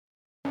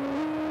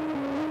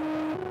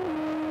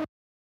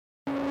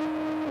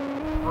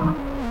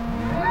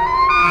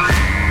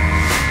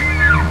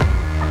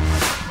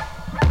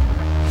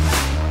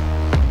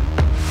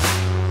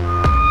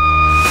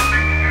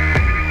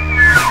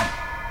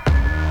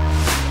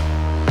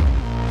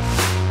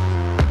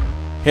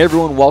Hey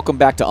everyone, welcome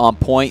back to On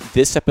Point.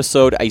 This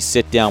episode I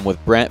sit down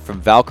with Brent from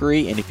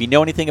Valkyrie, and if you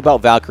know anything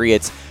about Valkyrie,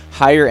 it's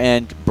higher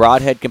end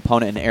broadhead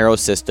component and arrow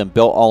system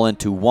built all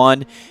into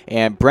one,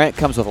 and Brent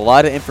comes with a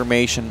lot of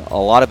information, a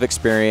lot of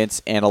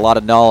experience, and a lot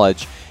of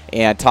knowledge,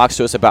 and talks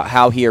to us about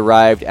how he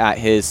arrived at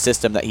his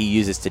system that he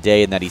uses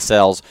today and that he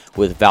sells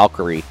with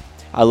Valkyrie.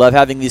 I love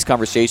having these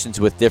conversations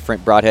with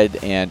different broadhead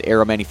and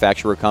arrow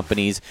manufacturer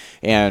companies,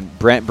 and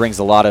Brent brings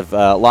a lot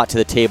to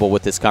the table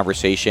with this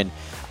conversation.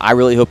 I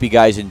really hope you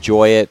guys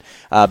enjoy it.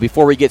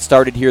 Before we get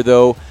started here,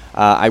 though,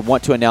 I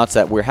want to announce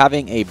that we're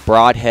having a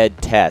broadhead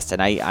test,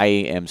 and I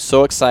am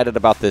so excited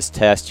about this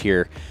test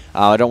here.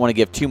 I don't want to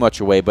give too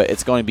much away, but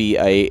it's going to be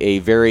a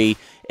very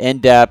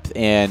in-depth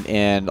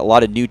and a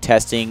lot of new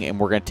testing, and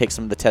we're going to take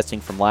some of the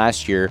testing from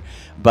last year.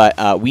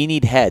 But we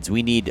need heads.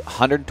 We need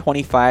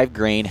 125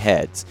 grain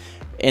heads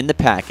in the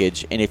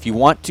package, and if you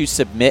want to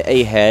submit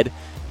a head,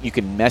 you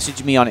can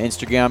message me on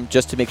Instagram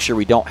just to make sure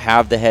we don't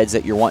have the heads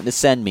that you're wanting to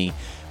send me.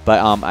 But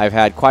I've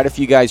had quite a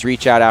few guys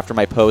reach out after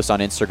my post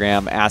on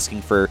Instagram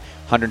asking for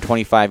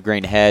 125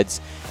 grain heads,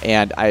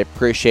 and I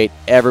appreciate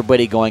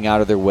everybody going out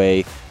of their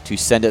way to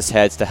send us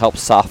heads to help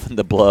soften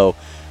the blow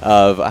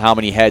of how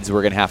many heads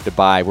we're going to have to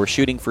buy. We're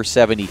shooting for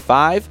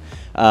 75,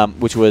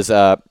 which was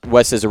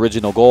Wes's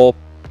original goal,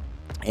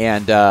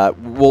 and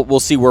we'll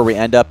see where we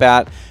end up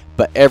at.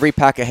 But every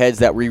pack of heads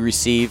that we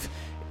receive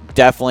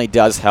definitely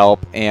does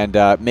help, and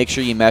make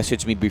sure you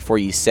message me before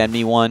you send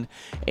me one,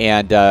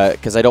 and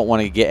because I don't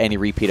want to get any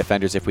repeat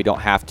offenders if we don't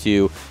have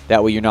to.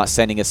 That way you're not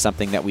sending us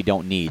something that we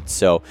don't need.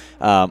 So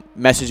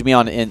message me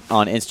on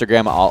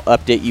Instagram. I'll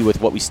update you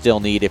with what we still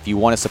need. If you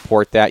want to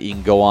support that, you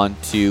can go on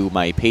to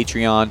my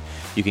Patreon.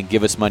 You can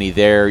give us money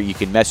there. You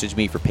can message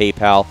me for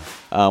PayPal.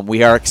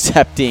 We are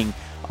accepting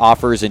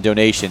offers and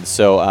donations,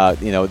 so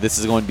this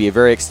is going to be a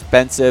very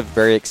expensive,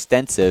 very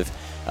extensive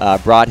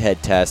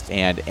broadhead test,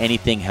 and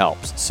anything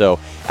helps. So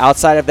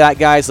outside of that,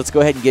 guys, let's go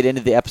ahead and get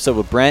into the episode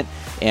with Brent,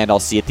 and I'll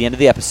see you at the end of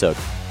the episode.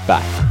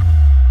 Bye.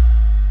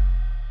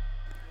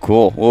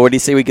 Cool. Well, what do you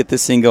say we get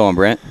this thing going,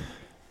 Brent?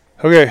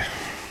 Okay.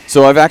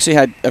 So I've actually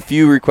had a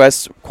few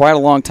requests quite a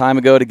long time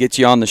ago to get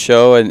you on the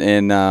show,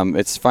 and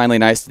it's finally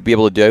nice to be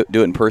able to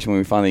do it in person when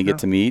we finally get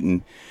to meet,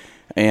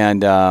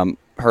 and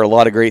heard a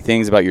lot of great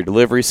things about your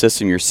delivery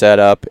system, your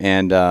setup,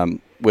 and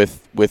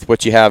with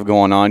what you have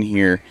going on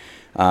here.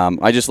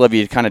 I just love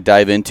you to kind of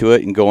dive into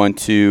it and go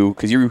into,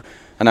 because you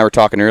and I were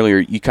talking earlier,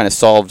 you kind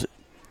of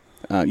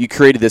you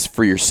created this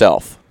for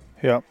yourself.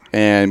 Yep.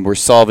 And we're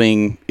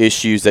solving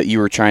issues that you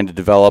were trying to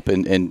develop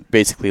and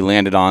basically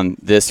landed on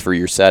this for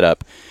your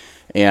setup.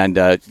 And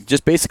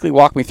just basically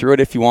walk me through it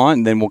if you want,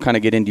 and then we'll kind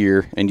of get into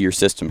your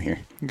system here.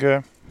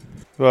 Okay.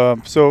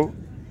 For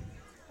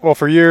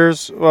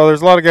years,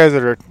 there's a lot of guys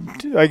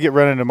I get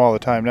running them all the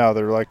time now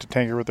that like to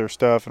tinker with their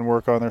stuff and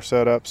work on their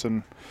setups,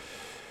 and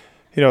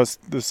it's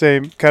the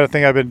same kind of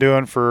thing I've been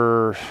doing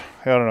for,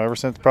 ever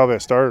since probably I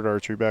started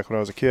archery back when I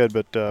was a kid.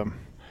 But always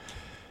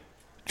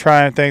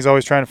trying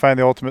to find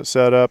the ultimate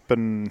setup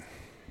and,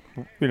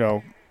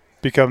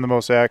 become the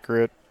most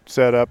accurate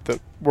setup that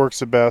works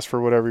the best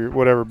for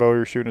whatever bow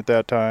you're shooting at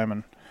that time.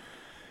 And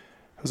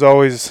I was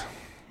always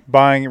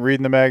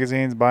reading the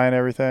magazines, buying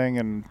everything,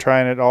 and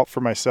trying it all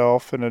for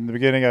myself. And in the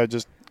beginning, I'd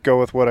just go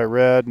with what I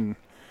read and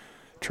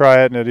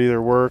try it, and it'd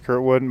either work or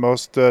it wouldn't.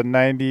 Most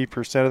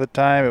 90% of the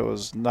time it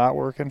was not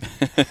working.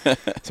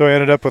 So I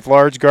ended up with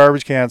large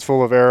garbage cans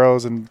full of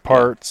arrows and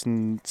parts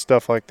and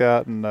stuff like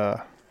that,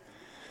 and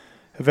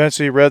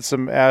eventually read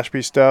some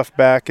Ashby stuff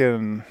back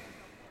in,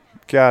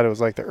 it was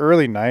like the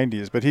early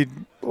 90s, but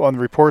on the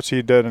reports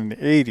he'd done in the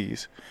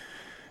 80s,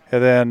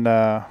 and then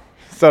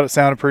thought it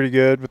sounded pretty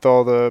good with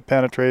all the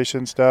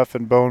penetration stuff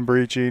and bone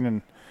breaching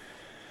and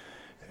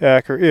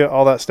accurate,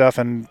 all that stuff,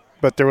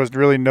 but there was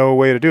really no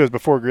way to do it. It was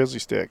before Grizzly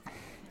Stick.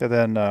 And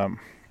then,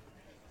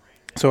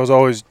 so I was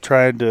always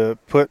trying to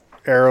put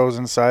arrows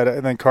inside it.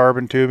 And then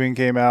carbon tubing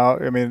came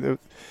out. I mean, it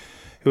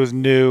was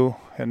new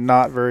and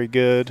not very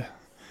good.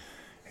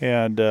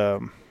 And,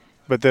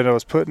 but then I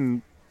was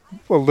putting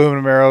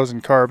aluminum arrows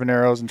and carbon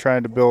arrows and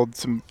trying to build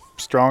some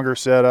stronger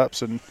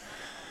setups and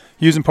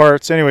using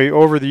parts. Anyway,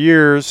 over the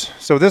years,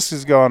 so this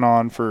has gone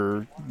on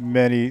for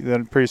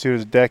then pretty soon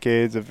it's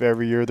decades of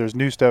every year there's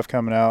new stuff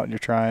coming out and you're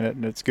trying it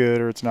and it's good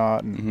or it's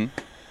not. And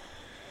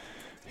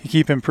you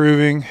keep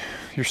improving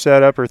your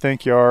setup, or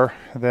think you are.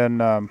 Then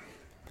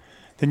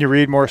you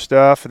read more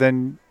stuff.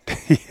 Then,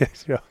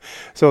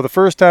 so the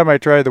first time I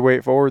tried the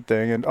weight forward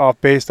thing, and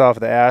based off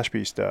of the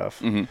Ashby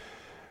stuff,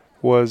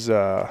 was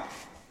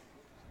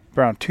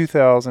around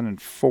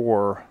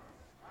 2004.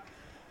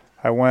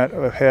 I went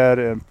ahead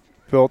and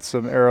built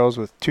some arrows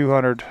with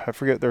 200, I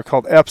forget, they're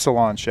called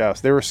Epsilon shafts.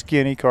 They were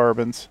skinny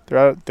carbons. I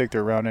don't think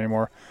they're around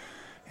anymore.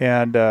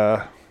 And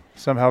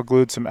somehow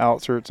glued some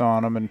outserts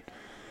on them and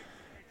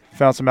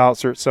found some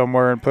outserts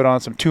somewhere and put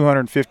on some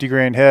 250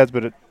 grain heads,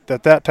 but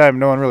at that time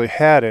no one really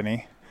had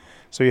any.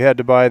 So you had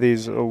to buy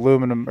these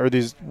aluminum or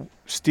these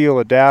steel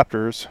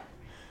adapters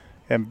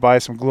and buy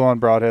some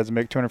glue-on broadheads and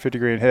make 250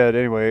 grain head.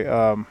 Anyway,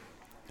 I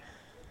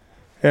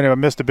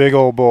missed a big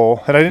old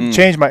bull, and I didn't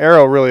change my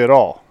arrow really at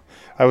all.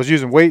 I was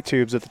using weight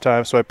tubes at the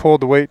time, so I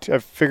pulled the weight. I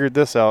figured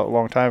this out a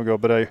long time ago,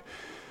 but I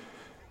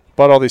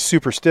bought all these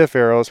super stiff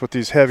arrows with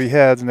these heavy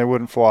heads, and they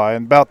wouldn't fly.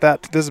 And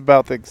this is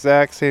about the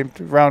exact same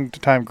around the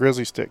time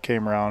Grizzly Stick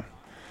came around.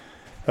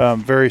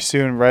 Very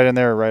soon, right in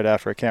there, or right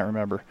after, I can't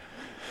remember.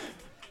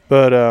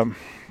 But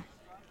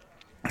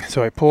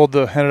so I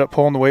ended up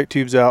pulling the weight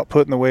tubes out,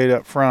 putting the weight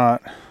up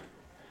front,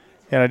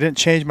 and I didn't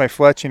change my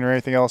fletching or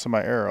anything else in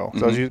my arrow.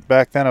 So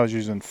back then I was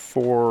using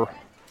 4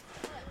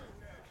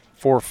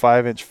 or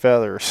 5 inch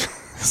feathers.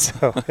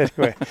 So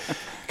anyway,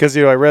 because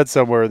I read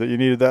somewhere that you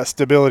needed that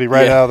stability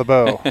right out of the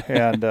bow,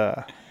 and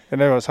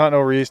then I was hunting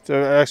over east.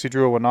 I actually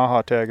drew a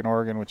Wanaha tag in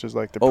Oregon, which is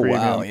like the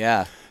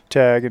premium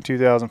tag in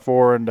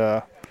 2004,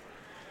 and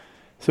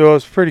so I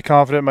was pretty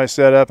confident in my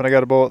setup, and I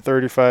got a bull at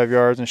 35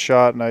 yards and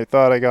shot, and I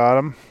thought I got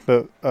him,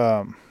 but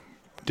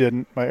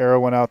didn't. My arrow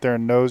went out there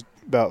and nosed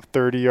about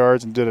 30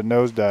 yards and did a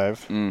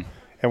nosedive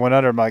and went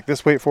under. I'm like,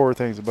 this weight forward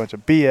thing is a bunch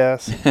of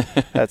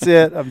BS. That's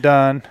it. I'm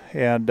done.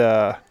 And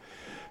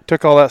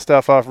took all that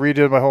stuff off,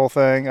 redid my whole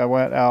thing. I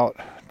went out,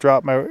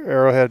 dropped my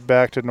arrowhead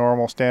back to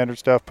normal standard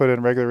stuff, put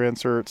in regular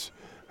inserts,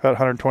 got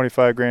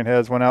 125 grain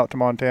heads, went out to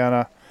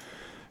Montana.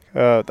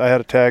 I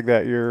had a tag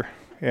that year.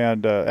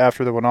 And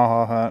after the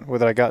Wanaha hunt,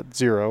 with it, I got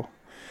 0.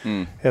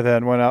 And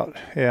then went out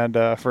and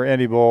for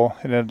any bull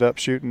and ended up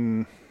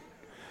shooting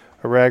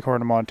a raghorn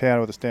in Montana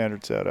with a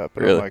standard setup.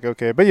 And really? I'm like,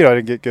 okay. But, I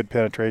didn't get good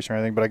penetration or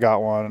anything, but I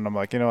got one. And I'm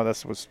like,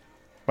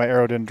 my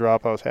arrow didn't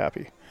drop. I was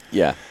happy.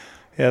 Yeah.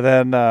 And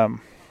then,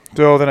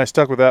 so then I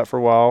stuck with that for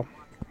a while.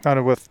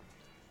 Ended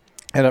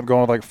up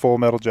going with like full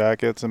metal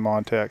jackets and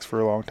Montex for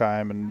a long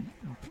time and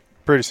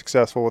pretty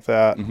successful with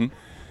that. Mm-hmm.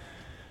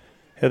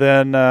 And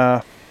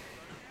then,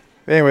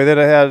 anyway, then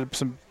I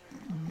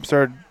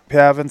started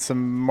having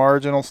some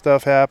marginal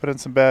stuff happen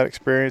and some bad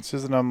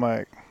experiences, and I'm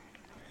like,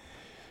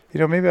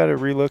 maybe I ought to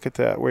relook at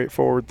that weight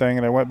forward thing.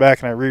 And I went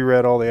back and I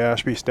reread all the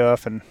Ashby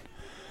stuff, and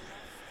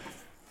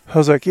I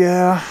was like,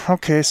 yeah,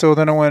 okay. So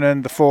then I went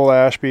into full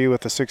Ashby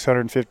with the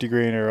 650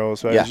 grain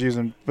arrows. I was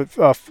using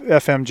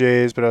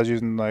FMJs, but I was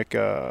using like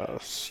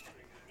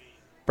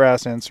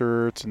brass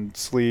inserts and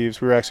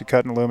sleeves. We were actually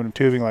cutting aluminum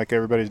tubing like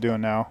everybody's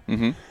doing now.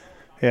 Mm-hmm.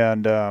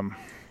 And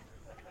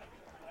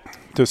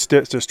to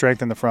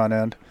strengthen the front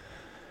end,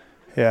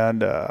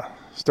 and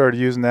started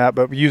using that,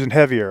 but using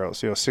heavy arrows,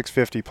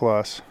 650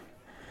 plus,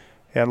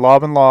 and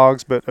lobbing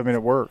logs. But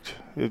it worked.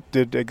 It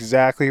did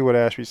exactly what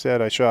Ashby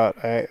said.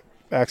 I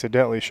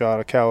accidentally shot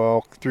a cow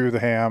elk through the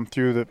ham,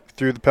 through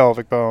the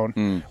pelvic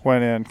bone,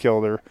 went in,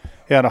 killed her,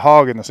 and a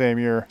hog in the same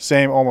year,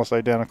 almost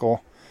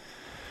identical.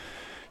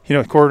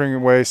 Quartering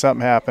away,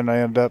 something happened. I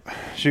ended up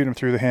shooting him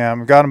through the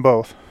ham, got them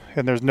both,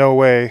 and there's no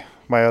way.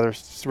 My other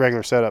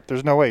regular setup,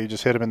 there's no way you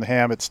just hit them in the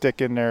ham, it'd stick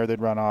in there, they'd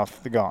run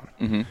off, they're gone.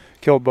 Mm-hmm.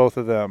 Killed both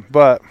of them.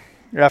 But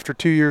after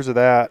 2 years of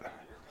that,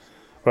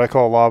 what I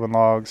call lobbing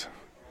logs,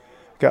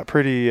 got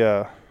pretty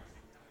it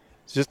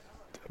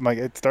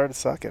started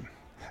sucking.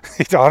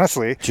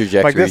 Honestly,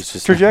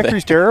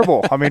 trajectory's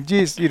terrible.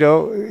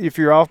 If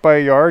you're off by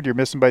a yard, you're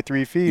missing by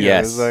 3 feet.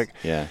 Yes.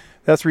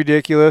 That's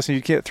ridiculous.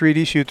 And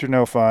 3D shoots are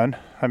no fun.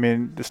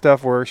 The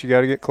stuff works. You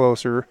got to get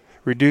closer.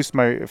 Reduced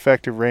my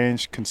effective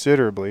range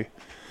considerably.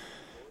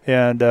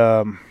 And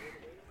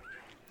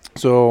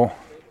so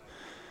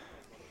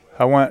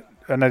I went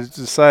and I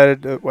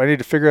decided I need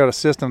to figure out a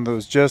system that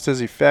was just as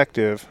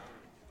effective,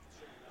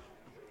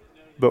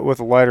 but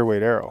with a lighter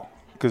weight arrow.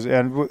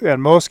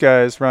 And most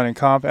guys running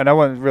and I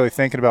wasn't really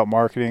thinking about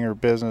marketing or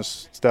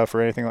business stuff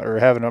or anything, or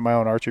having my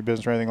own archery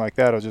business or anything like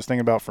that. I was just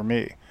thinking about, for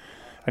me,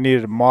 I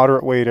needed a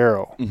moderate weight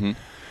arrow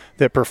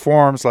that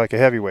performs like a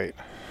heavyweight.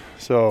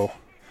 So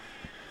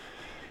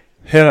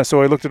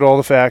I looked at all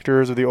the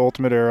factors of the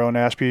ultimate arrow, and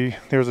Ashby,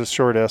 there was a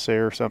short essay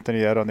or something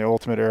he had on the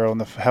ultimate arrow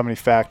and how many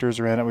factors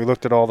are in it. We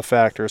looked at all the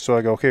factors. So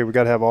I go, okay, we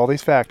got to have all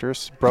these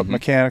factors: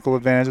 mechanical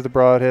advantage of the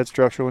broadhead,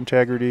 structural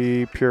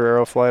integrity, pure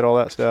arrow flight, all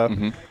that stuff.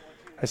 Mm-hmm.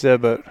 I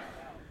said, but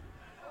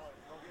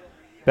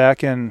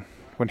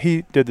when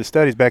he did the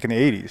studies back in the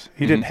 80s,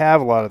 he didn't have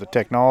a lot of the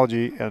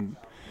technology and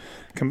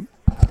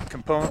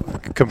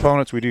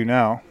components we do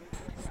now.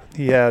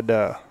 He had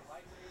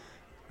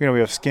we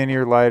have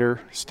skinnier,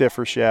 lighter,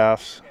 stiffer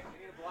shafts,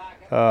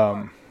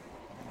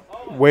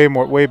 way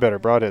better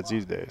broadheads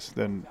these days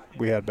than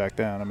we had back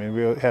then.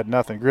 We had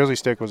nothing. Grizzly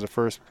Stick was the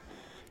first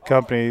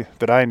company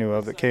that I knew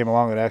of that came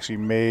along that actually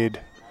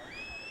made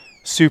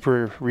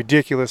super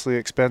ridiculously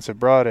expensive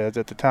broadheads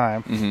at the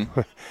time.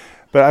 Mm-hmm.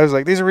 But I was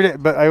like, these are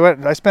ridiculous. But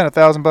I spent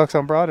 $1,000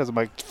 on broadheads. I'm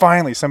like,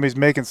 finally, somebody's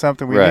making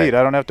something we need.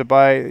 I don't have to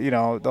buy,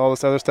 all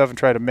this other stuff and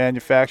try to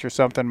manufacture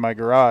something in my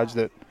garage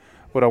that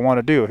what I want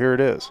to do. Here it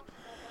is.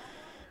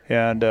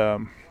 And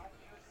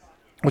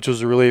which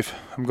was a relief.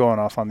 I'm going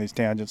off on these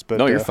tangents, but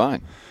no, you're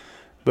fine.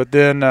 But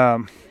then,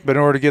 but in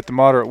order to get the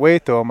moderate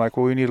weight, though, I'm like,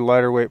 well, we need a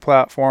lighter weight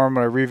platform.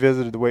 And I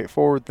revisited the weight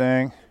forward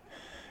thing,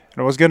 and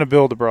I was going to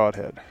build a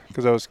broadhead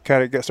because I was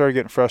started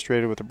getting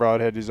frustrated with the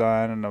broadhead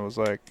design, and I was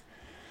like,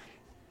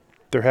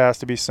 there has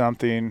to be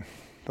something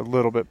a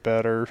little bit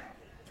better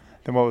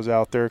than what was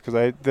out there, because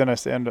I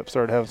ended up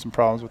started having some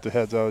problems with the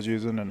heads I was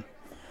using, and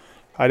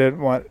I didn't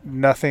want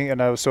nothing,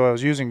 and I was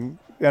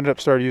ended up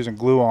started using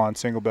glue-on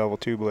single bevel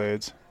 2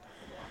 blades.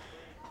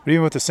 But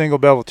even with the single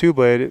bevel 2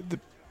 blade, the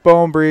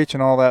bone breach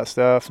and all that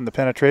stuff, and the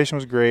penetration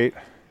was great,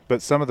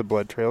 but some of the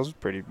blood trails was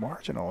pretty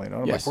marginal.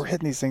 I'm Yes. like, we're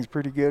hitting these things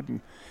pretty good,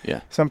 and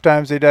Yeah.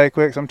 sometimes they die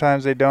quick,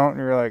 sometimes they don't, and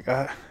you're like,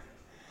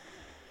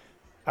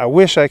 I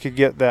wish I could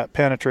get that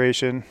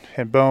penetration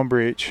and bone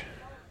breach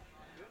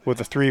with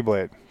a 3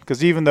 blade,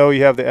 because even though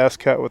you have the S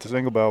cut with the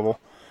single bevel,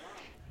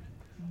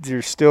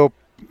 you're still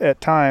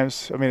at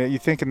times, you're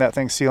thinking that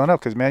thing's sealing up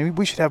because, man,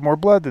 we should have more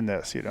blood than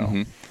this,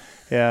 Mm-hmm.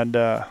 And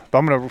but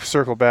I'm going to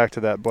circle back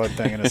to that blood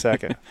thing in a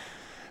second.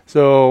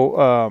 So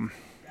I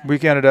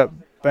ended up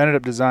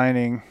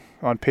designing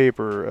on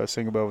paper a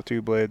single bevel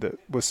 2 blade that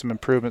with some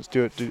improvements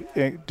to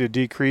it to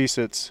decrease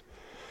its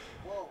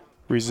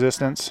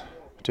resistance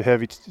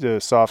to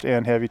soft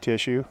and heavy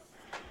tissue.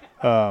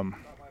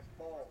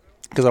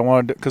 Because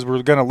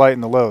we're going to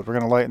lighten the load. We're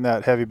going to lighten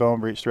that heavy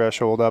bone breach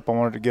threshold up. I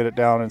wanted to get it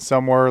down in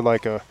somewhere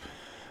like a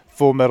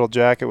full metal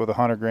jacket with a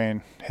 100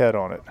 grain head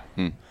on it.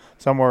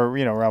 Somewhere,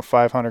 around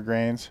 500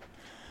 grains.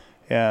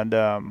 And,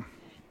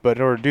 but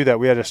in order to do that,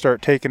 we had to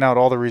start taking out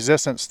all the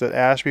resistance that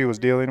Ashby was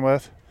dealing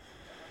with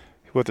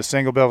the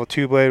single bevel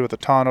 2 blade with the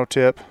tonneau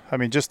tip.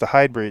 Just the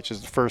hide breach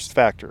is the first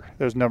factor.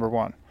 There's number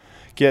one,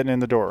 getting in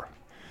the door.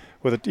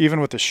 Even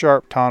with the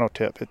sharp tonneau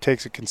tip, it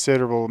takes a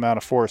considerable amount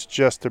of force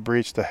just to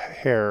breach the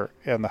hair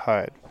and the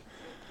hide.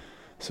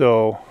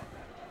 So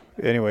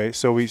anyway,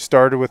 we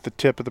started with the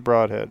tip of the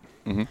broadhead.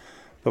 Mm-hmm.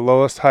 The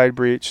lowest hide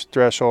breach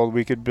threshold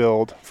we could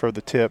build for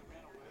the tip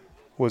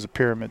was a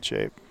pyramid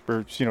shape,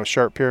 or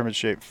sharp pyramid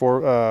shape.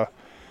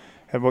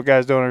 And what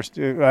guys don't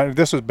understand,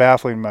 this was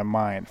baffling in my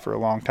mind for a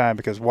long time,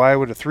 because why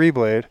would a 3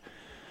 blade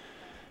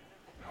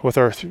with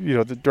our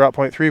the drop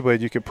point 3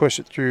 blade, you could push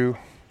it through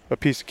a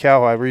piece of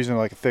cowhide. We're using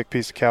like a thick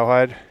piece of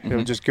cowhide. Mm-hmm. It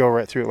would just go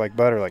right through it like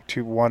butter, like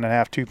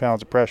 1.5-2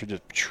 pounds of pressure,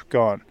 just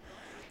gone.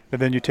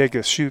 And then you take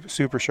a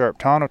super sharp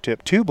tonneau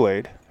tip 2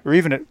 blade, or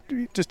even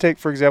just take,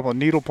 for example, a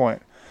needle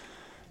point.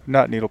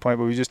 Not needle point,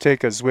 but we just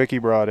take a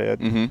Zwickey broadhead,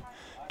 Mm-hmm.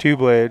 2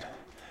 blade,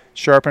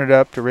 sharpen it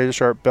up to razor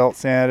sharp, belt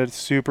sanded,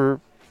 super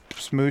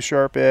smooth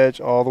sharp edge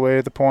all the way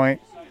to the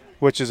point,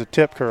 which is a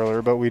tip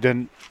curler. But we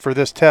didn't, for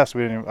this test,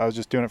 I was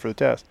just doing it for the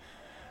test.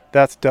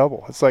 That's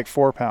double. It's like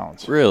 4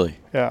 pounds. Really?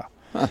 Yeah.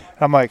 Huh.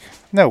 I'm like,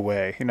 no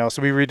way.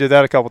 So we redid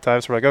that a couple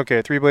times. We're like,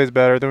 okay, 3 blades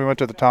better. Then we went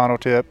to the tonneau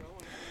tip,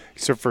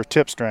 so for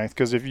tip strength,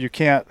 because if you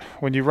can't,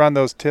 when you run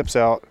those tips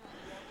out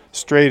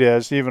straight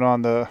edge, even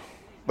on the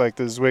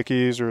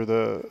Zwickeys or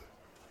the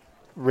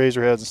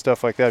razor heads and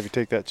stuff like that, if you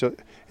take that,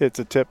 it's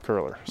a tip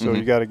curler. So Mm-hmm.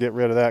 you got to get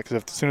rid of that,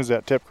 because as soon as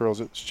that tip curls,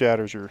 it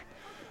shatters your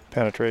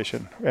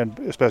penetration, and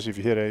especially if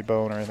you hit a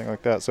bone or anything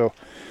like that. So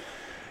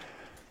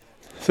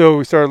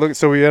we started looking.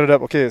 So we ended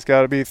up, okay, it's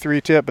got to be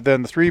 3 tip, but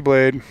then the 3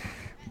 blade,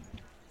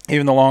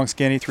 even the long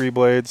skinny 3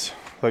 blades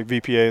like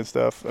VPA and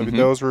stuff, Mm-hmm.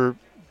 those were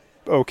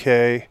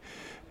okay,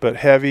 but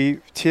heavy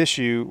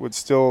tissue would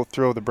still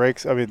throw the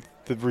brakes.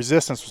 The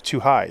resistance was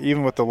too high,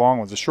 even with the long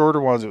ones. The shorter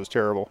ones, it was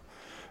terrible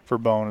for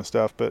bone and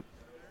stuff, but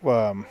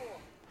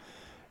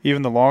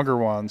even the longer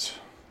ones,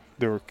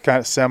 they were kind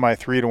of semi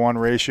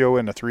 3-to-1 ratio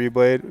in the 3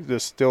 blade.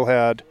 This still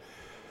had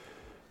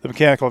the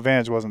mechanical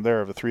advantage wasn't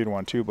there of the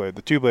 3-to-1 2 blade.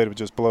 The 2 blade would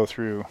just blow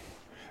through.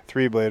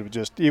 3 blade would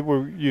just,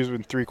 we're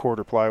using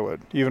 3/4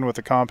 plywood. Even with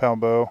the compound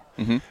bow,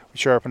 Mm-hmm. we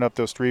sharpen up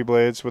those 3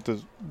 blades they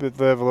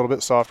have a little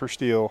bit softer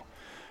steel,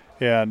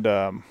 and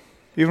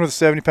even with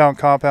a 70-pound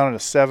compound and a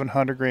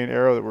 700 grain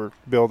arrow that we're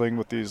building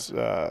with these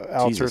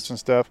outserts and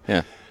stuff,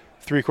 Yeah.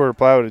 3/4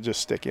 plywood would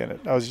just stick in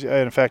it.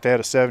 In fact, I had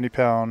a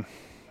 70-pound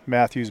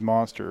Matthews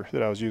Monster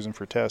that I was using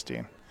for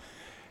testing,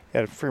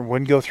 and it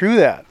wouldn't go through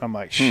that. I'm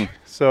like,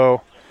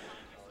 So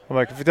I'm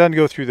like, if it doesn't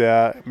go through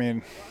that,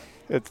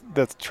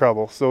 that's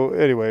trouble. So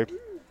anyway,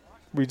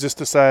 we just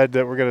decided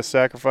that we're going to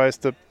sacrifice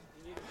the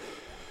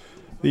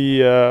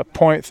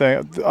point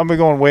thing. I'm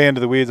going way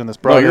into the weeds on this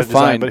broadhead you're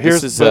design, fine. but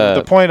here's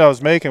the point I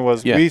was making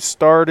was we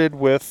started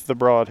with the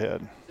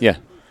broadhead. Yeah.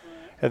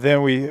 And then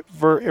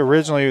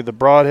originally the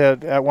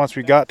broadhead, once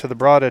we got to the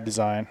broadhead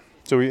design,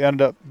 so we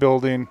ended up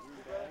building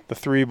the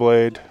 3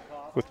 blade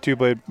with 2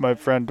 blade. My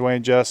friend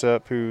Dwayne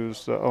Jessup,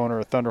 who's the owner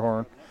of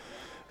Thunderhorn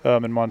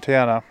in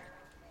Montana,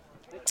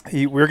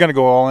 we were going to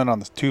go all in on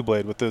this 2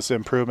 blade with this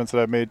improvements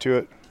that I've made to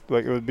it.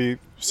 Like, it would be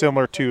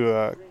similar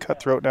to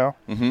Cutthroat now.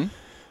 Mm-hmm.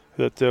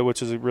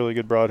 Which is a really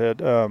good broadhead.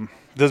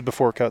 This is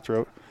before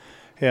Cutthroat.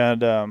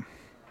 And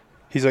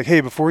he's like,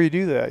 hey, before you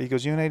do that, he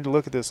goes, you need to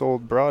look at this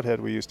old broadhead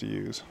we used to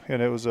use.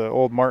 And it was an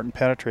old Martin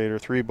Penetrator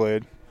 3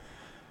 blade.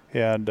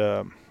 And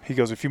he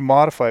goes, if you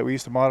modify it, we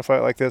used to modify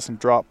it like this and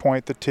drop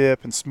point the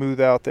tip and smooth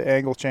out the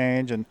angle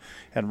change and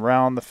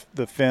round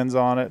the fins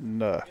on it.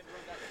 And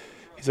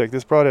he's like,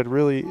 this broadhead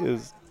really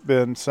has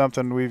been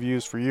something we've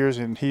used for years.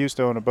 And he used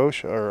to own a bow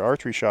or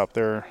archery shop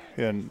there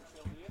in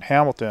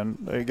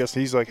Hamilton. I guess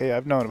he's like, hey,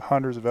 I've known of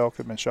hundreds of elk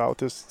that have been shot with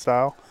this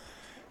style,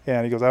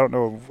 and he goes, I don't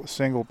know of a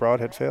single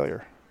broadhead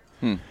failure.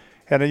 And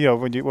then,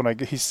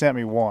 he sent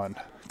me one,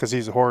 because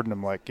he's hoarding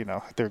them like,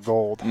 they're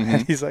gold.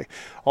 And he's like,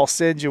 I'll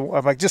send you.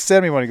 I'm like, just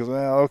send me one. He goes,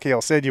 well, okay,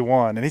 I'll send you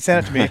one. And he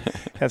sent it to me.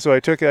 And so I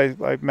took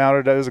it. I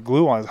mounted it. It was a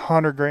glue on. It was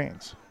 100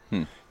 grains.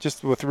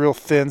 Just with real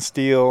thin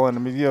steel. And, I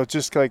mean,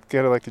 just like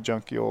kind of like the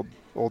junky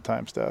old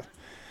time stuff.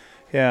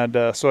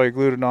 And so I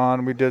glued it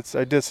on.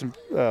 I did some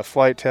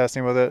flight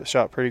testing with it.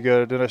 Shot pretty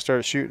good. Then I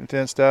started shooting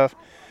thin stuff.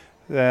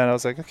 Then I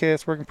was like, okay,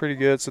 it's working pretty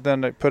good. So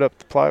then I put up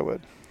the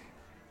plywood.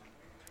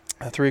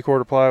 A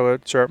 3/4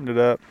 plywood, sharpened it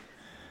up.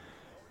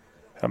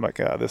 I'm like,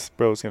 this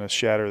bro's going to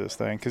shatter this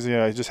thing. Because,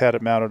 I just had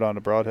it mounted on a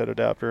broadhead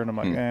adapter. And I'm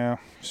like,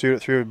 shoot it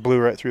through. It blew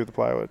right through the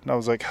plywood. And I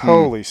was like,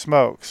 holy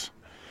smokes.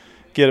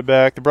 Get it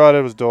back. The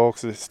broadhead was dull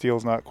because the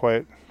steel's not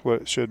quite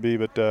what it should be.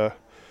 But it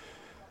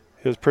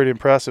was pretty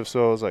impressive.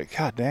 So I was like,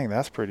 God dang,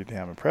 that's pretty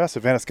damn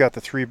impressive. And it's got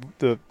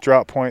the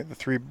drop point,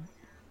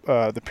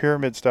 the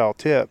pyramid style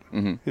tip.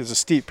 It's a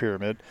steep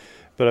pyramid.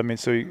 But, I mean,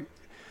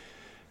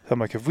 I'm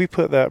like, if we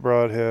put that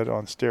broadhead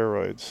on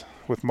steroids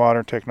with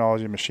modern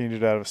technology and machined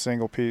it out of a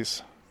single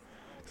piece,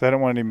 because I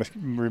don't want any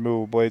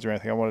removable blades or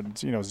anything. I wanted,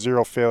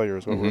 zero failure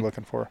is what we're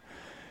looking for.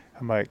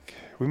 I'm like,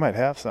 we might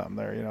have something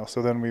there,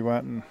 So then we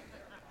went and,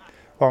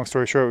 long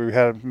story short, we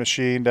had it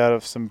machined out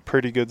of some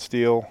pretty good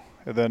steel.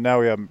 And then now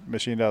we have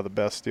machined out of the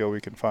best steel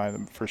we can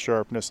find for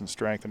sharpness and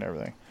strength and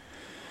everything.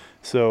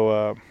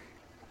 So,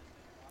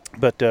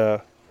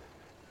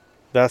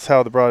 that's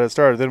how the broadhead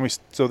started.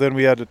 Then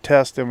we had to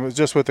test, and it was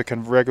just with the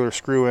regular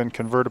screw-in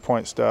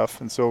converter-point stuff.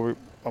 And so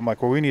I'm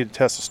like, well, we need to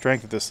test the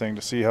strength of this thing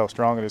to see how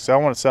strong it is. So I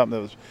wanted something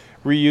that was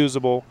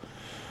reusable,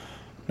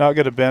 not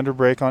going to bend or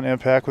break on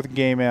impact with a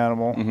game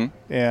animal,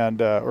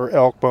 and or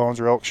elk bones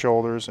or elk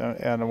shoulders.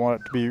 And I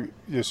want it to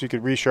be so you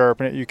could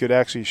resharpen it. You could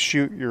actually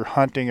shoot your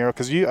hunting arrow,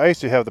 because I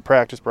used to have the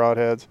practice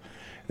broadheads.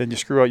 Then you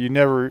screw out. You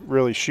never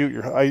really shoot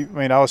your. I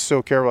was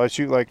so careful.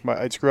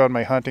 I'd screw on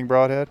my hunting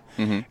broadhead,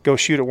 go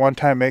shoot it one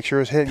time, make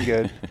sure it's hitting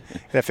good.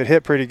 And if it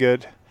hit pretty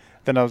good,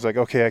 then I was like,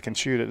 okay, I can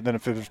shoot it. And then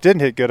if it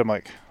didn't hit good, I'm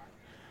like,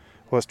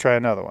 well, let's try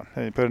another one.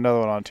 And you put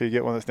another one on until you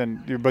get one.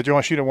 But you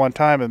want to shoot it one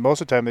time, and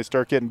most of the time they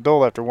start getting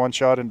dull after one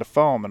shot into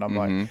foam. And I'm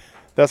like,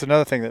 that's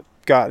another thing that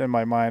got in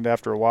my mind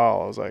after a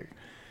while. I was like,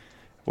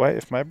 why,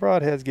 if my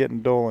broadhead's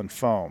getting dull in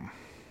foam,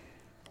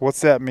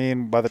 what's that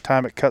mean by the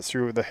time it cuts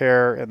through the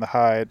hair and the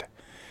hide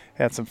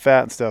and some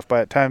fat and stuff?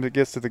 By the time it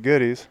gets to the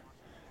goodies,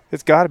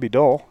 it's got to be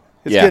dull.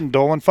 It's getting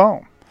dull in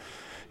foam,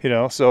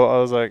 So I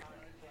was like,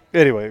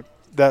 anyway,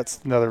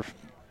 that's another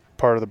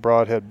part of the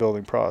broadhead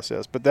building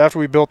process. But after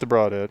we built the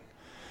broadhead,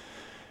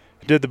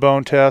 did the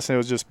bone test, and it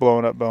was just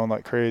blowing up bone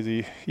like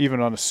crazy, even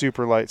on the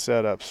super light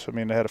setups. I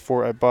mean, I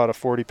bought a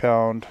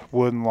 40-pound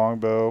wooden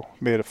longbow,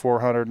 made a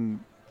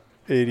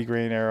 480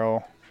 grain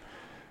arrow,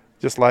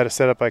 just lightest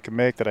setup I could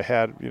make that I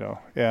had,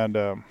 and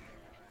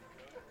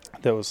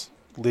that was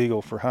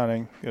legal for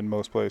hunting in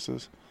most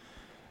places.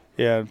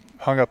 And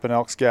hung up an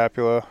elk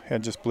scapula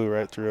and just blew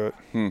right through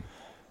it.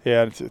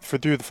 And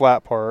through the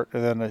flat part,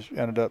 and then I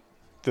ended up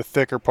the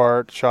thicker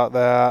part, shot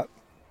that,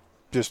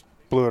 just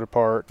blew it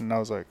apart, and I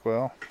was like,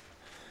 well,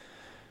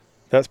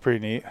 that's pretty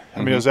neat. I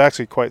mean, it was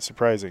actually quite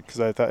surprising,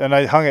 because I thought, and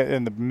I hung it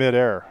in the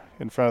midair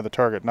in front of the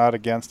target, not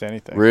against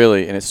anything.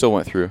 Really? And it still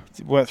went through?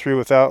 It went through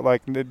without,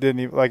 it didn't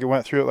even, it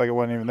went through it like it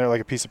wasn't even there,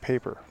 like a piece of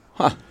paper.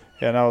 Huh.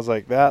 And I was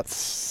like, that's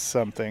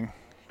something.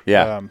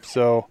 Yeah.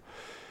 So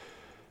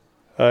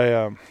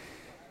I,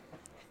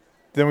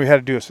 then we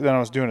had to then I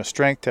was doing a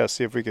strength test,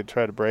 see if we could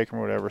try to break them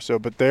or whatever. So,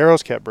 but the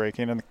arrows kept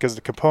breaking, and because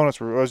the components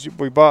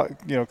we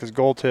bought, because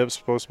gold tip's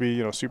supposed to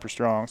be, super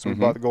strong. So we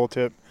bought the gold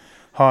tip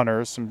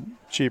hunters, some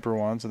cheaper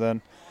ones, and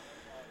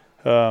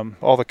then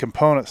all the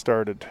components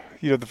started,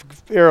 the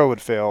arrow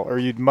would fail, or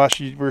you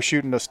were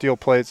shooting the steel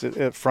plates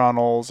at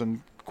frontals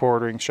and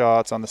quartering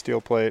shots on the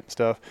steel plate and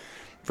stuff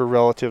for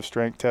relative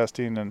strength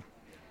testing, and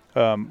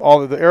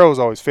all of the arrow was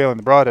always failing.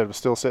 The broadhead was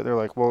still sitting there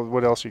like, well,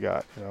 what else you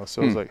got?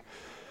 So it was like,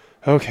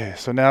 okay,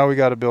 so now we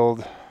got to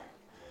build.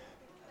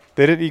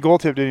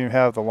 Gold Tip didn't even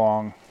have the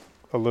long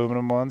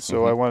aluminum ones,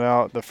 so I went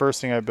out. The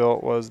first thing I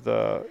built was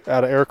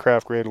out of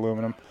aircraft grade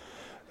aluminum,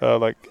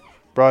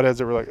 broadheads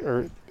that were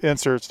or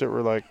inserts that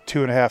were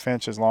 2.5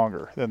 inches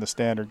longer than the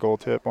standard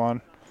Gold Tip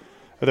one.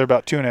 They're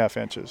about 2.5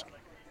 inches.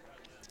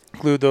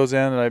 Glued those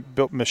in, and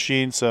I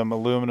machined some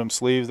aluminum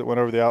sleeves that went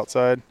over the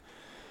outside.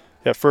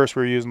 At first,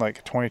 we were using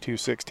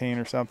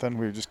 22/16 or something.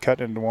 We were just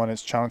cutting it into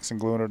 1-inch chunks and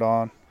gluing it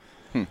on.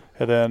 And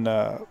then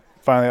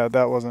finally,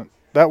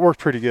 that worked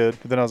pretty good.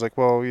 But then I was like,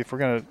 well, if we're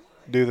going to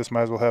do this,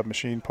 might as well have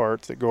machine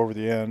parts that go over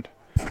the end.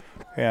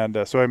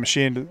 And so I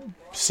machined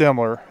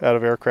similar out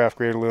of aircraft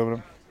grade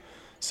aluminum,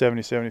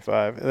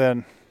 70-75.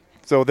 And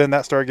then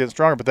that started getting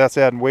stronger, but that's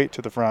adding weight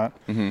to the front.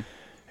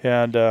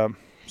 And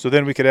so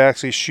then we could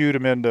actually shoot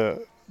them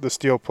into the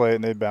steel plate,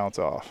 and they'd bounce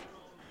off.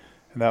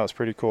 And that was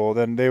pretty cool.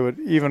 Then they would,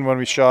 even when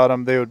we shot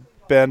them, they would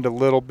bend a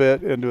little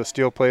bit into a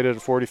steel plate at a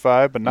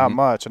 45, but not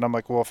much. And I'm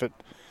like, well,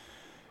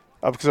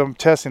 because I'm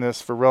testing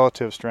this for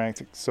relative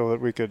strength so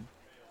that we could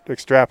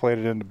extrapolate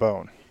it into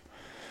bone.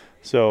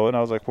 So, and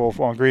I was like, well,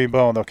 on green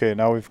bone, okay,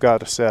 now we've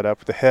got a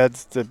setup.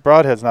 The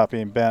broadhead's not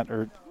being bent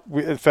or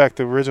in fact,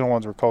 the original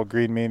ones were called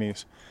Green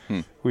Meanies.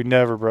 We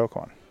never broke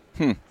one.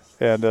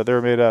 And they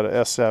were made out of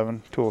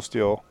S7 tool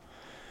steel,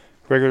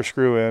 regular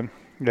screw in,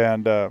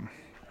 and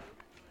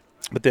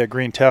but they had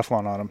green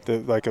Teflon on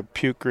them, like a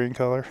puke green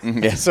color.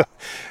 Yeah. So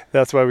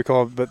that's why we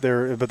call them. But they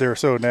were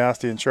so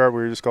nasty and sharp.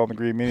 We were just calling them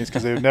Green Meanies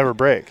because they would never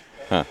break.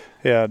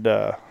 And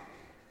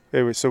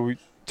anyway, so we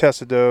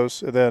tested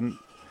those, and then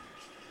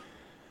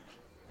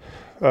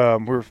I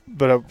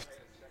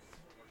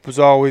was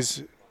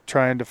always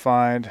trying to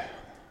find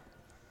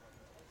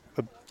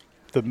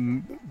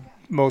the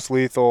most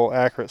lethal,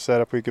 accurate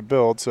setup we could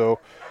build. So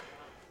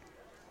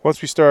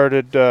once we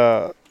started,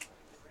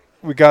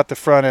 we got the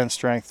front end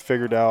strength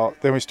figured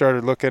out. Then we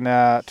started looking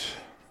at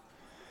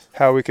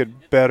how we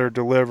could better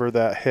deliver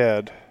that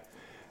head.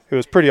 It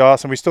was pretty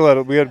awesome.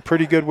 We had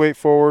pretty good weight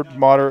forward,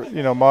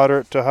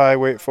 moderate to high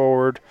weight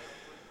forward.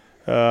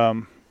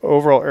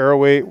 Overall arrow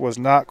weight was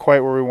not quite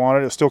where we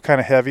wanted. It was still kind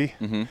of heavy.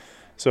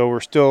 So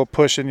we're still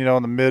pushing,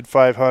 in the mid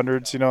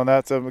 500s, and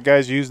that's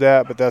guys use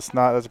that, but that's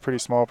a pretty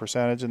small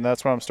percentage. And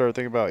that's when I'm starting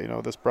to think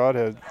about, this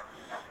broadhead,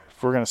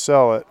 if we're going to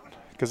sell it,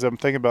 because I'm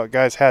thinking about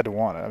guys had to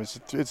want it. I mean,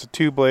 it's a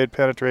 2-blade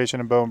penetration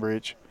and bone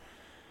breech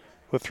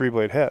with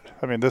 3-blade head.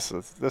 I mean, this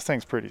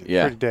thing's pretty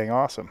dang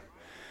awesome.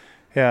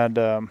 And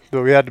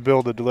but we had to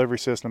build a delivery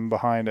system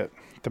behind it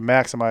to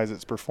maximize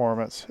its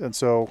performance. And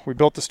so we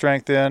built the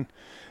strength in.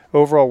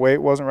 Overall weight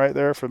wasn't right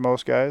there for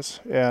most guys,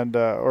 and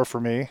or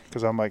for me,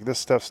 because I'm like, this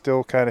stuff's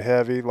still kind of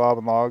heavy,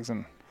 lobbing logs.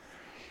 And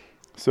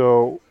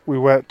so we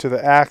went to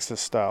the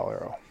Axis style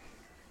arrow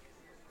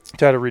to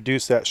try to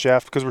reduce that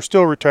shaft, because we're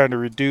still trying to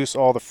reduce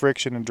all the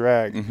friction and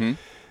drag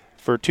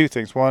for two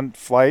things. One,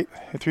 flight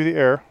through the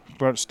air.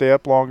 We want to stay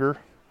up longer,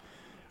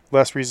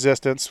 less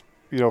resistance,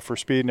 for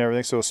speed and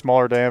everything. So a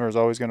smaller diameter is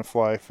always going to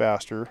fly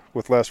faster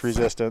with less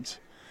resistance.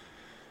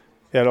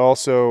 And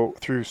also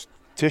through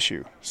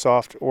tissue,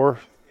 soft or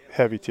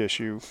heavy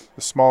tissue,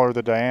 the smaller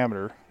the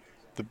diameter,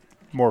 the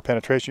more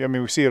penetration. I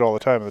mean, we see it all the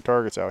time in the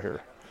targets out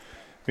here.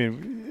 I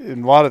mean,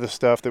 in a lot of the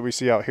stuff that we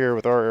see out here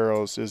with our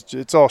arrows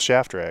it's all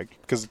shaft drag,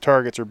 because the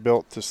targets are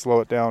built to slow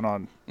it down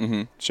on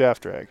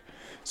shaft drag.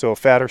 So a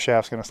fatter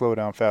shaft's going to slow it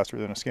down faster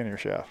than a skinnier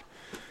shaft.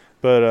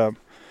 But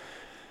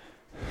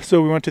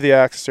so we went to the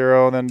Axis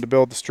arrow, and then to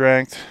build the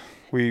strength,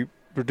 we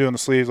were doing the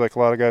sleeves like a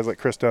lot of guys like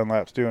Chris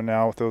Dunlap's doing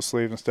now with those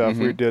sleeves and stuff.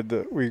 We did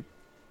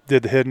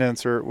the hidden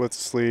insert with the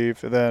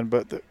sleeve, and then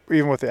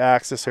even with the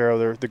Axis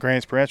arrow, the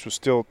grains per inch was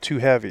still too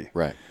heavy.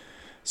 Right.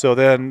 So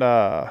then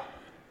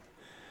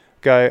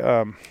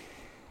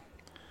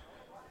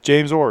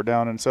James Orr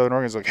down in Southern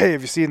Oregon is like, hey,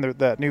 have you seen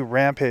that new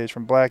Rampage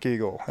from Black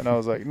Eagle? And I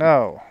was like,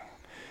 no.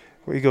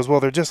 He goes, well,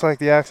 they're just like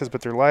the Axis,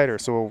 but they're lighter.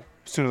 So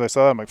as soon as I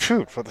saw that, I'm like,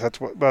 phew, that's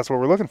what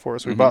we're looking for.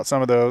 So we bought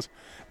some of those,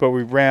 but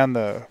we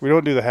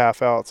don't do the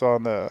half outs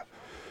on the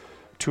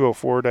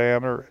 204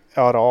 diameter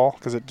at all,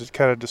 because it just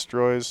kind of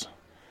destroys.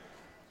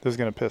 This is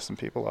going to piss some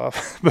people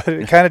off, but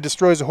it kind of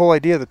destroys the whole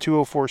idea of the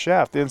 204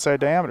 shaft, the inside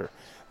diameter.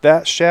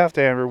 That shaft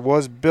diameter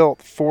was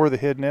built for the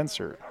hidden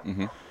insert.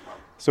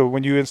 So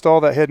when you install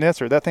that hidden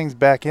insert, that thing's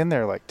back in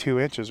there like 2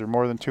 inches or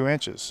more than 2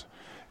 inches.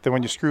 Then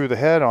when you screw the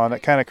head on, it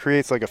kind of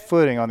creates like a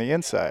footing on the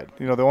inside.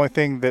 The only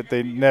thing that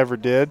they never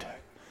did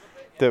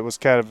that was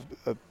kind of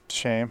a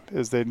shame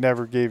is they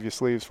never gave you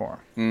sleeves for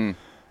them.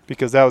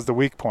 Because that was the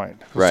weak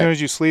point. As soon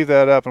as you sleeve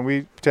that up, and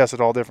we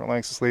tested all different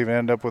lengths of sleeve and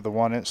ended up with a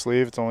 1-inch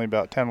sleeve. It's only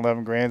about 10,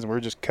 11 grains, and we're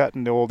just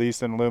cutting the old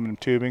Easton aluminum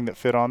tubing that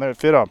fit on there. It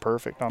fit on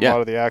perfect on a lot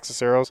of the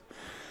Axis arrows.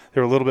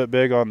 They were a little bit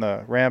big on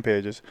the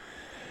Rampages.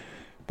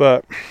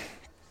 But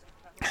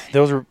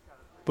those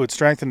would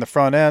strengthen the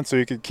front end so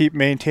you could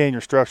maintain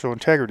your structural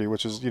integrity,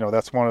 which is,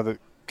 that's one of the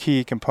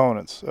key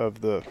components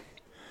of the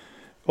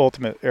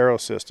ultimate arrow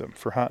system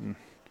for hunting.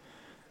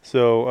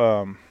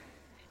 So,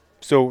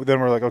 so then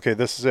we're like, okay,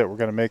 this is it. We're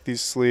going to make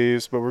these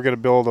sleeves, but we're going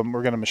to build them.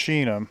 We're going to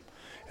machine them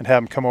and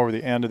have them come over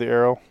the end of the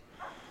arrow,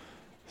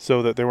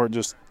 so that they weren't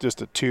just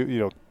a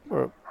tube,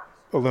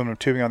 aluminum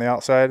tubing on the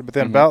outside. But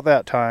then about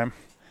that time,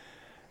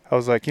 I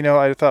was like,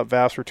 I thought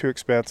VAPs were too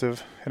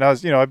expensive, and I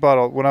was, I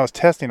bought when I was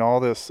testing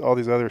all these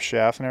other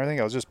shafts and everything,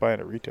 I was just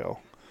buying at retail,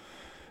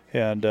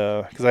 and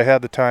because I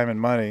had the time and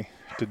money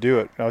to do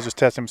it, I was just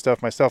testing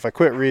stuff myself. I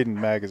quit reading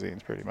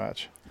magazines pretty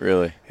much.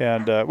 Really?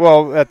 And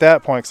well, at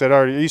that point, because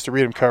I used to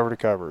read them cover to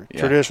cover,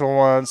 traditional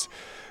ones,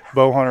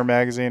 Bow Hunter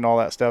magazine, all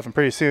that stuff, and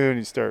pretty soon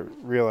you start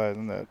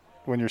realizing that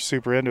when you're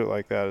super into it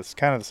like that, it's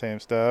kind of the same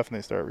stuff, and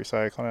they start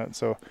recycling it. And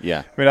so,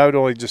 I mean, I would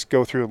only just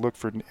go through and look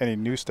for any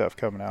new stuff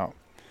coming out,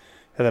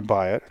 and then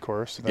buy it, of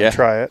course, and then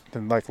try it,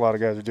 and like a lot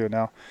of guys are doing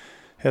now.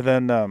 And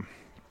then,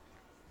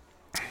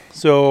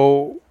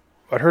 so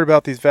I'd heard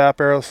about these VAP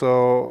arrows,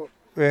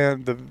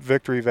 and the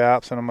Victory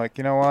VAPs, and I'm like,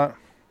 you know what?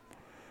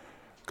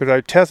 Because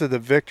I tested the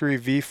Victory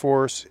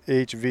V-Force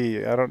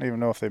HV. I don't even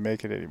know if they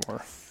make it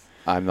anymore.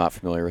 I'm not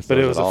familiar with but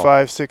those it was at a all.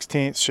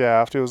 5/16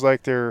 shaft. It was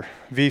like their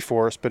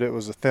V-Force, but it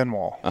was a thin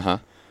wall.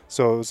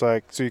 So it was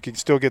like, so you could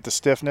still get the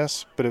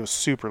stiffness, but it was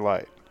super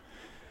light.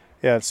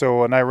 Yeah, so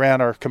when I ran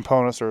our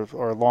components or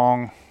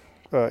long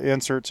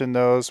inserts in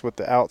those with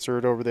the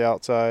outsert over the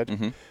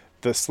outside,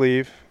 the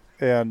sleeve,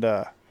 and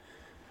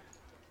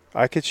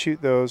I could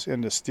shoot those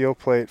into steel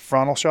plate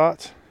frontal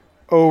shots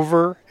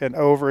over and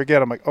over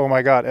again. I'm like, oh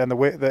my God. And the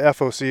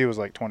FOC was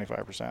like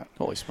 25%.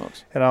 Holy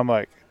smokes. And I'm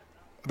like,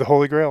 the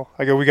Holy Grail.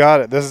 I go, we got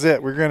it. This is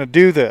it. We're going to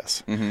do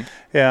this. Mm-hmm.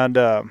 And,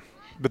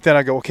 but then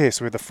I go, okay,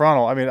 so with the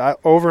frontal, I mean,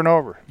 over and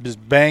over,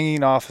 just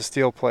banging off a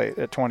steel plate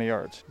at 20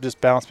 yards. Just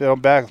bounce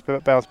back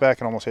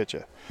and almost hit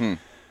you.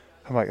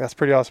 I'm like, that's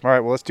pretty awesome. All right,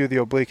 well, let's do the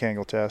oblique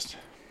angle test.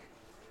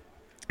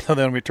 So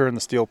then we turned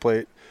the steel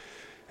plate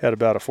at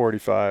about a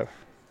 45.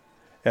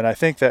 And I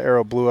think that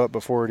arrow blew up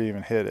before it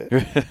even hit it.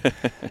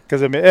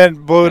 Because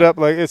and blew it up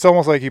like it's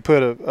almost like you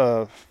put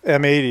a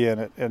M80 in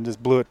it and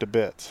just blew it to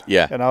bits.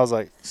 Yeah. And I was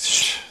like,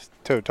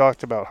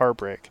 talked about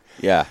heartbreak.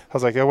 Yeah. I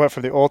was like, I went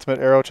from the ultimate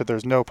arrow to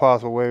there's no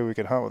possible way we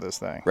could hunt with this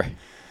thing. Right.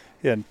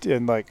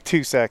 In like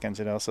 2 seconds,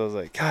 So I was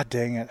like, God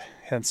dang it.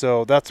 And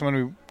so that's when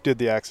we did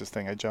the axis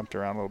thing. I jumped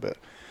around a little bit.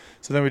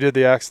 So then we did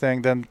the axe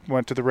thing, then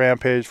went to the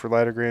Rampage for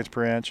lighter grains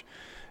per inch.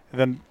 And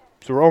then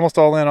so we're almost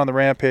all in on the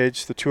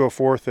Rampage, the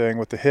 204 thing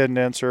with the hidden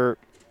insert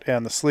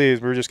and the sleeves.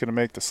 We were just going to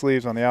make the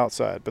sleeves on the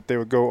outside, but they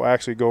would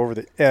actually go over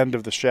the end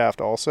of the shaft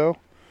also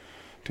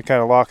to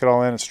kind of lock it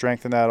all in and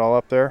strengthen that all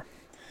up there.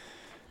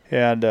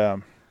 And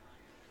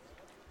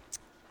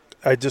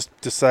I just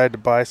decided to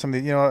buy some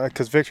of the,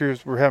 because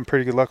we're having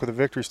pretty good luck with the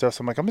Victory stuff.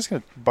 So I'm like, I'm just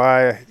going to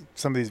buy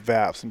some of these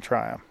VAPs and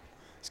try them.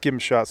 Let's give them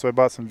a shot. So I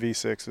bought some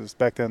V6s.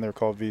 Back then they were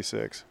called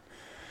V6.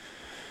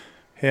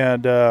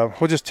 And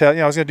we'll just test.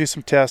 I was going to do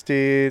some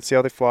testing, see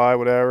how they fly,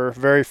 whatever.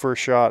 Very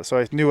first shot. So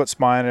I knew what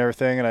spine and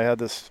everything, and I had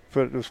this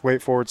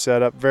weight forward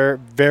setup. Very,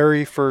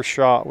 very first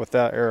shot with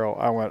that arrow,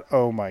 I went,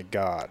 oh my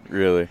God.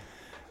 Really?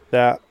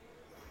 That's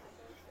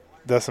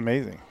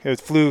amazing. It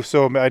flew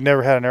so. I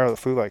never had an arrow that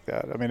flew like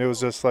that. I mean, it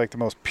was just like the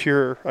most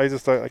pure. I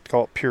just like to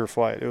call it pure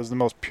flight. It was the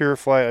most pure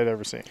flight I'd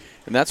ever seen.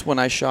 And that's when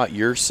I shot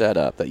your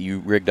setup that you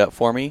rigged up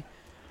for me.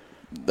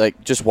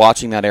 Like just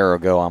watching that arrow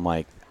go, I'm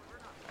like,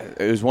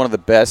 it was one of the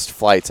best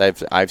flights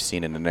I've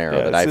seen in an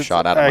arrow that I've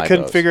shot out of my bows. I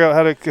couldn't figure out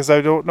how to, because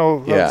I don't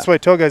know. Yeah. That's why I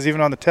tell guys,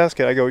 even on the test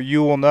kit, I go,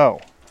 you will know,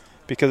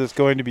 because it's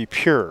going to be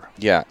pure.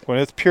 Yeah. When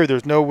it's pure,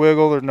 there's no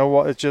wiggle, there's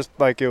no. It's just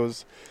like it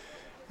was.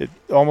 It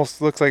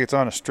almost looks like it's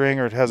on a string,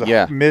 or it has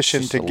a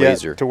mission to get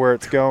to where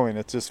it's going.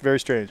 It's just very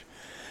strange.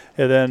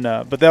 And then,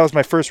 but that was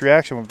my first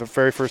reaction with the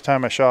very first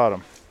time I shot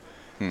him,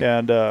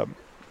 and.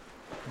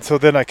 So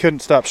then I couldn't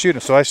stop shooting.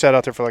 So I sat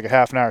out there for like a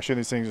half an hour shooting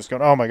these things, just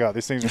going, oh my God,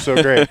 these things are so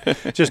great.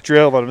 Just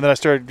drilled them. And then I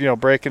started,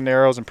 breaking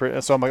arrows.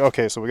 And so I'm like,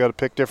 okay, so we got to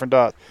pick different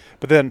dots.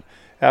 But then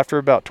after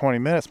about 20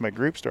 minutes, my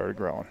group started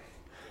growing.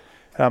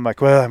 And I'm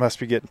like, well, I must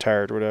be getting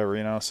tired or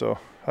whatever, So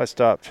I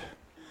stopped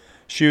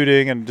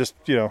shooting and just,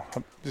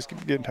 I'm just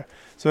getting tired.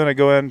 So then I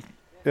go in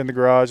the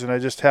garage and I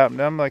just happened.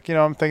 I'm like,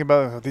 I'm thinking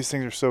about these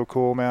things are so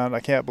cool, man.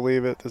 I can't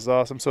believe it. This is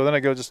awesome. So then I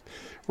go just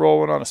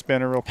roll one on a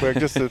spinner real quick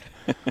just to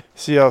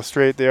see how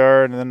straight they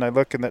are. And then I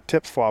look and that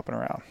tip's flopping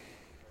around.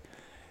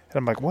 And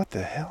I'm like, what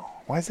the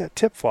hell? Why is that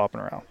tip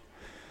flopping around?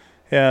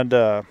 And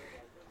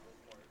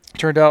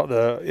turned out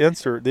the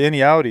insert, the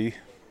innie-outie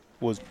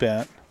was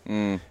bent.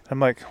 I'm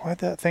like, why'd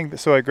that thing?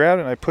 So I grabbed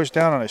it and I pushed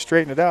down and I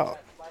straightened it out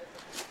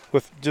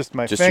with just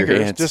my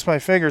fingers. Just my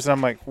fingers. And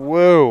I'm like,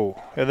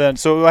 whoa. And then,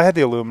 so I had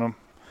the aluminum.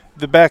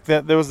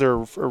 That was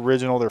their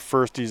original, their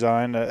first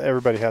design.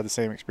 Everybody had the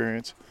same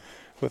experience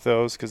with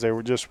those because they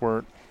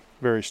weren't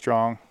very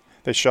strong.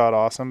 They shot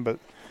awesome, but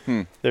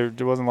there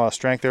wasn't a lot of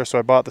strength there. So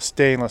I bought the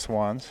stainless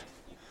ones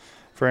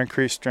for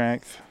increased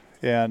strength,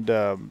 and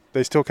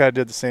they still kind of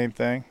did the same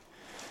thing.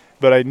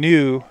 But I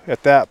knew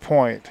at that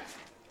point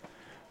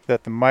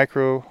that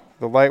the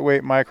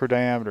lightweight micro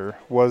diameter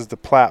was the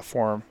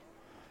platform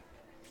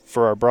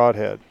for our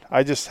broadhead.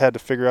 I just had to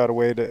figure out a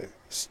way to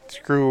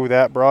screw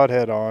that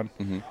broadhead on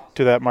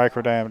to that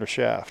micro diameter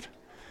shaft.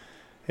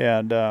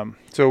 And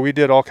so we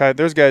did all kinds.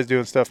 There's guys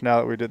doing stuff now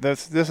that we did.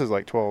 This is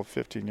like 12,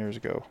 15 years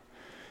ago.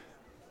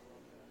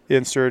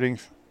 Inserting,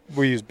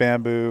 we use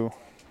bamboo,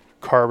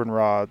 carbon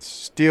rods,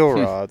 steel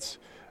rods,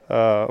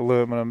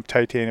 aluminum,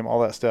 titanium,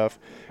 all that stuff,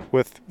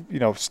 with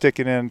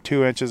sticking in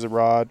 2 inches of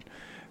rod,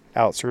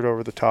 outsert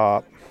over the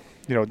top,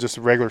 just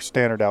a regular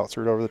standard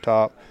outsert over the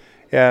top,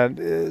 and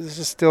it's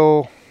just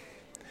still,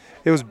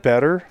 it was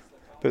better,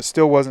 but it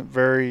still wasn't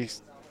very.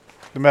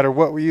 No matter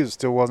what we used, it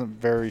still wasn't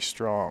very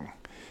strong.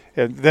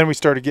 And then we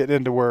started getting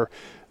into where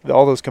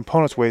all those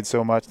components weighed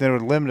so much, then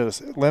it would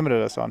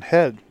limited us on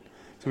head.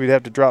 So we'd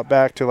have to drop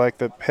back to like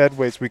the head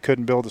weights we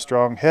couldn't build a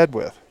strong head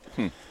with.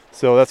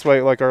 So that's why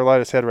like our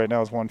lightest head right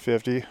now is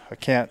 150. I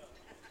can't,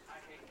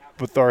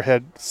 with our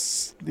head,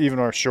 even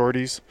our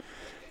shorties,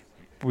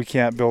 we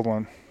can't build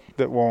one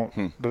that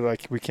won't, but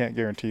like we can't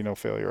guarantee no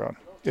failure on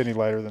any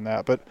lighter than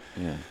that. But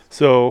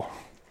So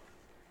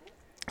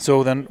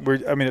then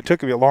it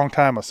took me a long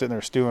time. I was sitting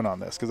there stewing on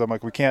this because I'm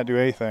like, we can't do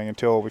anything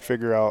until we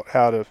figure out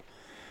how to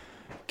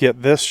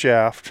get this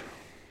shaft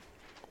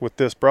with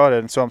this broadhead.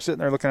 And so I'm sitting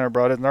there looking at our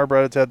broadhead, and our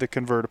broadheads had the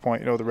converter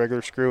point, the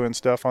regular screw and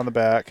stuff on the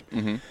back.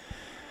 And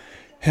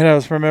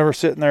I remember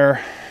sitting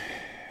there,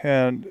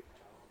 and it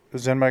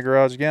was in my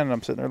garage again, and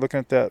I'm sitting there looking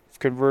at that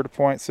converter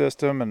point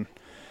system, and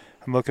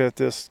I'm looking at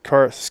this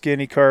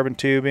skinny carbon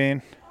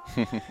tubing,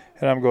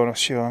 And I'm going, oh,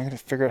 shoot, I'm going to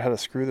figure out how to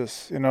screw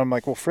this. You know, I'm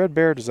like, well, Fred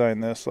Bear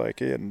designed this,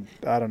 like, in,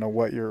 I don't know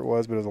what year it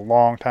was, but it was a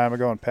long time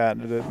ago and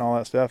patented it and all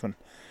that stuff. And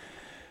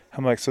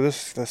I'm like, so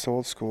that's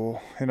old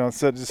school. You know,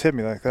 so it just hit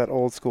me like that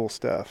old school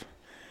stuff.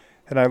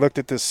 And I looked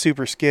at this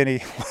super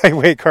skinny,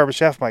 lightweight carbon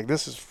shaft. I'm like,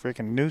 this is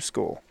freaking new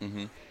school. Mm-hmm.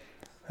 And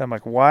I'm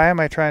like, why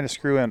am I trying to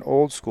screw in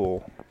old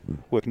school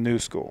with new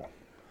school?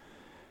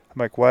 I'm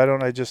like, why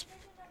don't I just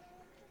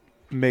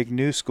make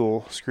new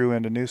school screw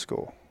into new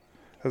school?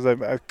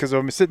 Because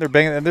I'm sitting there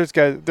banging, and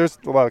there's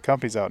a lot of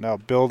companies out now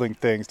building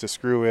things to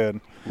screw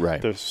in.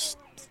 Right. There's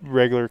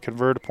regular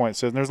converter point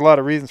systems. There's a lot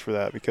of reasons for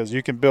that, because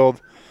you can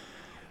build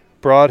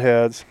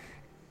broadheads.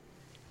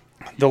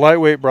 The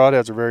lightweight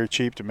broadheads are very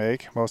cheap to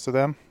make, most of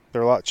them.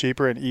 They're a lot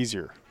cheaper and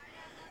easier.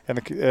 And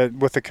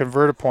with the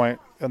converter point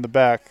in the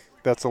back,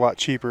 that's a lot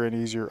cheaper and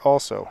easier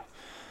also.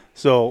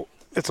 So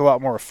it's a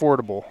lot more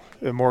affordable,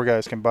 and more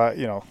guys can buy,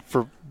 you know,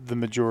 for the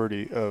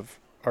majority of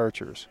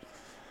archers.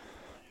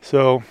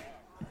 So,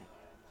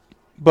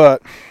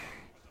 but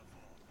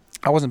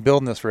I wasn't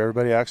building this for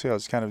everybody, actually. I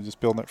was kind of just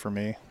building it for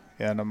me.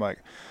 And I'm like,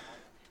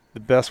 the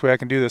best way I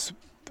can do this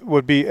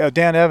would be,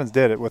 Dan Evans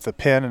did it with a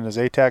pin and his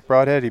ATAC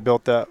broadhead. He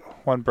built that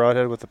one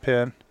broadhead with a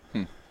pin.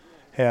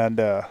 And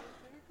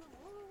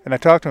I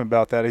talked to him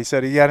about that. He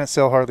said he hadn't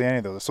sell hardly any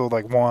of those. Sold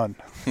like one.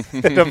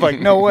 And I'm like,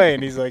 no way.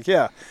 And he's like,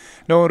 yeah,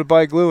 no one would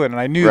buy glue in.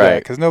 And I knew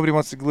that, because nobody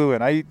wants to glue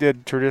in. I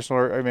did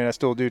traditional, I mean, I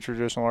still do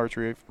traditional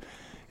archery,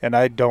 and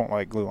I don't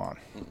like glue on.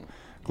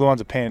 Glue on's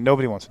a pain.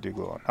 Nobody wants to do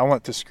glue on. I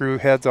want to screw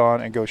heads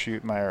on and go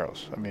shoot my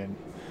arrows. I mean,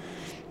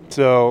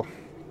 so,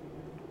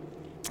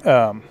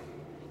 but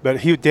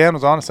Dan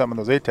was onto something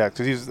with those ATACs,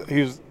 because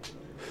he was.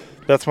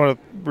 That's one of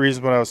the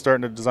reasons when I was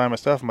starting to design my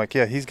stuff. I'm like,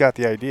 yeah, he's got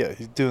the idea.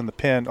 He's doing the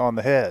pin on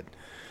the head.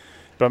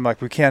 But I'm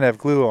like, we can't have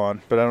glue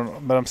on. But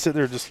I'm sitting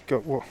there just go.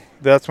 Well,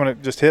 that's when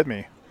it just hit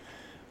me.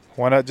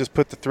 Why not just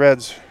put the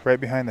threads right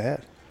behind the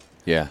head?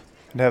 Yeah.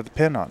 And have the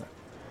pin on it.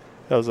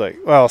 I was like,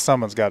 well,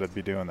 someone's got to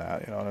be doing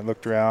that, you know. And I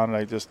looked around and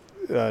I just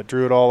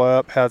drew it all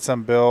up, had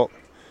some built,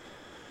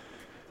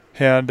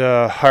 and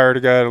hired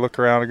a guy to look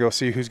around and go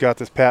see who's got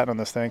this patent on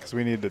this thing, because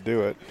we needed to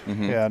do it.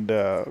 And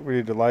we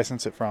needed to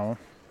license it from him.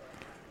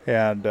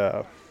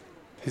 And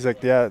he's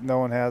like, yeah, no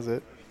one has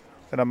it.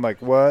 And I'm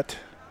like, what?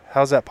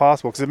 How's that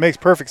possible? Because it makes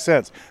perfect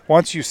sense.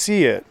 Once you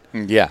see it,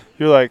 yeah,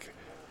 you're like,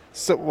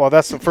 so, well,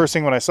 that's the first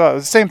thing when I saw it. It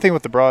was the same thing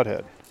with the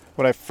broadhead.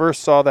 When I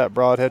first saw that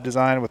broadhead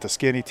design with the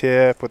skinny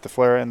tip, with the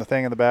flare and the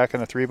thing in the back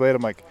and the 3-blade,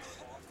 I'm like,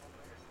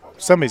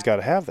 somebody's got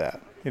to have that.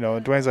 You know,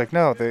 and Dwayne's like,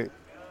 no,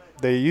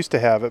 they used to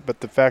have it,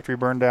 but the factory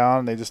burned down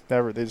and they just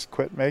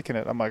quit making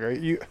it. I'm like, are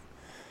you...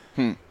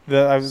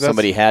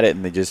 Somebody had it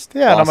and they just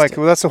and I'm like,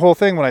 well, that's the whole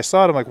thing. When I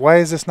saw it, I'm like, why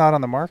is this not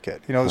on the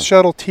market? You know, the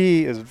Shuttle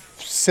T is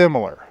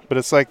similar, but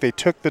it's like they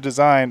took the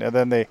design and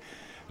then they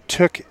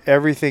took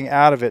everything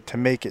out of it to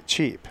make it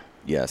cheap.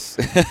 Yes.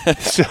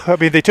 So I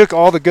mean, they took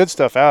all the good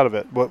stuff out of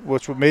it,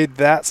 which made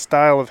that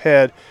style of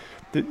head.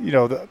 You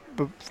know,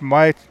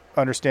 my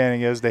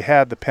understanding is they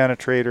had the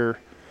penetrator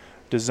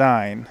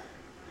design,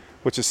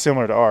 which is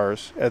similar to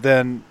ours, and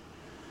then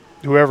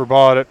whoever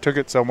bought it took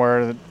it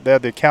somewhere, and they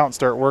had the accountant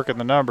start working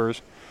the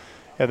numbers,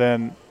 and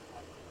then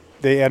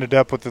they ended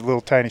up with the little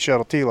tiny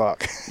Shuttle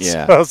T-lock.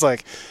 Yeah. So I was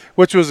like,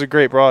 which was a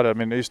great broadhead. I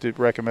mean, I used to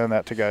recommend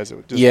that to guys that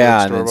would just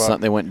and then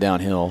something went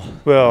downhill.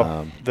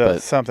 Well,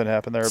 something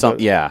happened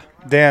there.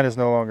 Dan is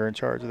no longer in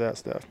charge of that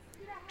stuff.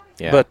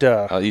 Yeah, but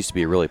it used to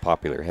be a really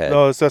popular head.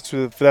 No, that's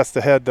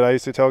the head that I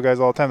used to tell guys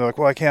all the time. They're like,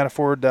 well, I can't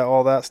afford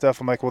all that stuff.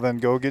 I'm like, well, then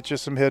go get you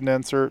some hidden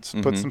inserts,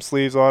 put some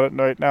sleeves on it. And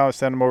right now, I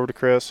send them over to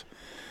Chris.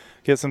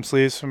 Get some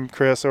sleeves from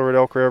Chris over at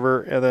Elk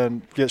River, and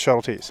then get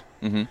Shuttle Tees.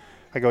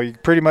 I go, you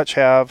pretty much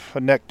have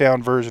a neck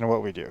down version of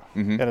what we do,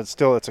 and it's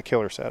a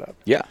killer setup.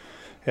 Yeah.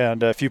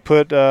 And if you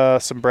put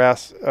some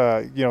brass,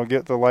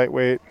 get the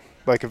lightweight,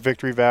 like a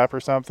Victory VAP or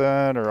something,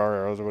 or our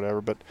arrows or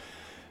whatever, but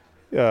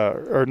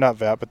or not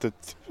VAP, but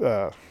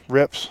the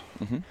Rips,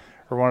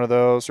 or one of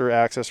those, or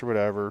Access or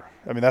whatever.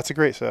 I mean, that's a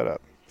great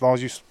setup. As long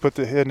as you put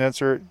the hidden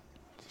insert,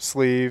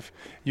 sleeve,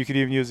 you could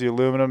even use the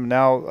aluminum.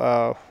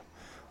 Now,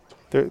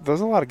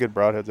 there's a lot of good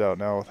broadheads out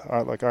now,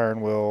 like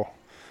Iron Will.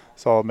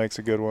 Solid makes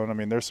a good one. I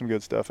mean, there's some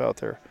good stuff out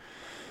there.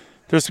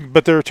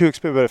 But they're too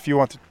expensive. But if you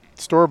want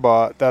the store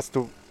bought, that's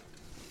the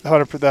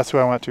 100%. That's who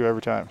I went to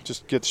every time.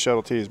 Just get the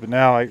Shuttle Tees. But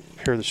now I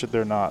hear the shit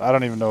they're not. I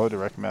don't even know what to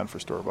recommend for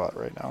store bought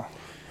right now.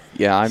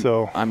 Yeah,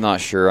 I'm not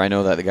sure. I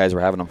know that the guys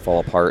were having them fall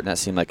apart, and that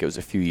seemed like it was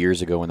a few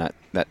years ago when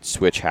that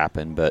switch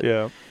happened. But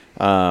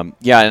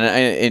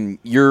and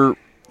you're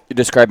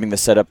describing the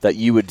setup that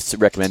you would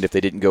recommend if they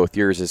didn't go with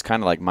yours is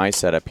kind of like my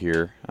setup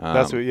here.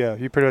 That's what. Yeah,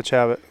 you pretty much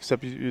have it,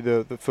 except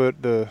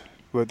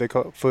what they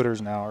call it,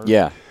 footers now.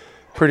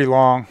 Pretty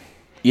long.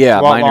 Yeah,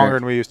 a lot longer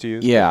than we used to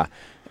use. Yeah,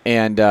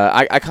 and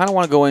I kind of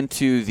want to go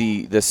into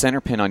the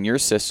center pin on your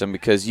system,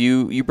 because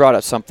you brought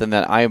up something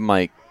that I'm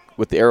like,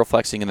 with the arrow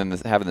flexing and then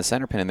having the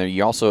center pin in there,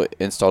 you also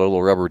installed a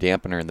little rubber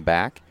dampener in the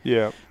back.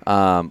 Yeah.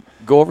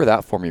 Go over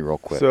that for me real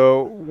quick.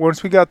 So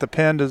once we got the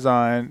pin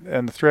design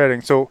and the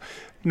threading, so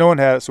no one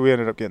had it, so we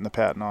ended up getting the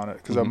patent on it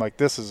because I'm like,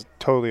 this is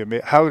totally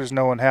amazing. How does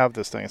no one have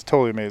this thing? It's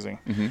totally amazing.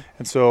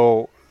 And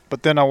so,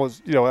 but then I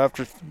was,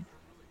 after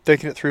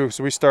thinking it through,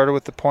 so we started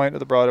with the point of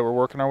the broadhead. We're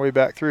working our way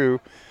back through.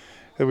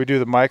 Then we do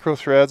the micro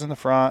threads in the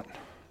front,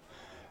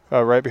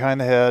 right behind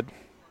the head,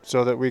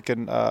 so that we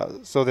can,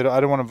 so that I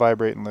don't want to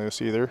vibrate and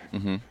loose either,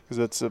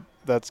 because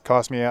that's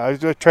cost me. I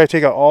try to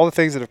take out all the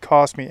things that have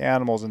cost me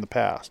animals in the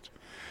past,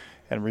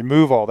 and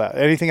remove all that.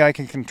 Anything I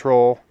can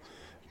control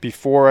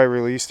before I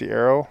release the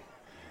arrow,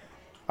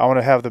 I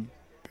want to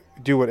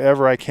do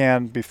whatever I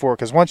can before,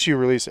 because once you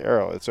release the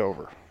arrow, it's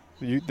over.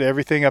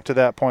 Everything up to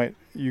that point,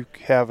 you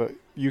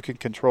can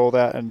control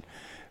that and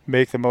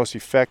make the most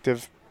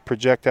effective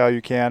projectile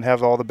you can.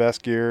 Have all the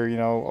best gear,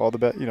 all the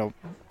best,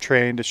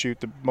 trained to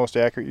shoot the most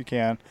accurate you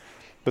can.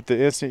 But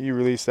the instant you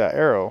release that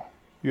arrow,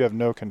 you have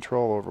no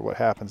control over what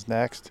happens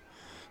next.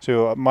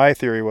 So my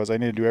theory was I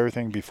need to do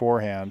everything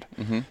beforehand,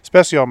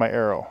 especially on my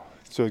arrow,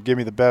 so give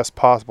me the best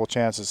possible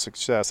chance of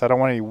success. I don't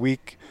want any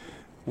weak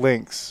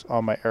links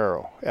on my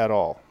arrow at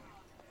all.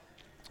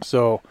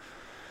 So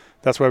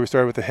that's why we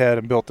started with the head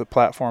and built the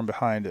platform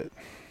behind it.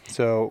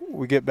 So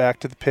we get back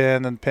to the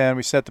pin, and the pin,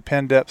 we set the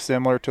pin depth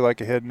similar to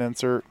like a hidden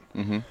insert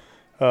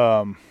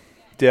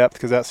depth,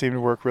 because that seemed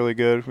to work really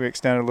good. We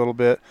extended a little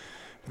bit.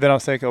 But then I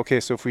was thinking, okay,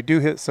 so if we do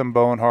hit some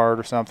bone hard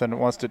or something that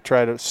wants to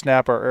try to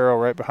snap our arrow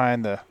right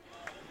behind the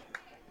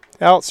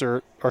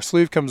outsert, our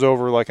sleeve comes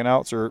over like an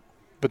outsert,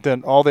 but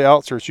then all the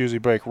outserts usually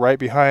break right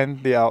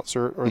behind the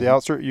outsert, or the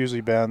outsert usually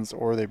bends,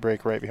 or they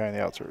break right behind the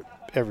outsert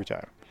every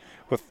time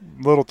with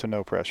little to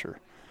no pressure.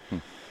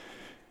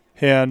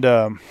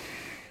 And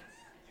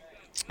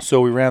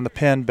so we ran the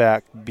pin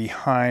back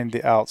behind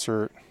the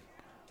outsert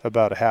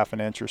about a half an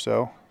inch or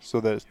so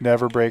that it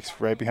never breaks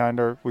right behind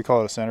we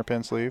call it a center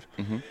pin sleeve.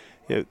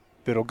 The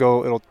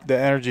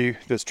energy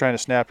that's trying to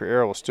snap your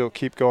arrow will still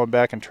keep going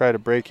back and try to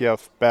break you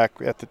off back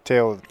at the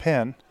tail of the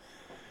pin.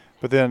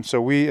 But then,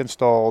 so we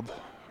installed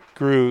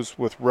grooves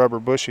with rubber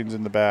bushings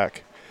in the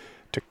back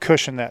to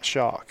cushion that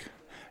shock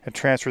and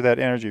transfer that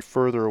energy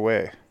further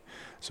away,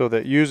 so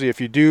that usually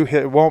if you do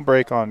hit, it won't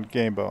break on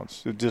game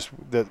bones.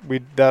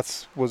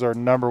 That was our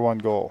number one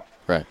goal.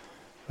 Right.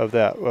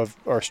 Of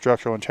our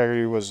structural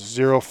integrity was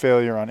zero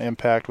failure on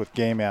impact with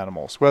game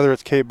animals, whether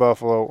it's Cape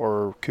buffalo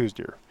or Coues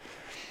deer.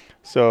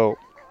 So,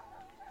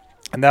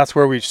 and that's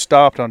where we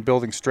stopped on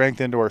building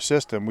strength into our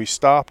system. We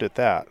stopped at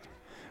that.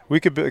 We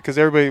could, because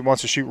everybody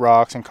wants to shoot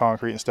rocks and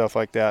concrete and stuff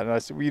like that. And I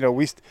said,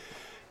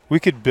 we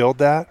could build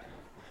that,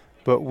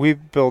 but we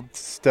build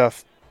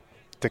stuff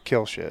to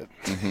kill shit.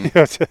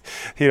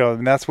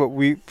 And that's what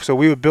we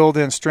would build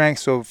in strength,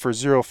 so for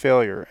zero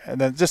failure.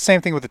 And then just same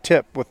thing with the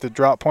tip, with the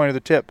drop point of the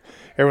tip.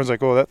 Everyone's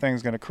like, oh, that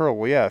thing's going to curl.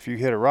 Well, yeah, if you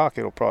hit a rock,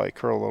 it'll probably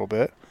curl a little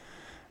bit,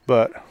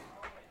 but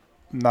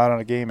not on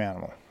a game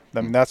animal. I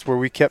mean, that's where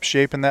we kept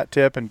shaping that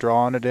tip and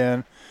drawing it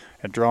in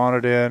and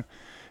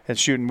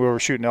shooting. We were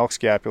shooting elk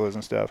scapulas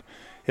and stuff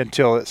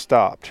until it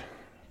stopped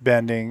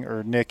bending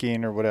or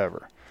nicking or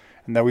whatever.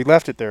 And then we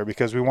left it there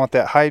because we want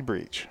that hide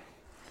breach.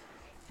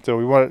 So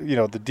we want,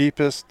 the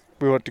deepest,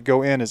 we want to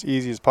go in as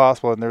easy as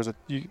possible. And there's a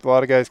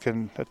lot of guys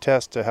can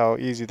attest to how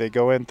easy they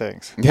go in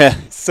things. Yeah.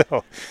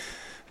 So,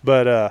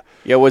 but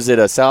was it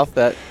a South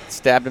that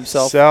stabbed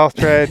himself? South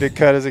tried to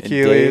cut his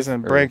Achilles,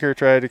 and Brinker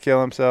tried to kill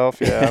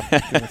himself.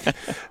 Yeah.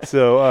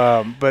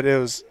 So, but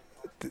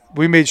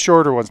we made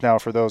shorter ones now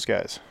for those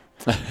guys,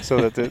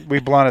 so that we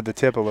blunted the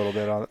tip a little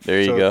bit on it.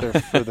 There you go.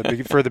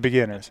 For the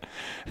beginners,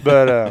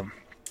 but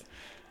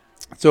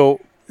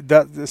so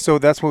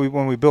that's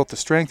when we built the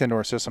strength into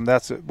our system.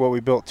 That's what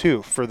we built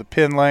too, for the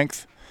pin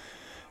length,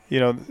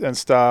 and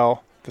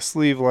style, the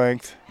sleeve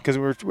length, because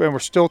we're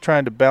still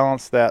trying to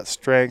balance that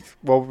strength.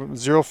 Well,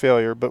 zero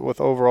failure, but with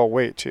overall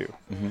weight too.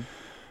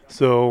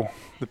 So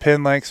the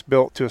pin length's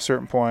built to a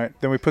certain point.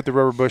 Then we put the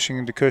rubber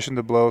bushing to cushion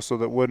the blow so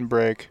that it wouldn't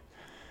break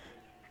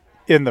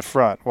in the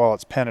front while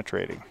it's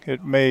penetrating.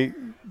 It may,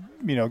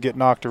 get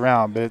knocked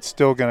around, but it's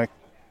still going to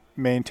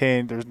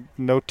maintain. There's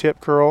no tip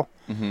curl.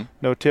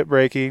 No tip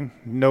breaking,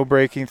 no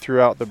breaking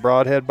throughout the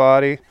broadhead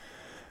body,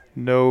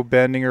 no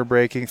bending or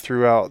breaking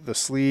throughout the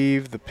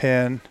sleeve, the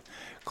pin,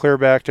 clear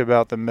back to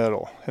about the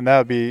middle. And that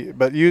would be,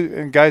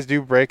 and guys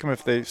do break them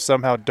if they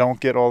somehow don't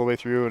get all the way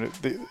through, and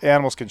the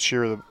animals can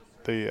shear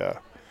the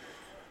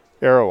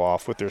arrow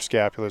off with their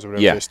scapulas or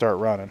whatever they start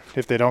running,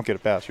 if they don't get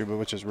it past through, but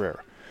which is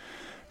rare.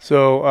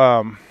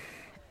 So,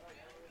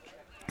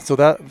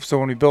 so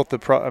when we built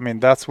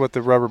that's what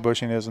the rubber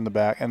bushing is in the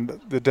back,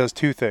 and it does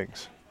two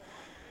things.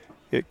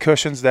 It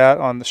cushions that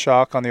on the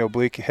shock on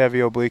the heavy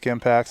oblique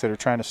impacts that are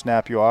trying to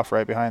snap you off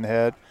right behind the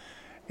head.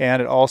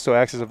 And it also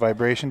acts as a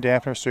vibration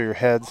dampener, so your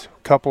head's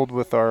coupled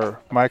with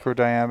our micro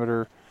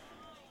diameter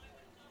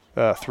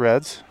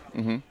threads.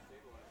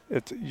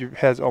 Your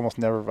heads almost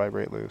never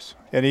vibrate loose.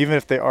 And even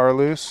if they are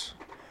loose,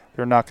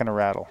 they're not going to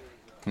rattle.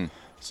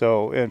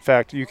 So, in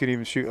fact, you could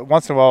even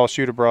once in a while,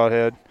 shoot a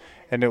broadhead,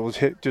 and it will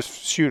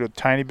just shoot a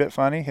tiny bit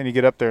funny, and you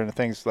get up there and the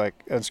thing's like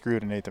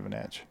unscrewed an eighth of an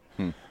inch.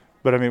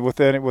 But with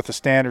the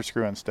standard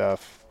screw and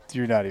stuff,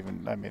 you're not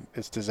even. I mean,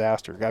 it's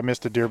disaster. I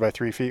missed a deer by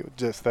 3 feet with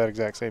just that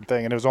exact same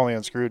thing, and it was only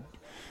unscrewed,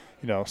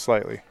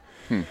 slightly.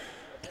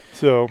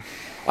 So,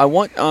 I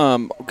want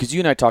because you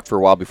and I talked for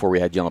a while before we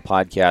had you on the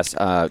podcast.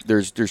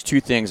 There's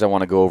two things I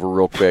want to go over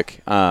real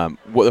quick.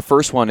 The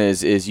first one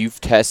is you've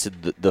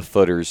tested the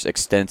footers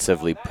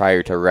extensively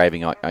prior to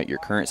arriving at your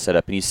current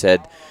setup, and you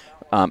said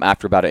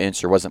after about an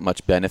inch there wasn't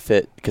much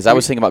benefit, because I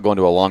was thinking about going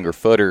to a longer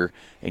footer,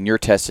 and your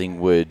testing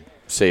would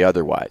say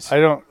otherwise. I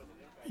don't.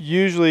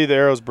 Usually the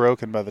arrow's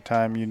broken by the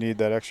time you need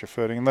that extra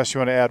footing, unless you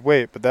want to add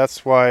weight. But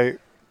that's why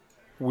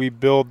we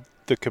build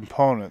the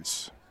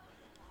components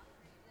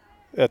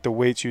at the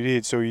weights you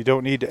need, so you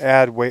don't need to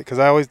add weight.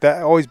 Because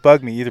that always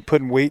bugged me, either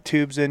putting weight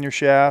tubes in your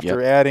shaft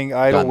or adding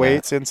idle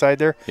weights inside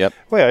there. Yep.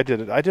 Wait, I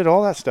did it. I did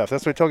all that stuff.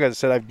 That's what I told guys. I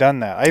said I've done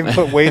that. I even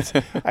put weights.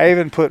 I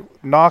even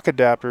put knock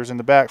adapters in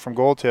the back from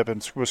Gold Tip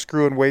and was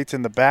screwing weights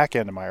in the back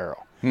end of my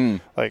arrow,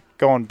 like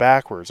going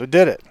backwards. I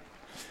did it.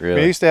 Really? I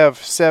mean, I used to have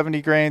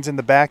 70 grains in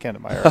the back end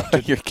of my arrow.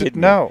 You're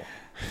kidding No.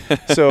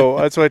 So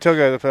that's what I tell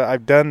guys.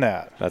 I've done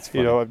that. That's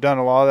funny. I've done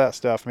a lot of that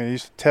stuff. I mean,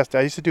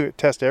 I used to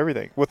test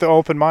everything with the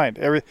open mind.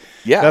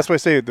 Yeah. That's why I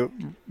say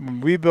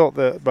when we built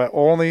my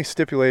only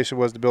stipulation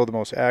was to build the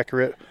most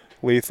accurate,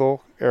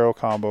 lethal arrow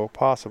combo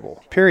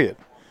possible. Period.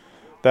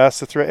 That's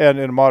the threat, and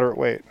in a moderate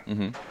weight.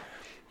 Mm-hmm.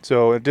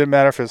 So it didn't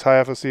matter if it's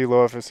high FOC,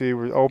 low FOC.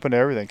 We're open to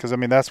everything, because I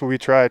mean that's what we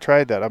tried. I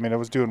tried that. I mean, I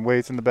was doing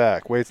weights in the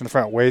back, weights in the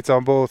front, weights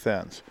on both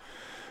ends.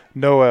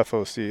 No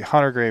FOC,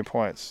 100 grain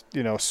points,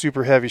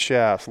 super heavy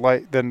shafts,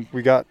 light. Then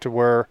we got to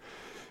where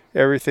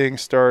everything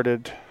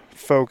started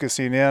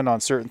focusing in on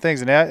certain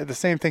things. And the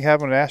same thing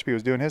happened when Ashby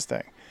was doing his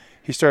thing.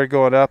 He started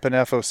going up in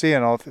FOC,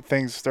 and all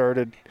things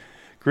started,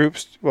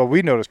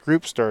 we noticed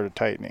groups started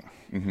tightening.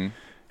 Mm-hmm.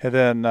 And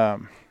then,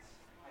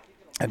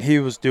 and he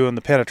was doing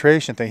the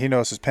penetration thing. He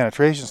noticed his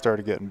penetration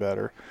started getting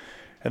better.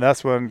 And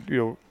that's when,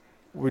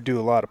 we do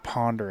a lot of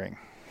pondering.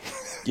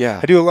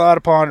 Yeah. I do a lot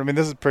of pondering. I mean,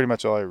 this is pretty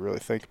much all I really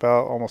think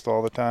about almost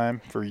all the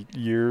time for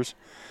years.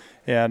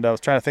 And I was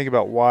trying to think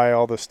about why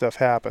all this stuff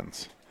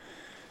happens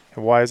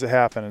and why does it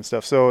happen and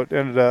stuff. So it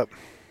ended up,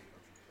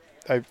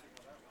 I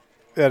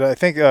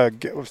think I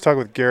was talking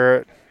with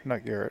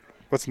not Garrett.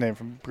 What's the name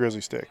from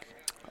Grizzly Stick?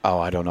 Oh,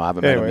 I don't know. I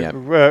haven't met him yet.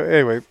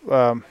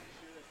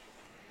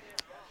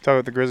 Talking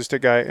with the Grizzly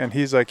Stick guy, and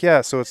he's like, yeah,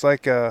 so it's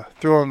like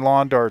throwing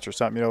lawn darts or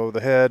something.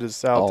 The head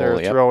is out there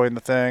throwing the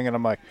thing. And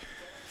I'm like,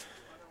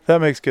 that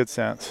makes good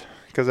sense,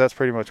 because that's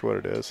pretty much what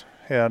it is.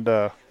 And,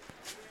 but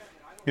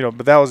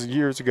that was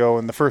years ago,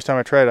 and the first time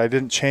I tried it, I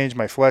didn't change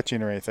my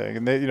fletching or anything.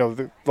 And,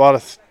 a lot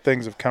of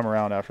things have come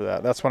around after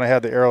that. That's when I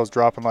had the arrows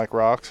dropping like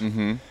rocks.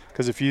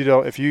 Because if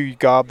you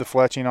gob the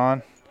fletching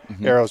on,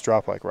 arrows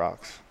drop like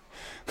rocks.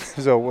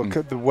 So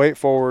the weight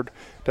forward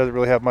doesn't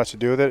really have much to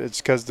do with it.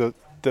 It's because the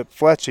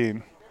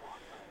fletching,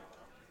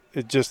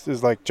 it just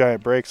is like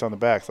giant brakes on the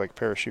back, like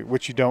parachute,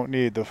 which you don't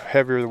need. The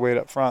heavier the weight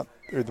up front,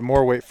 or the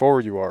more weight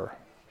forward you are,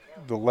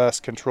 the less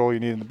control you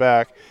need in the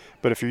back.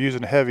 But if you're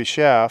using a heavy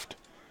shaft,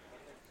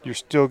 you're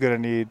still going to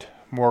need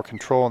more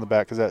control in the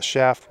back, because that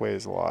shaft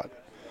weighs a lot.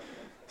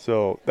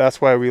 So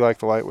that's why we like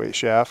the lightweight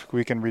shaft.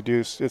 We can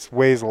reduce, it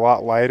weighs a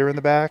lot lighter in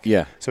the back.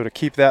 Yeah. So to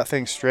keep that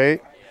thing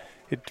straight,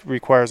 it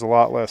requires a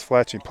lot less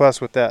fletching.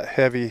 Plus with that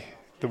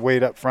the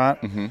weight up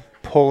front,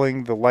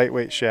 pulling the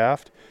lightweight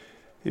shaft,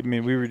 I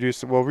mean, we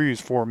use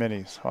 4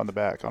 minis on the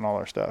back on all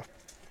our stuff,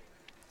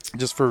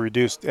 just for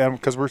reduced, and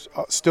because we're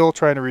still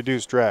trying to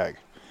reduce drag.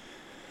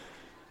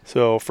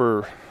 So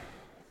for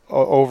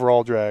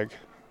overall drag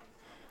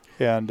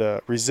and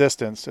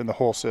resistance in the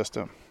whole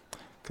system,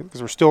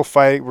 because we're still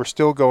fighting, we're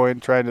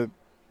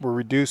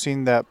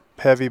reducing that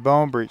heavy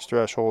bone breach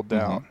threshold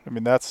down. I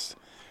mean,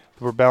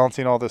 we're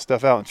balancing all this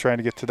stuff out and trying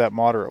to get to that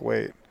moderate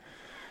weight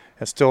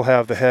and still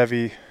have the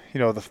heavy,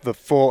 the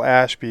full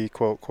Ashby,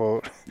 quote,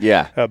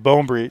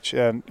 bone breach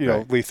and,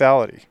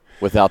 lethality.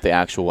 Without the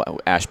actual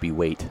Ashby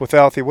weight.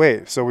 Without the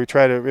weight. So we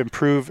try to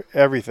improve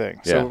everything.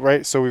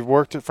 Yeah. So we've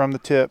worked it from the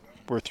tip.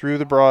 We're through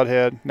the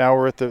broadhead. Now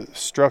we're at the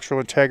structural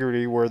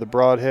integrity where the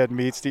broadhead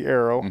meets the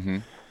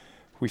arrow.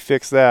 We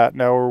fix that.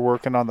 Now we're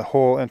working on the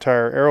whole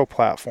entire arrow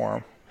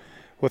platform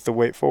with the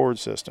weight forward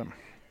system.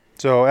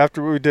 So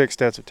after we did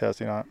extensive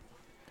testing on it,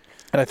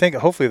 and I think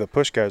hopefully the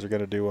push guys are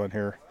going to do one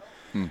here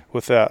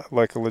with that,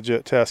 like a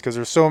legit test, because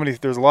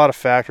there's a lot of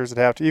factors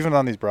that have to, even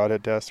on these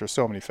broadhead tests, there's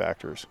so many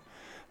factors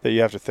that you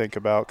have to think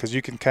about, because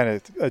you can kind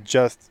of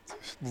adjust,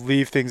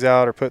 leave things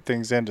out or put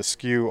things in to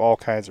skew all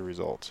kinds of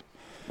results.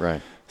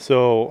 Right.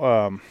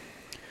 So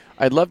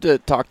I'd love to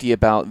talk to you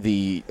about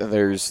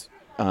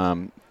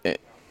and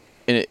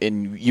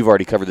you've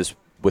already covered this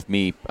with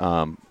me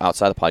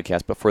outside the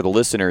podcast, but for the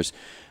listeners,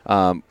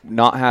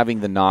 not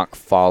having the knock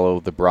follow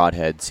the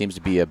broadhead seems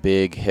to be a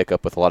big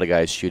hiccup with a lot of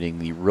guys shooting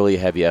the really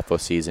heavy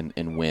FOCs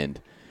in wind,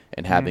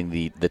 and having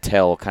the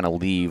tail kind of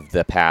leave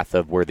the path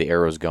of where the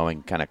arrow is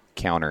going, kind of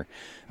counter.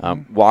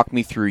 Walk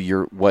me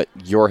through what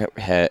your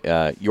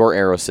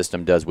arrow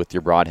system does with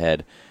your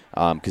broadhead,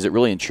 because it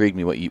really intrigued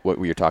me what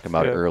we were talking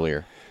about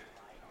earlier.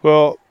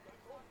 Well,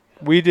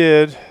 we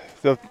did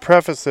the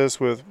preface this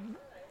with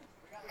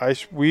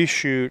we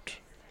shoot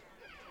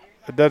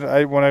It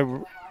doesn't. When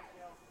I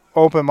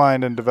open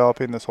mind in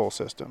developing this whole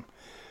system,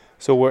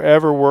 so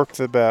wherever worked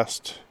the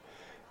best,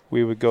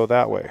 we would go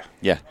that way.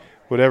 Yeah.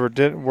 Whatever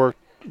didn't work,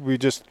 we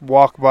just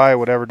walk by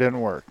whatever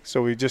didn't work.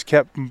 So we just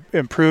kept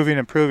improving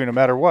no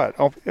matter what.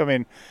 I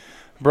mean,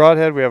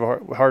 broadhead, we have a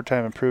hard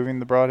time improving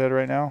the broadhead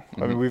right now.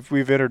 I mean,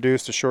 we've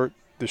introduced the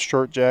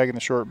short jag and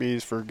the short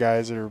bees for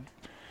guys that are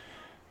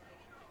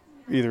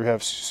either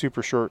have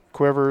super short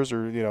quivers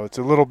or, it's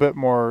a little bit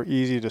more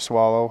easy to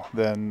swallow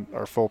than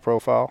our full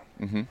profile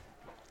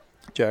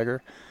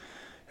jagger.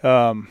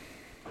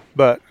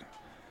 But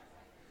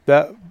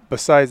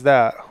besides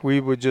that,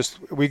 we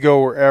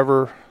go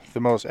wherever the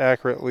most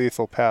accurate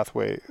lethal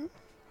pathway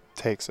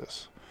takes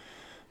us.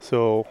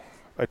 So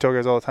I tell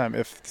guys all the time,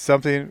 if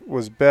something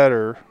was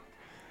better,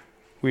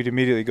 we'd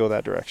immediately go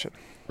that direction.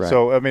 Right.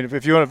 So I mean,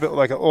 if you want to build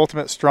like an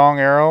ultimate strong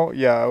arrow,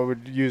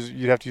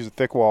 you'd have to use a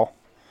thick wall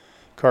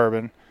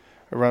carbon,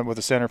 run with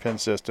a center pin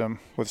system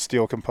with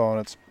steel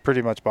components,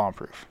 pretty much bomb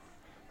proof.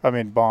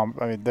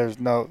 There's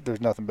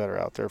nothing better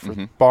out there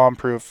for bomb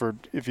proof for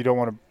if you don't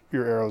want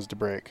your arrows to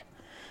break.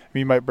 I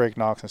mean, you might break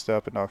nocks and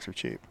stuff, but nocks are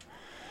cheap.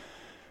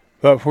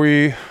 But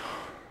we are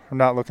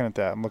not looking at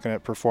that. I'm looking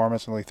at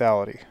performance and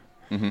lethality.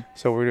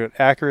 So we're doing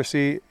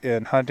accuracy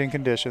in hunting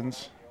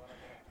conditions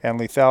and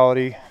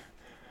lethality,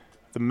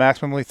 the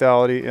maximum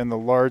lethality in the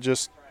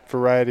largest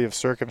variety of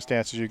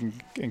circumstances you can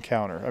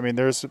encounter. I mean,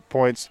 there's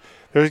going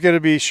to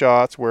be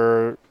shots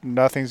where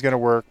nothing's going to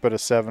work but a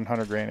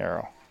 700 grain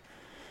arrow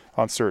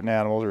on certain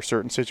animals or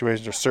certain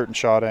situations or certain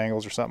shot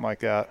angles or something like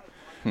that.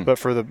 But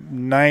for the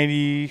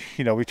 90,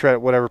 we try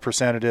whatever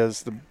percent it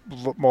is, the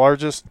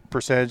largest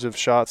percentage of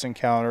shots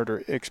encountered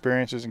or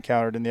experiences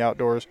encountered in the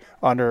outdoors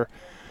under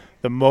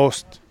the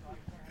most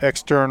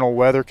external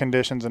weather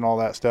conditions and all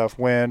that stuff,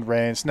 wind,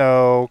 rain,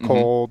 snow,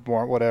 cold,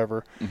 warm,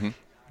 whatever.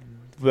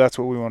 That's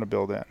what we want to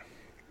build in.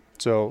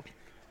 So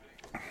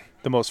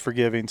the most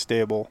forgiving,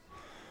 stable,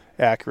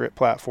 accurate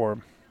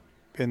platform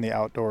in the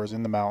outdoors,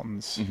 in the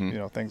mountains,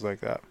 things like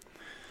that.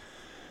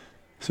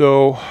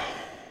 So,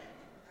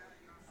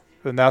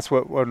 and that's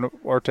what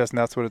our test, and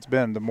that's what it's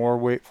been. The more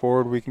weight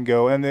forward we can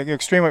go, and the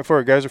extreme weight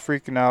forward, guys are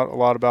freaking out a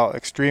lot about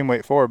extreme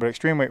weight forward, but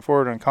extreme weight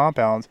forward on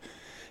compounds,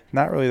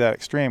 not really that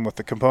extreme with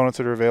the components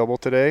that are available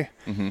today.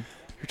 You're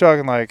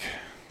talking like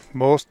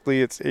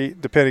mostly it's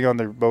 8, depending on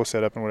their bow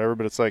setup and whatever,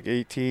 but it's like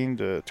 18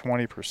 to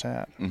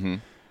 20%. I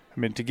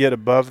mean, to get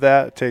above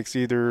that, it takes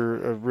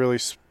either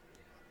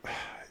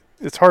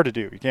it's hard to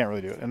do. You can't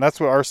really do it, and that's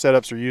what our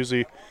setups are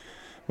usually.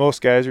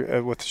 Most guys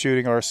with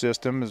shooting our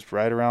system is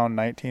right around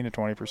 19 to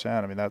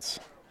 20%. I mean, that's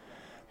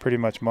pretty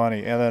much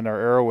money. And then our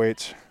arrow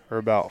weights are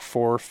about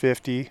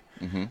 450.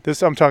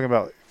 This I'm talking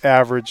about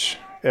average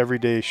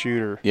everyday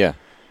shooter. Yeah.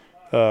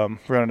 Running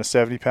a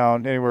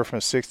 70-pound, anywhere from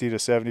a 60 to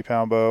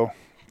 70-pound bow.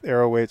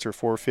 Arrow weights are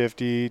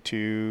 450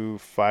 to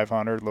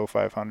 500, low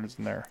 500s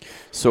in there.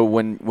 So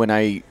when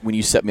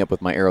you set me up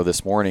with my arrow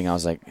this morning, I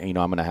was like, I'm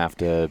going to have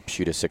to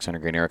shoot a 600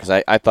 grain arrow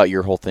because I thought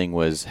your whole thing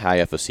was high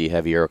FOC,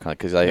 heavy arrow,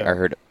 because I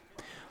heard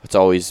it's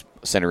always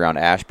centered around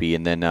Ashby.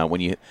 And then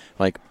when you,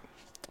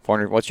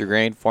 400, what's your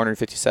grain?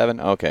 457?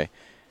 Okay.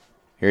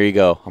 Here you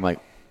go. I'm like,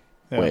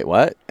 wait,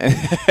 what?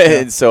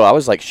 And so I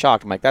was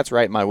shocked. I'm like, that's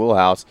right in my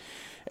wheelhouse.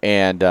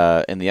 And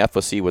the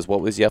FOC was, what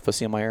was the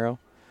FOC on my arrow?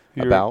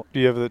 Do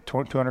you have the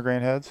 200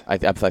 grain heads? I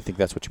think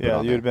that's what you put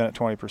on you there. would have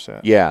been at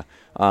 20%. Yeah.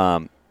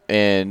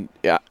 And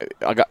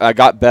I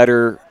got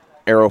better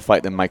arrow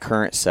fight than my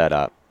current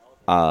setup,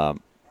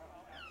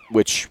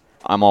 which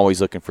I'm always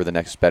looking for the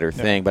next better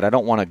thing, but I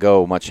don't want to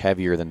go much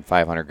heavier than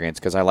 500 grains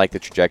because I like the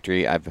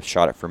trajectory. I've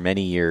shot it for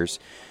many years.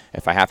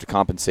 If I have to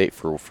compensate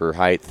for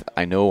height,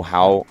 I know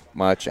how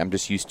much. I'm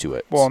just used to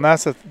it. Well, and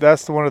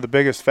that's one of the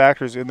biggest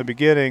factors. In the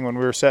beginning, when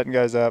we were setting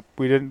guys up,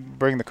 we didn't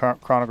bring the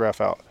chronograph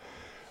out.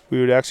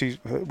 We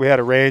had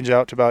a range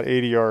out to about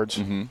 80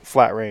 yards,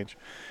 flat range.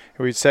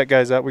 And we'd set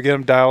guys up. We get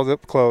them dialed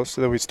up close,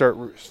 so then we'd start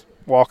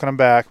walking them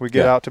back. We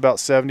get out to about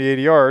 70,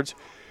 80 yards,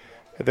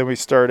 and then we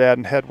start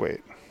adding head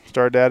weight.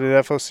 Started adding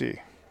FOC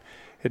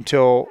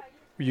until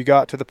you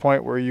got to the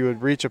point where you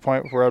would reach a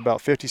point where at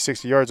about 50,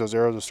 60 yards, those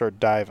arrows would start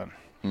diving.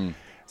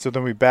 So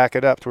then we back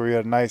it up to where we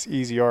had a nice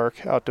easy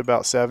arc out to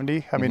about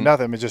 70. I mean,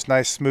 nothing. It's just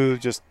nice,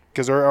 smooth, just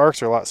because our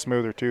arcs are a lot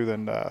smoother too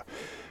than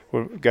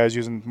guys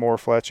using more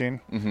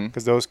fletching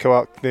because those go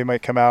out. They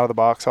might come out of the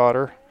box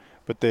hotter,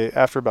 but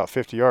after about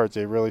 50 yards,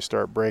 they really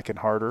start breaking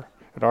harder.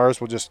 And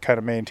ours will just kind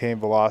of maintain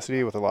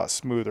velocity with a lot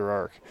smoother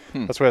arc.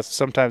 That's why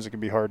sometimes it can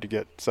be hard to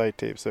get sight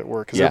tapes that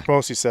work because they're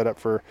mostly set up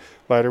for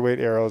lighter weight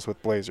arrows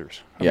with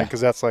blazers. Because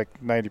that's like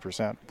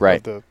 90%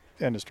 of the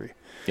industry.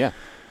 Yeah.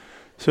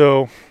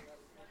 So,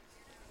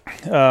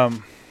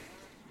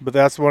 but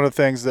that's one of the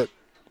things that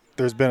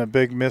there's been a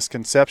big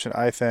misconception,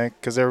 I think,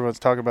 because everyone's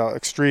talking about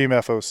extreme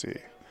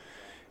FOC.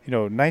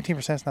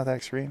 19% is not that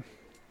extreme.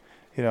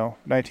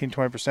 19,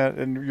 20%,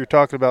 and you're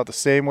talking about the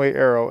same weight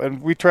arrow.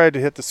 And we tried to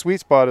hit the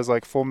sweet spot as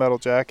like full metal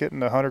jacket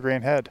and a 100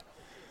 grain head.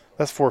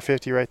 That's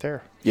 450 right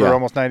there Yeah. for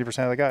almost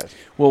 90% of the guys.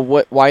 Well,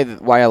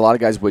 why a lot of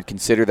guys would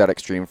consider that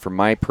extreme, from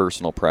my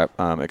personal prep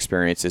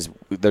experience, is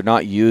they're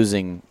not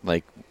using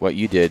like what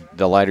you did,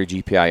 the lighter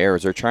GPI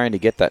arrows. They're trying to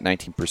get that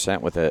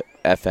 19% with a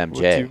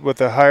FMJ, With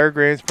the higher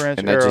grains per inch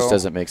and that arrow, just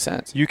doesn't make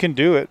sense. you can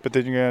do it, but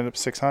then you're going to end up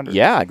 600.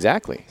 Yeah,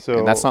 exactly. So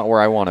and that's not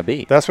where I want to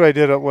be. That's what I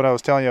did when I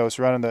was telling you I was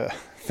running the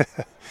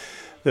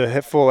the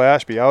hip full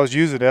Ashby. I was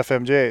using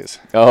FMJs.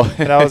 Oh,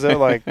 And I was at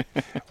like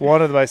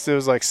one of my, it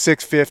was like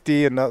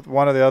 650, and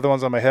one of the other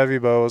ones on my heavy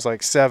bow was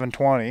like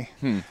 720.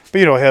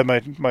 But I had my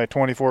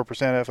 24%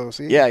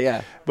 FOC.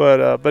 yeah.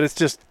 But it's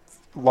just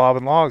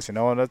lobbing logs, and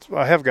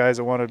I have guys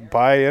that want to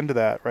buy into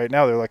that right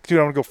now. They're like, dude,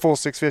 I'm gonna go full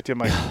 650. I'm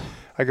like,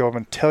 I'm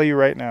gonna tell you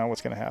right now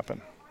what's gonna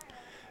happen.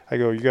 I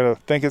go, you gotta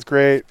think it's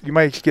great. You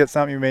might get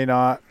something, you may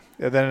not.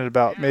 And then at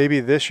about maybe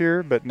this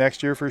year, but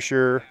next year for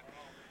sure.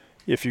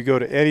 If you go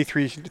to any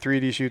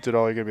 3D shoots at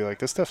all, you're going to be like,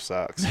 this stuff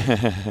sucks.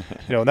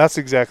 And that's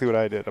exactly what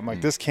I did. I'm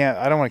like,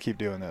 I don't want to keep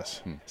doing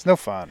this. It's no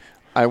fun.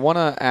 I want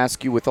to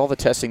ask you, with all the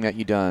testing that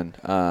you've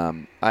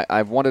done,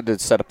 I've wanted to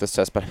set up this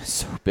test, but I'm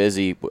so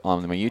busy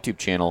on my YouTube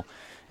channel,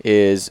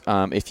 is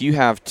if you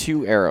have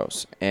 2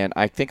 arrows, and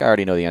I think I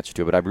already know the answer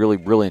to it, but I'm really,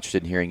 really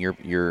interested in hearing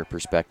your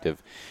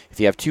perspective. If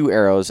you have 2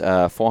 arrows,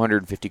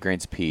 450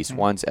 grains apiece,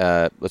 one's,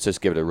 let's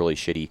just give it a really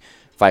shitty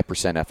 5%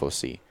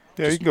 FOC.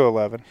 Yeah, you can go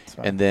 11.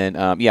 And then,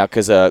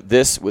 because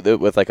this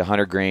with like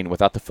 100 grain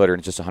without the footer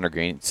and just 100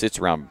 grain, it sits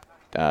around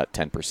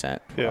 10%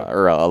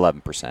 or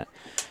 11%.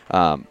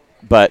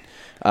 But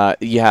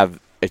you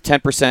have a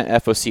 10%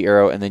 FOC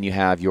arrow, and then you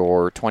have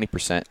your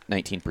 20%,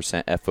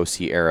 19%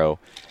 FOC arrow,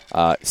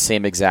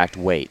 same exact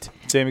weight.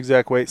 Same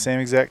exact weight,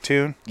 same exact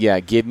tune. Yeah,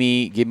 give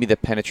me the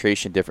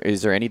penetration difference.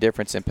 Is there any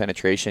difference in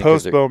penetration?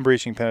 Post bone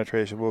breaching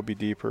penetration will be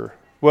deeper.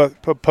 Well,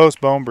 post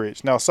bone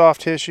breach. Now,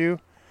 soft tissue,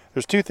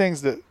 there's 2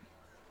 things that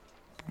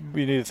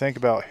we need to think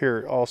about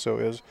here also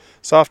is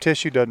soft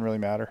tissue doesn't really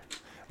matter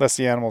unless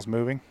the animal's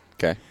moving.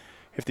 Okay.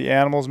 If the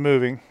animal's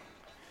moving,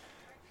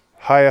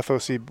 high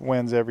FOC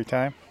wins every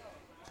time.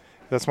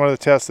 That's one of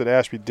the tests that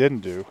Ashby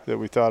didn't do that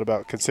we thought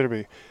about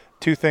considerably.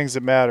 2 things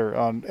that matter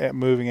on a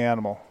moving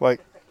animal,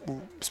 like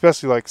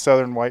especially like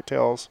southern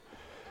whitetails,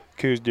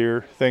 coos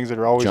deer, things that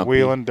are always Jumpy.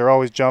 wheeling. They're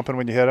always jumping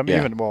when you hit them.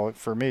 Yeah. Even,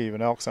 for me,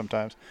 even elk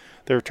sometimes.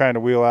 They're trying to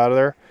wheel out of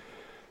there.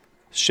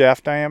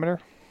 Shaft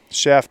diameter.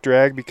 Shaft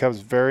drag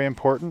becomes very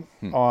important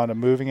on a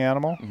moving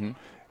animal,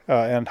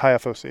 and high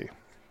FOC.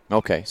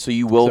 Okay, so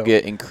you will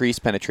get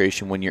increased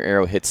penetration when your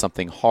arrow hits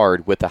something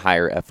hard with a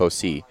higher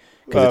FOC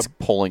because it's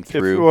pulling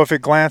through. If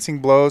it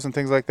glancing blows and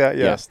things like that,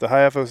 yes. The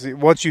high FOC,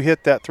 once you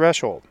hit that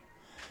threshold,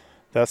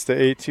 that's the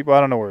 18, I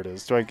don't know where it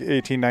is, like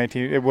 18,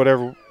 19,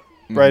 whatever,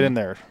 right in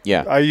there.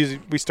 Yeah.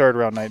 We start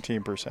around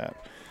 19%.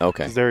 Okay.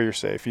 Because there you're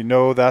safe.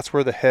 That's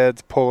where the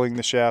head's pulling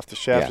the shaft. The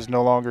shaft is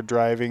no longer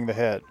driving the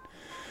head.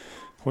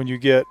 When you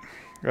get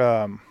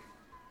that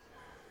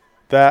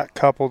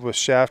coupled with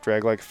shaft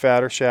drag, like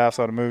fatter shafts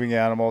on a moving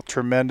animal,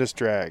 tremendous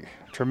drag,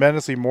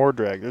 tremendously more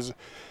drag. There's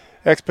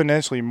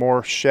exponentially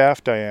more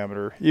shaft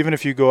diameter, even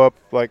if you go up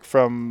like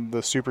from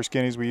the super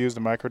skinnies we use,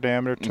 the micro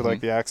diameter, to like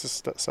the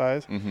axis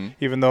size,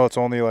 even though it's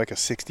only like a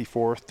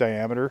 64th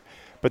diameter.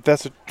 But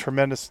that's a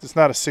tremendous, it's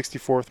not a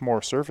 64th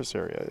more surface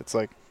area. It's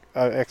like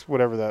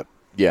whatever that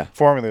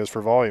formula is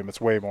for volume, it's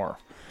way more.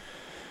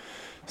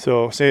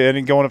 So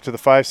and going up to the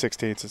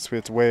 5/16,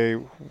 it's way,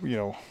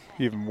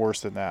 even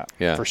worse than that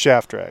for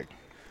shaft drag.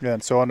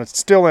 And so on a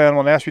still animal,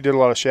 and Ashby did a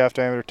lot of shaft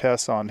diameter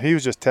tests on. He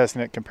was just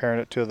testing it, comparing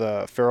it to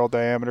the ferrule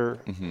diameter,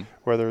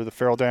 whether the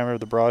ferrule diameter of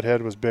the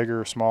broadhead was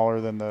bigger or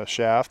smaller than the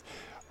shaft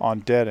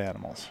on dead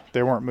animals.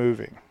 They weren't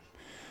moving,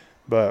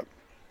 but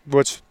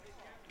which,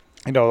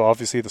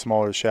 obviously the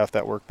smaller the shaft,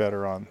 that worked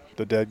better on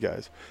the dead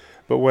guys.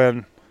 But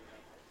when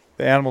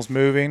the animal's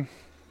moving,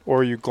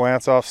 or you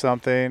glance off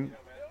something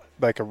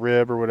like a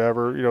rib or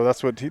whatever,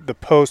 that's what the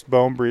post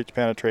bone breach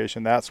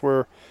penetration. That's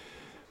where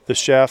the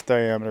shaft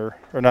diameter,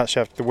 or not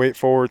shaft, the weight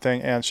forward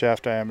thing and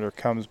shaft diameter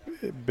comes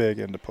big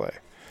into play.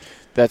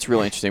 That's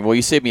really interesting. Well,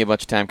 you saved me a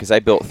bunch of time because I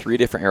built 3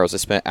 different arrows. I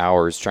spent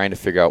hours trying to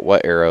figure out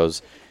what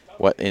arrows,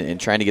 and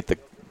trying to get the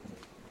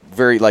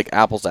very like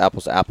apples to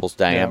apples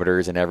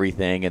diameters and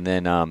everything. And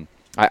then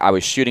I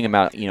was shooting them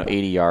out,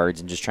 80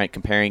 yards and just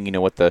comparing,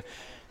 what the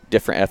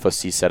different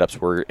FOC setups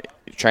were,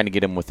 trying to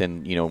get them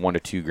within, 1 to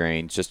 2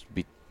 grains, just to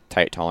be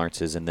tight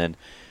tolerances. And then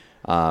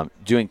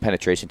doing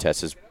penetration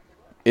tests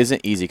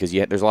isn't easy because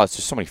there's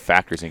just so many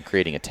factors in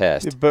creating a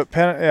test. But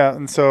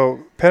and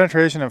so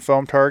penetration and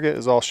foam target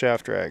is all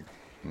shaft drag.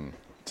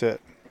 That's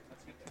it.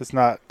 It's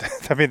not.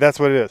 I mean, that's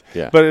what it is.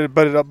 Yeah.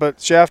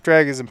 But shaft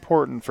drag is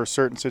important for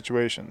certain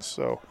situations.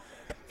 So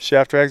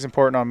shaft drag is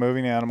important on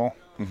moving animal,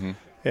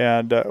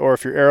 and or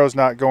if your arrow's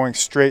not going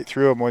straight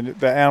through them when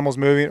the animal's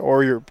moving,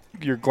 or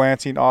you're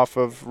glancing off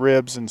of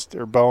ribs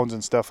or bones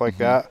and stuff like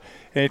that.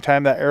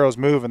 Anytime that arrow's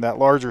moving, that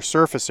larger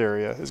surface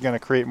area is going to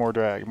create more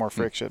drag, more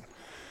friction.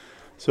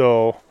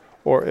 So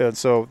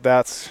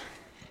that's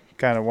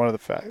kind of one of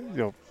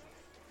the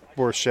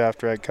where shaft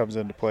drag comes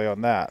into play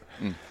on that.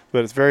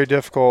 But it's very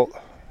difficult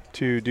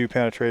to do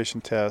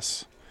penetration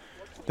tests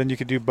then you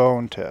could do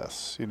bone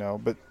tests,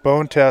 But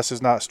bone test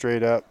is not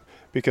straight up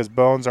because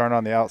bones aren't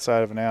on the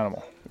outside of an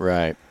animal.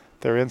 Right.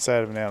 They're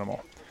inside of an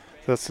animal.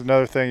 That's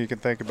another thing you can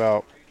think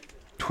about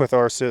with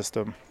our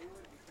system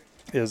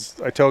is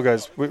I tell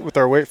guys, with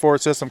our weight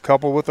forward system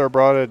coupled with our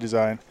broadhead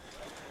design,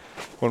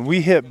 when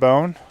we hit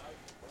bone,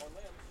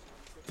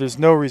 there's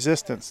no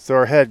resistance to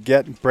our head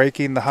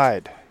breaking the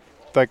hide.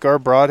 Like our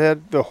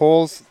broadhead, the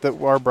holes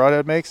that our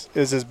broadhead makes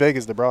is as big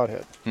as the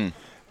broadhead.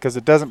 Because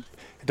it doesn't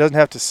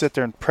have to sit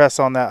there and press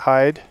on that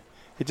hide.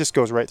 It just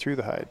goes right through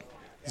the hide.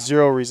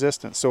 Zero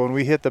resistance. So when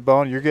we hit the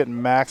bone, you're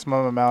getting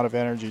maximum amount of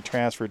energy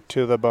transferred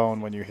to the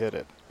bone when you hit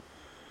it.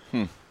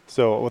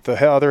 So with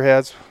the other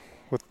heads,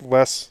 with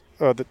less,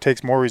 that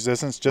takes more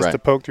resistance just to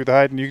poke through the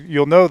hide. And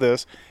you'll know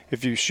this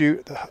if you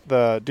shoot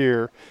the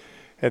deer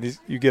and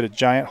you get a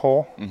giant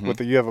hole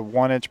you have a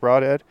 1-inch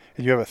broadhead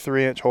and you have a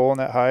 3-inch hole in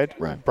that hide,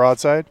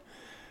 broadside.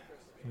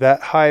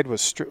 That hide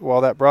was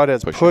while that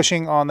broadhead's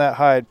pushing on that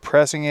hide,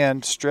 pressing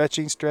in,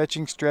 stretching,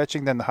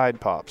 then the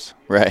hide pops.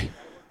 Right.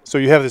 So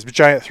you have this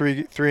giant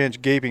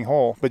 3-inch gaping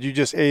hole, but you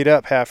just ate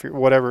up half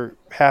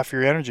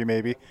your energy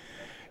maybe,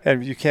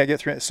 and you can't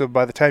get through it. So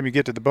by the time you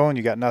get to the bone,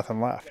 you got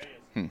nothing left.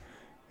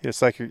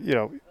 It's like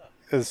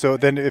so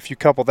then if you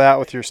couple that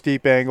with your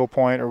steep angle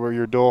point or where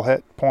your dual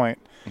hit point,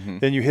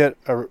 then you hit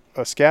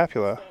a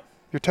scapula,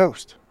 you're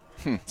toast.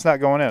 It's not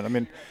going in. I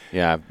mean,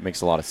 yeah, it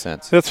makes a lot of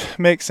sense. That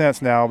makes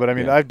sense now, but I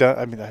mean, I've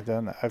done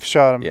that. I've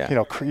shot them.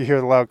 Yeah. You hear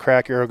the loud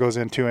crack, arrow goes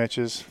in 2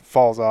 inches,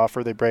 falls off,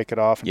 or they break it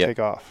off and take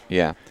off.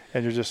 Yeah.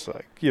 And you're just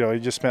like, you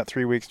just spent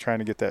 3 weeks trying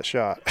to get that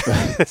shot.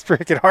 It's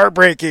freaking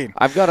heartbreaking.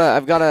 I'm not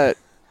going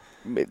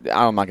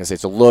to say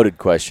it's a loaded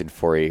question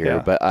for you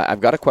here, but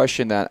I've got a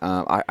question that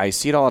I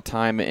see it all the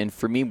time. And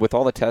for me, with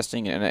all the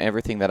testing and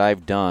everything that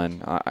I've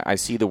done, I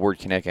see the word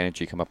kinetic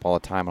energy come up all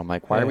the time. I'm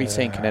like, why are we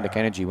saying kinetic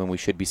energy when we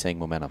should be saying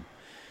momentum?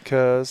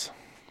 Because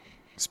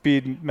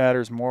speed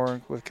matters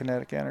more with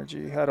kinetic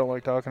energy. I don't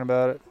like talking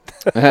about it.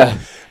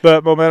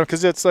 But momentum,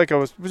 because it's like I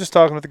was just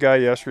talking with the guy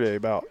yesterday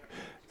about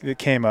it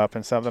came up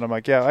and something. I'm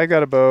like, yeah, I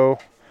got a bow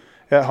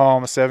at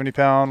home, a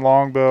 70-pound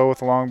longbow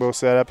with a longbow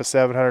setup, a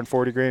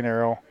 740 grain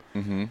arrow.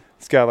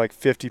 It's got like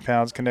 50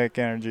 pounds kinetic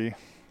energy.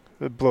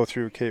 It'd blow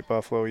through Cape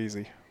Buffalo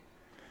easy.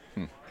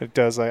 It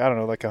does like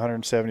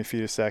 170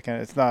 feet a second.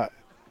 It's not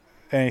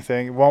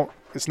anything.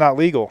 It's not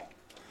legal.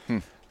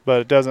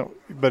 But it doesn't.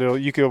 But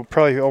you could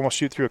probably almost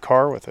shoot through a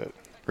car with it.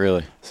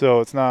 Really? So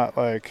it's not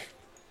like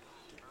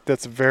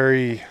that's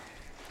very.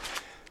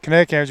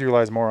 Kinetic energy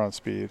relies more on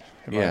speed.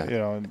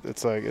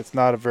 It's like it's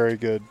not a very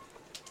good.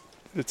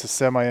 It's a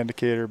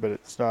semi-indicator, but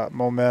it's not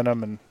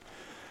momentum and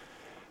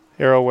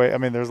arrow weight. I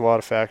mean, there's a lot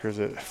of factors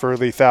for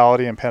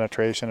lethality and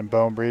penetration and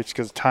bone breach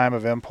because time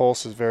of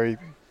impulse is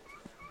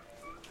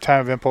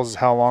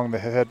how long the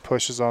head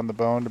pushes on the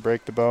bone to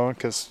break the bone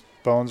because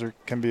bones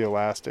can be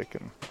elastic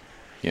and.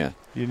 Yeah.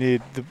 You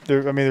need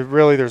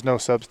there's no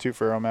substitute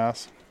for arrow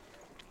mass,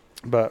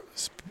 but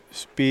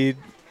speed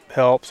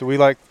helps. So we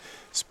like,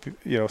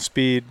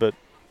 speed, but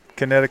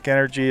kinetic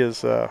energy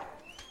is. I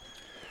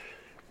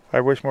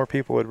wish more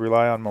people would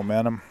rely on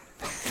momentum.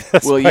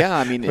 Well, yeah,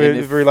 I mean,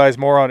 it relies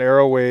more on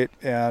arrow weight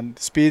and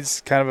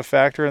speed's kind of a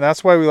factor, and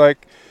that's why we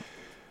like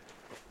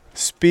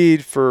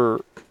speed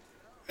for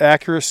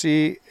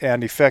accuracy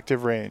and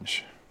effective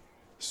range.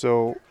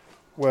 So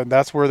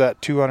that's where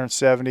that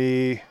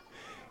 270.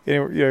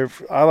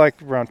 I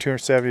like around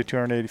 270 to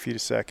 280 feet a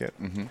second.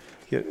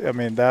 I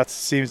mean, that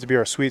seems to be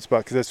our sweet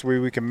spot because that's where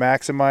we can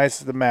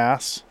maximize the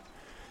mass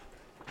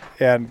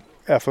and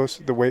FOS,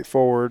 the weight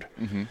forward.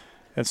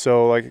 And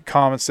so, like a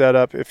common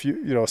setup, if a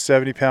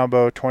 70-pound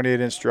bow,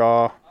 28-inch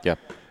draw, you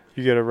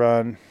get to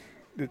run.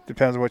 It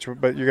depends on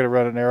but you're going to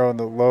run an arrow in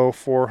the low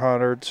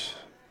 400s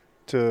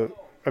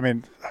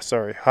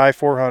high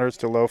 400s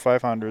to low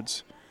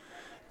 500s,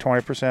 20%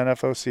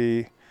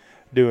 FOC.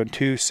 Doing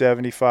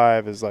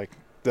 275 is like.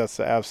 That's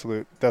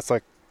the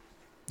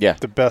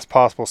best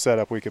possible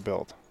setup we could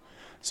build.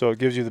 So it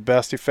gives you the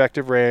best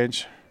effective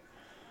range,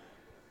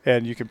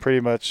 and you can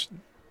pretty much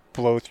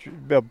blow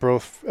through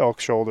both elk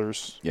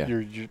shoulders.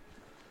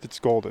 It's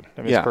golden.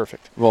 I mean, it's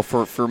perfect. Well,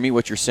 for me,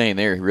 what you're saying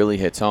there really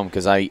hits home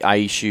because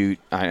I shoot,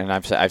 and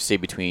I've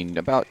stayed between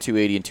about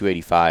 280 and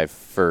 285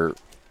 for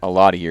a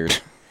lot of years.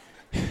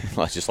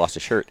 I just lost a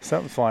shirt.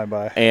 Something's flying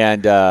by.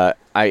 And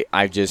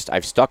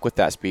I've stuck with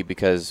that speed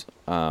because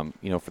I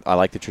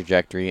like the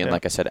trajectory, and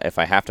like I said, if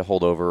I have to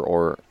hold over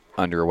or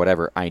under or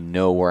whatever, I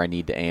know where I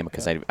need to aim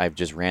because I've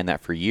just ran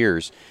that for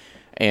years.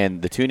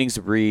 And the tuning's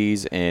a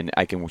breeze, and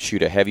I can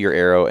shoot a heavier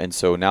arrow. And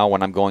so now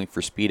when I'm going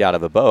for speed out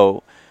of a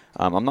bow,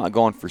 I'm not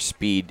going for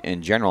speed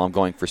in general. I'm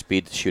going for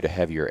speed to shoot a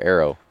heavier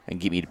arrow and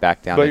get me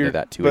back down into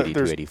that 280, 285. But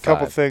there's a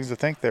couple things to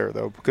think there,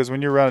 though, because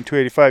when you're running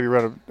 285, you're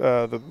running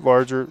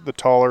the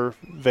taller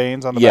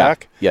veins on the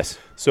back. Yes.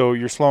 So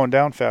you're slowing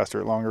down faster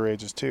at longer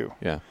ranges too.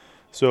 Yeah.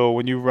 So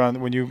when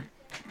you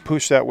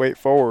push that weight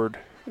forward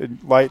and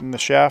lighten the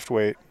shaft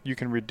weight, you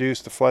can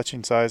reduce the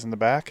fletching size in the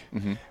back,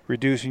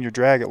 reducing your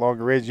drag at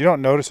longer range. You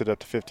don't notice it up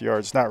to 50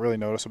 yards. It's not really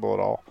noticeable at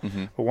all.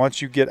 But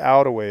once you get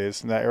out a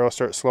ways and that arrow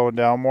starts slowing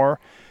down more,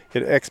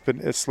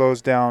 it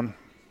slows down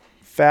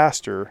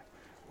faster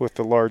with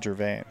the larger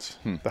vanes,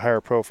 the higher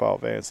profile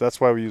vanes.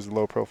 That's why we use the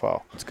low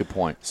profile. That's a good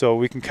point. So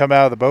we can come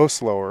out of the bow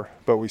slower,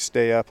 but we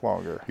stay up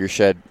longer. Your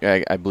shed,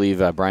 I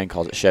believe Brian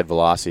calls it shed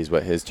velocity is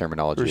what his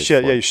terminology is. Yeah,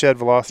 your shed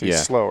velocity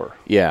is slower.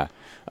 Yeah.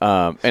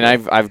 And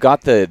I've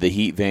got the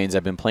heat vanes.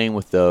 I've been playing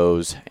with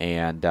those,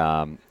 and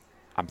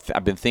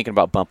I've been thinking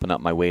about bumping up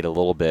my weight a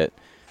little bit.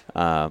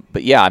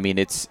 But yeah, I mean,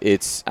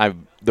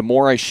 the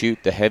more I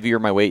shoot, the heavier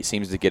my weight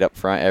seems to get up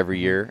front every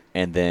year,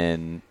 and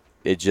then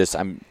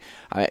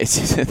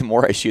the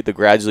more I shoot,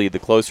 the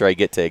closer I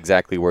get to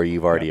exactly where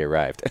you've already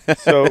arrived.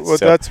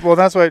 That's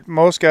why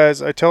most guys,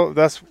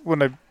 that's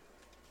when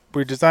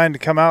we designed to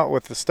come out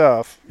with the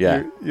stuff.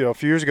 Yeah. A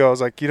few years ago, I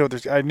was like,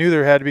 I knew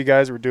there had to be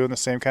guys that were doing the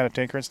same kind of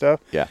tinkering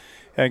stuff. Yeah.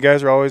 And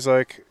guys are always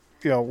like,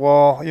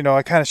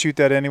 I kind of shoot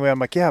that anyway. I'm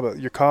like, yeah, but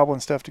you're cobbling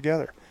stuff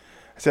together.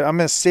 I said, I'm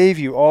going to save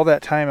you all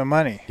that time and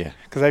money. Yeah.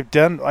 Because I've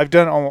done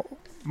almost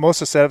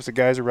most of the setups that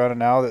guys are running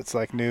now that's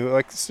like new,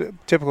 like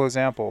typical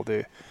example,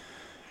 the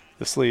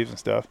sleeves and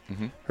stuff,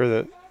 or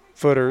the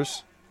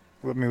footers.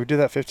 I mean, we did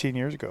that 15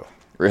 years ago.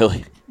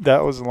 Really?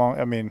 That was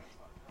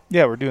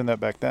we're doing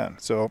that back then.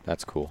 So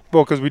that's cool.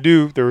 Well, because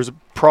there was a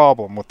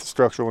problem with the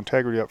structural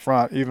integrity up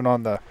front, even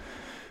on the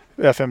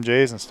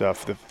FMJs and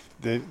stuff.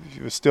 It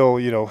was still,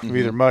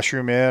 either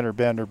mushroom in or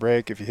bend or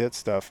break if you hit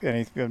stuff. And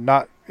it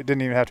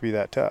didn't even have to be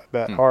that tough,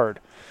 that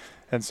hard.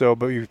 And so,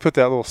 but you put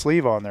that little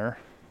sleeve on there,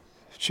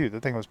 shoot, the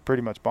thing was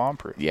pretty much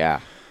bomb-proof. Yeah.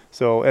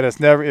 So, and it's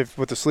never,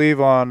 with the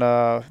sleeve on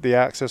the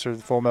Axis or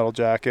the Full Metal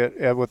Jacket,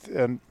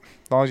 and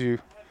as long as you,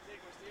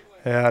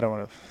 I don't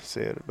want to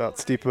say it about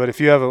steep, but if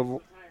you have a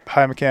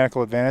high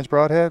mechanical advantage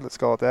broadhead, let's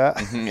call it that,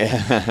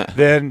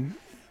 then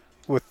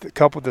with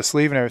the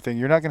sleeve and everything,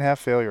 you're not going to have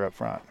failure up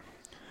front.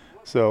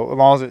 So, as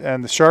long as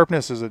and the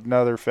sharpness is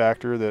another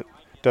factor that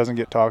doesn't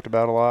get talked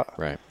about a lot.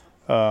 Right.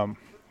 The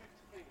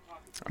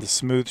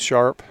smooth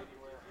sharp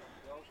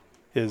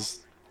is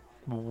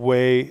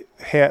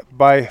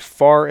by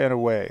far and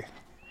away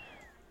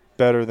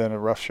better than a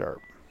rough sharp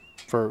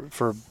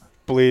for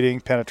bleeding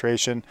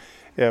penetration.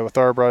 Yeah, with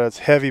our broadheads,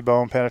 heavy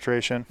bone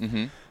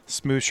penetration,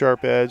 smooth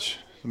sharp edge,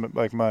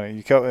 like money.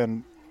 You cut,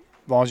 and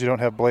as long as you don't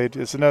have blade,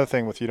 it's another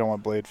thing with you don't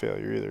want blade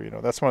failure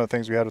either. That's one of the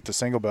things we had with the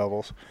single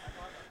bevels.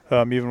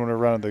 Even when we're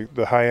running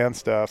the high end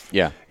stuff,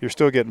 you're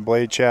still getting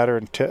blade chatter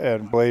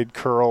and blade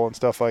curl and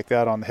stuff like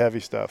that on the heavy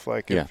stuff.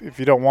 Like if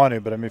you don't want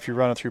to, but I mean, if you're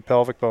running through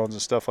pelvic bones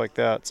and stuff like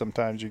that,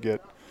 sometimes you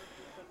get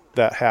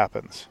that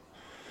happens.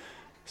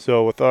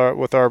 So with our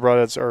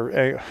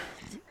broadheads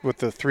with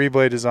the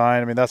 3-blade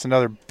design, I mean, that's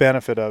another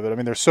benefit of it. I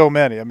mean, there's so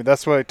many. I mean,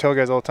 that's what I tell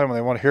guys all the time when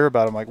they want to hear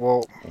about it. I'm like,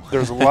 well,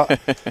 there's a lot.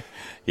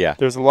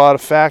 There's a lot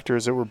of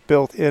factors that were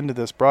built into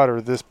this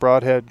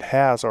broadhead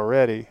has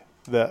already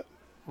that.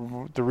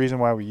 The reason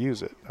why we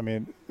use it. I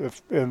mean, and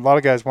a lot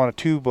of guys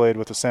want a 2-blade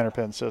with a center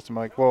pin system.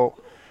 Like, well,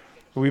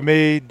 we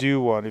may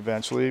do one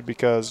eventually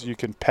because you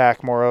can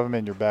pack more of them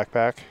in your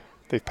backpack.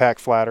 They pack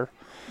flatter,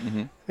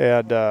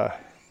 and they're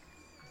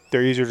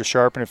easier to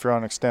sharpen if you're on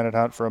an extended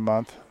hunt for a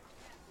month.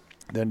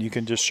 Then you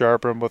can just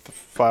sharpen them with the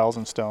files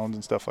and stones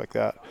and stuff like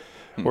that.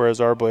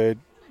 Whereas our blade,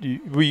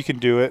 you can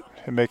do it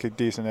and make a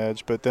decent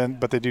edge, but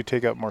they do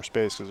take up more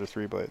space because they're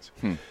 3 blades.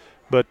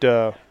 But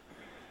the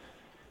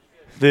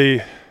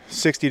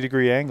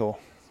 60-degree angle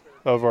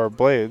of our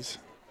blades,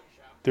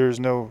 there's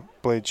no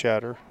blade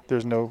chatter,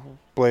 there's no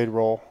blade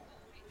roll,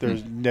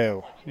 there's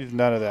none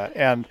of that.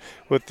 And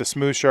with the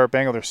smooth sharp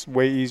angle, they're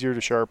way easier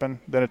to sharpen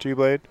than a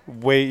 2-blade,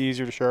 way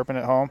easier to sharpen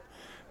at home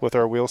with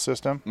our wheel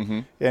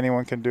system.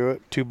 Anyone can do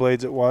it. 2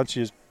 blades at once,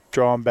 you just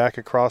draw them back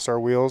across our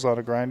wheels on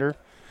a grinder,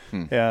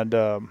 and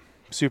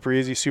super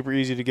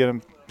easy to get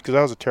them, because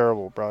I was a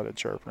terrible broadhead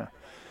sharpener.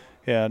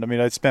 And I mean,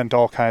 I'd spend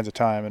all kinds of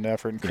time and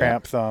effort and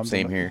cramp thumbs.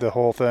 Same here. The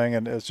whole thing,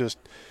 and it's just,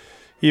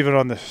 even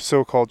on the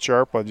so-called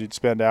sharp ones, you'd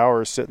spend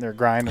hours sitting there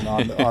grinding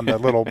on the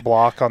little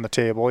block on the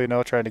table,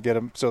 trying to get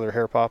them so they're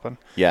hair popping.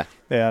 Yeah.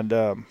 And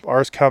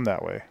ours come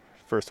that way.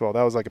 First of all,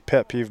 that was like a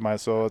pet peeve of mine.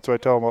 So that's why I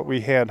tell them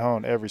we hand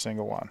hone every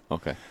single one.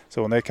 Okay.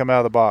 So when they come out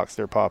of the box,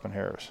 they're popping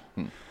hairs.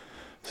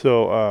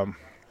 So,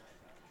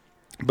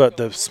 but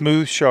the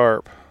smooth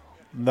sharp,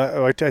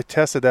 I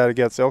tested that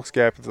against elk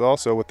scapulars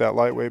also with that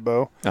lightweight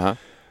bow.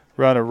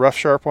 Run a rough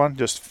sharp one,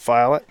 just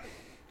file it,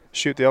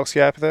 shoot the elk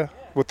scapula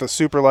with the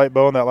super light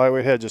bow and that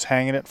lightweight head, just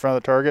hanging it in front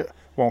of the target,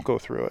 won't go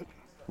through it.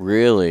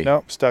 Really?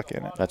 Nope, stuck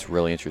in it. That's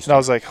really interesting. And I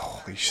was like,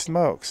 holy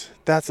smokes,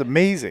 that's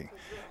amazing.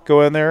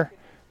 Go in there,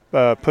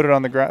 put it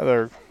on the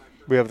ground.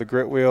 We have the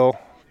grit wheel,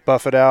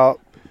 buff it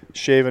out,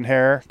 shaving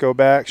hair, go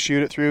back,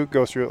 shoot it through,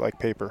 go through it like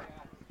paper.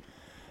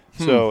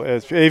 So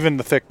it's even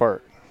the thick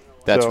part.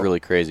 That's really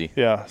crazy.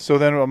 Yeah. So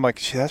then I'm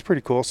like, that's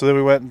pretty cool. So then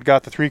we went and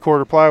got the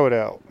 3/4 plywood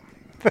out.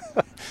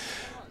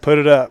 Put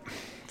it up,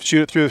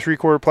 shoot it through the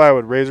 3/4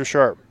 plywood, razor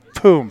sharp,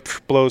 boom,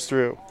 blows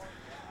through.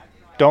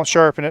 Don't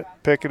sharpen it,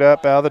 pick it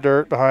up out of the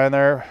dirt behind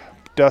there,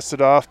 dust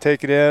it off,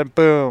 take it in,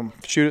 boom,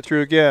 shoot it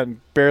through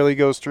again, barely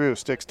goes through,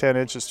 sticks 10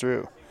 inches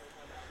through.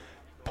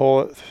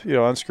 Pull it,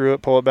 unscrew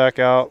it, pull it back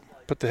out,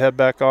 put the head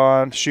back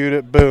on, shoot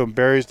it, boom,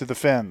 buries to the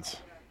fins.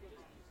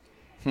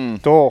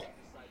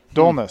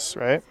 dullness,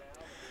 right?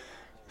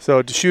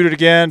 So to shoot it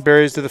again,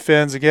 buries to the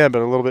fins again,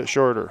 but a little bit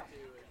shorter.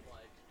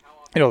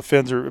 The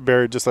fins are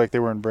buried just like they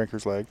were in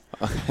Brinker's leg.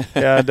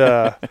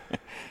 And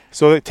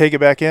so they take it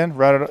back in,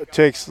 run it. It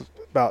takes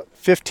about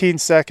 15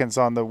 seconds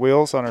on the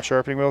wheels on our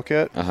sharpening wheel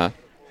kit.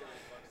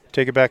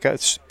 Take it back out,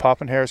 it's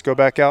popping hairs, go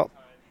back out,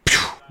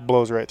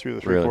 blows right through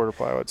the three-quarter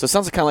plywood. So it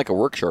sounds kind of like a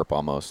work sharp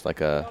almost, like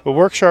a. Well,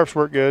 work sharps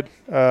work good,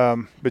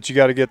 but you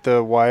got to get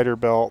the wider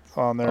belt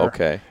on there.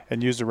 Okay.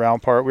 And use the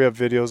round part. We have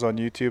videos on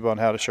YouTube on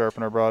how to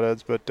sharpen our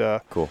broadheads,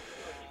 but cool.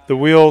 The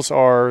wheels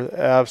are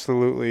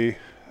absolutely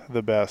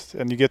the best,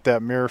 and you get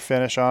that mirror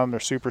finish on them. They're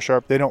super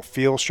sharp. They don't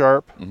feel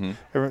sharp. In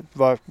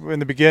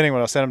the beginning,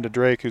 when I sent them to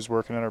Drake, who's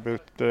working in our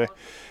booth today,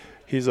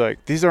 he's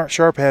like, "These aren't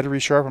sharp. I had to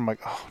resharpen." I'm like,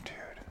 "Oh, dude."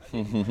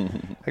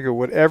 I go,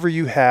 whatever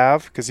you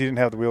have, because he didn't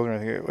have the wheels or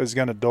anything, it was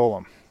going to dull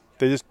them.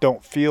 They just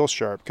don't feel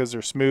sharp because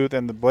they're smooth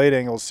and the blade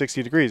angle is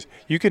 60 degrees.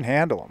 You can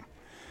handle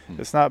them.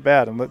 It's not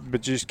bad,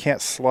 but you just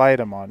can't slide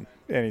them on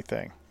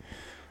anything.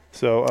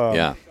 So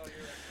yeah.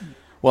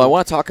 Well, I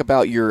want to talk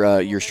about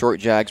your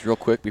short jags real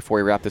quick before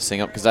we wrap this thing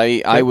up, because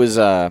I was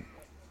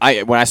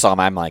when I saw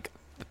them, I'm like,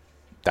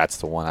 that's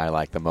the one I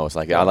like the most.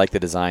 Like, I like the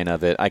design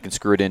of it. I can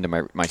screw it into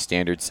my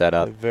standard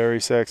setup.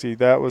 Very sexy.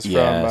 That was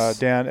from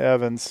Dan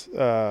Evans.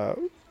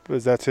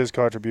 That's his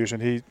contribution.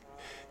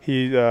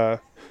 He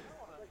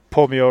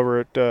pulled me over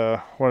at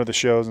one of the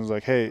shows and was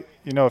like, "Hey,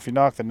 if you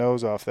knock the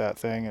nose off that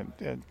thing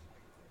and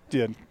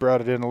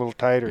brought it in a little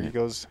tighter," he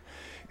goes,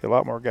 "A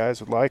lot more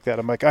guys would like that."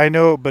 I'm like, "I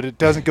know, but it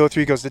doesn't go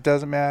through." He goes, "It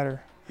doesn't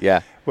matter."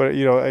 Yeah. But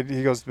he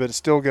goes, "But it's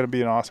still going to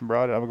be an awesome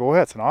broadhead." I'm like, "Well,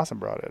 yeah, it's an awesome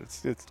broadhead.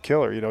 It's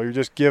killer. You're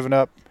just giving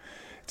up.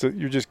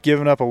 You're just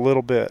giving up a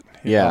little bit.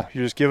 You're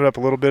just giving up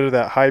a little bit of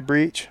that high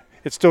breach.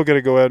 It's still going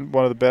to go in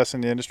one of the best in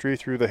the industry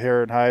through the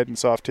hair and hide and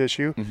soft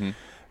tissue.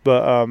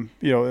 But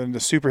in the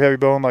super heavy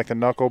bone, like the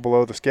knuckle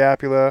below the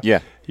scapula,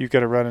 you're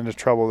going to run into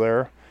trouble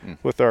there.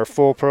 With our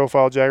full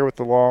profile jagger with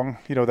the long,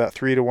 that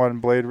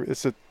 3-to-1 blade,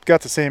 it's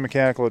got the same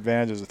mechanical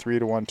advantage as a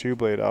 3-to-1 2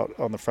 blade out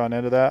on the front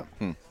end of that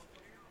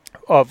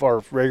of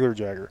our regular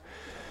jagger.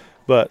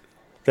 But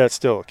that's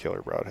still a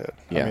killer broadhead.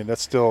 I mean,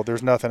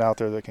 there's nothing out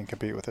there that can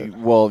compete with it.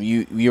 Well,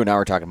 you and I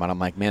were talking about it. I'm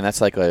like, man, that's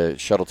like a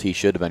shuttle T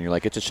should have been. You're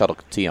like, it's a shuttle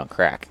T on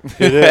crack.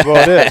 It is. Well,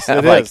 it is.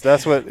 It is.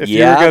 That's what, if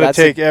you were going to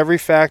take every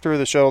factor of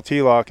the shuttle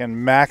T-lock and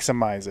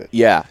maximize it.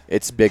 Yeah,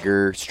 it's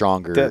bigger,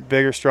 stronger.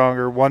 Bigger,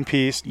 stronger, one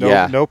piece,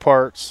 no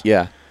parts.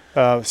 Yeah.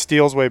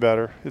 Steel's way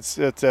better. It's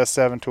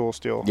S7 tool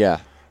steel.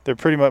 Yeah. They're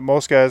pretty much,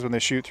 most guys, when they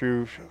shoot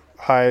through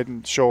hide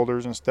and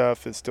shoulders and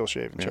stuff, it's still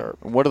shaving sharp.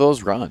 What do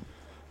those run?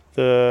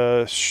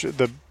 All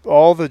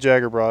the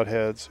Jagger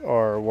broadheads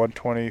are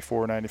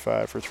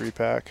 $124.95 for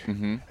 3-pack,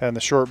 and the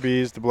short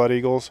Bs, the Blood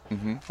Eagles,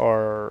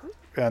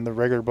 and the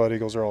regular Blood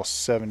Eagles are all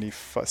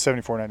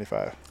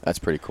 $74.95. That's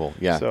pretty cool.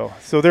 Yeah.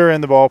 So they're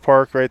in the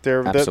ballpark right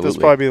there. Absolutely. This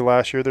will probably be the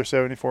last year they're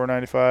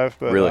 $74.95.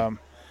 But really,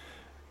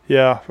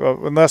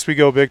 unless we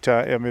go big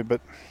time. I mean,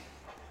 but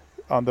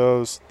on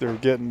those,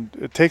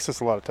 it takes us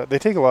a lot of time. They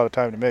take a lot of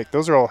time to make.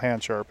 Those are all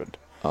hand sharpened.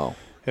 Oh.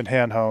 And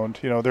hand honed,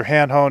 they're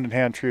hand honed and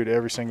hand trued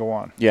every single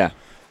one. Yeah.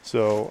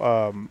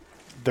 So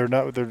we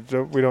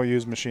don't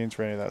use machines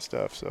for any of that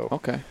stuff. So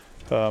okay.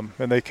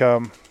 And they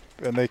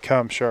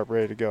come sharp,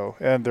 ready to go,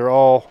 and they're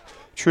all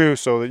true,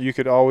 so that you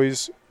could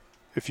always,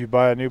 if you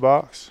buy a new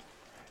box,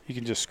 you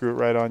can just screw it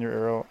right on your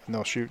arrow, and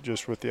they'll shoot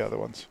just with the other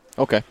ones.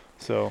 Okay.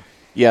 So.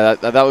 Yeah,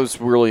 that was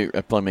really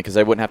appealing because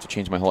I wouldn't have to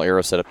change my whole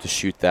arrow setup to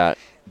shoot that.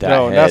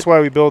 No, and that's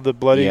why we build the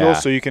Blood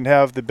Eagles, so you can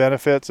have the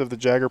benefits of the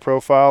Jagger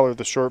profile or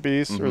the short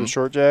Bs or the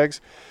short Jags.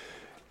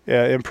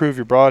 Improve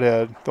your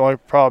broadhead. The only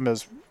problem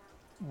is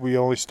we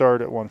only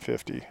start at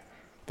 150.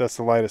 That's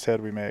the lightest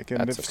head we make.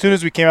 And as soon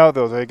as we came out with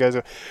those, hey guys,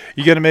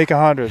 you got to make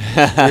 100.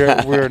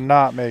 we're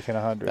not making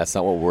 100. That's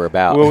not what we're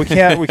about. Well, we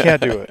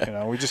can't do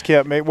it. We just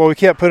can't make. Well, we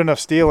can't put enough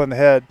steel in the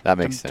head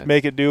to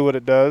make it do what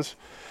it does,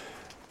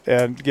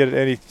 and get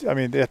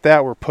it at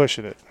that we're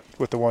pushing it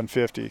with the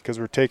 150 because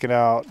we're taking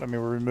out. I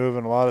mean, we're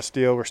removing a lot of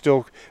steel. We're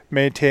still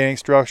maintaining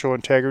structural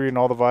integrity in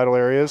all the vital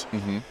areas.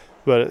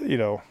 But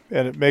and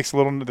it makes a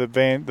little the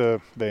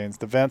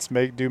vents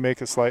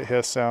make a slight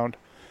hiss sound,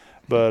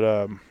 but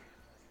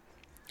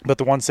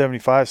the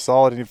 175 is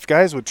solid. And if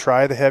guys would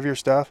try the heavier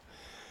stuff,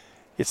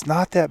 it's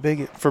not that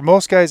big for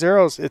most guys'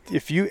 arrows.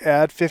 If you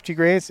add 50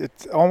 grains,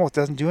 it almost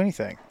doesn't do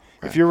anything.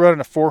 Right. If you're running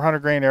a 400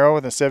 grain arrow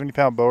with a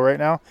 70-pound bow right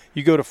now,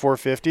 you go to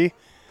 450.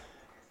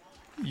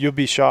 You'll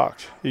be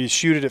shocked. You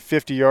shoot it at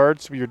 50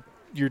 yards,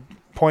 your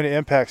point of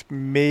impact's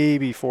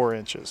maybe 4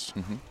 inches.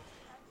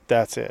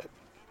 That's it.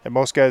 And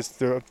most guys,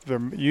 they're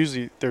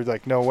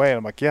like, no way. And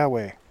I'm like, yeah,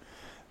 way.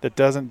 That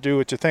doesn't do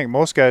what you think.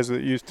 Most guys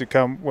that used to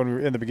come when we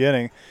were in the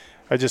beginning,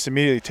 I just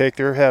immediately take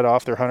their head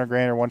off their 100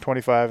 grain or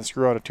 125 and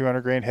screw on a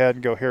 200 grain head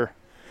and go, here.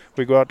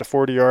 We go out to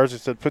 40 yards. I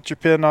said, put your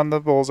pin on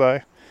the bullseye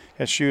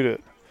and shoot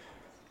it.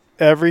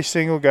 Every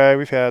single guy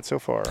we've had so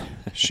far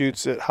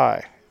shoots it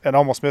high. and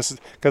almost misses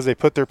because they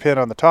put their pin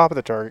on the top of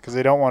the target because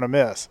they don't want to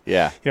miss.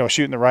 Yeah.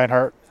 Shooting the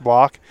Reinhardt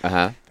block.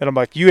 Uh-huh. And I'm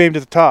like, you aimed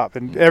at the top.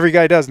 And every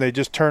guy does, and they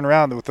just turn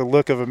around with the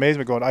look of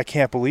amazement going, I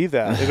can't believe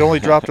that. It only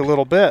dropped a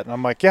little bit. And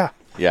I'm like, yeah.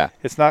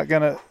 It's not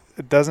going to –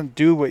 it doesn't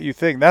do what you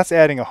think. That's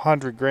adding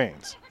 100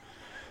 grains.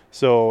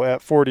 So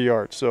at 40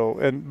 yards.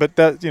 But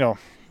that,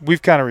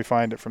 we've kind of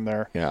refined it from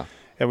there. Yeah.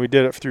 And we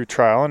did it through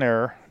trial and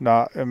error.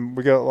 And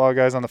we got a lot of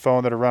guys on the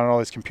phone that are running all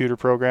these computer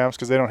programs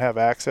because they don't have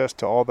access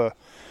to all the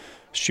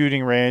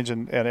shooting range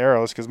and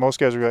arrows, because most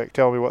guys are like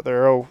telling me what their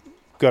arrow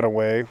gun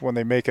away when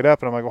they make it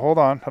up. And I'm like, well, hold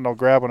on. And I'll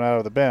grab one out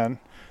of the bin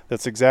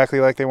that's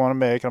exactly like they want to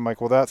make. And I'm like,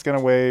 well, that's going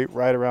to weigh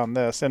right around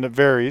this. And it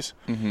varies,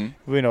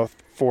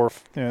 4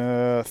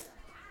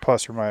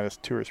 plus or minus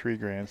 2 or 3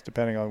 grains,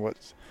 depending on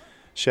what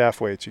shaft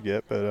weights you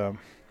get. But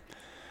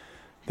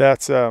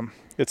that's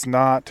it's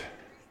not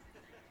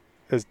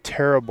as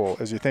terrible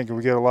as you think.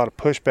 We get a lot of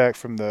pushback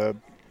from the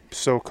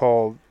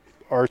so-called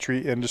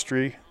archery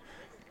industry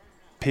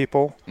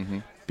people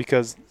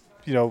because,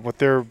 with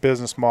their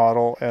business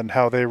model and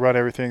how they run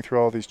everything through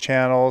all these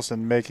channels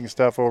and making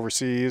stuff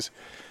overseas,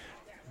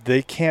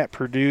 they can't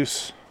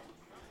produce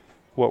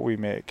what we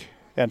make.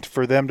 And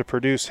for them to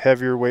produce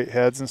heavier weight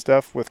heads and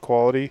stuff with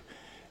quality,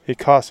 it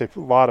costs a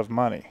lot of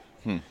money.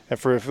 And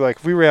if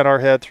we ran our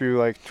head through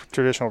like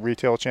traditional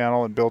retail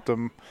channel and built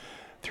them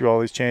through all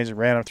these chains and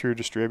ran them through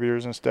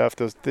distributors and stuff,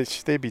 they'd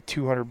be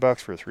 $200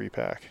 for a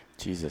 3-pack.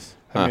 Jesus.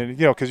 I mean,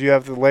 because you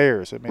have the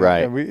layers. I mean,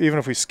 right. And even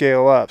if we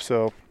scale up,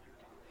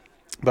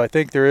 but I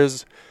think there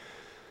is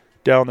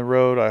down the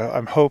road.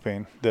 I'm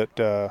hoping that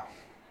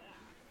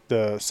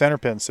the center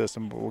pin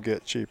system will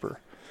get cheaper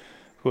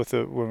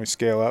when we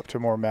scale up to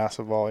more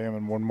massive volume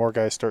and when more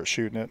guys start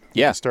shooting it.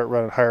 Yeah. Start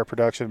running higher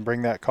production,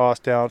 bring that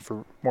cost down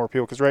for more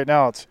people. Because right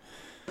now it's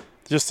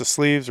just the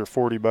sleeves are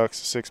 $40 a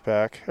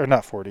 6-pack, or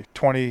not 40,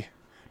 $20,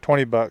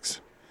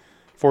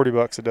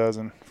 $40 a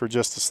dozen for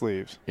just the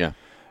sleeves. Yeah.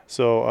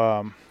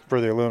 So for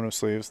the aluminum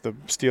sleeves, the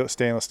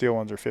stainless steel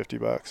ones are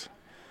 $50.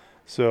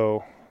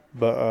 So,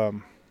 but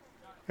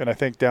and I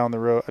think down the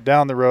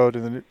road,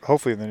 and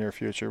hopefully in the near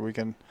future, we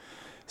can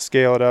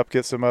scale it up,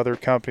 get some other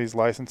companies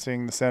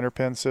licensing the center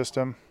pin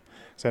system.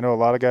 So I know a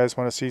lot of guys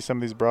want to see some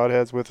of these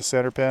broadheads with a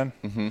center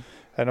pin.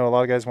 I know a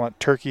lot of guys want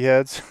turkey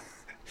heads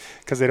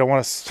because they don't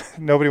want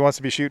to. Nobody wants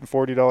to be shooting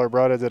 $40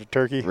 broadheads at a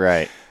turkey.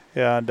 Right.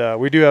 And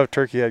we do have a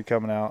turkey head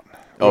coming out.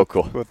 Oh,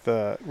 cool. With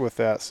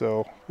that,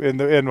 so in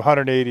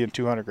 180 and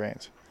 200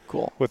 grains.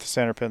 Cool. With the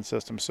center pin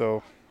system,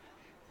 so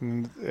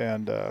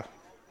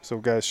so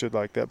guys should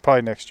like that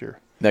probably next year.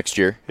 Next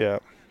year. Yeah.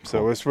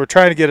 So we're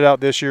trying to get it out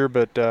this year,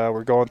 but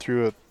we're going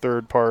through a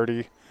third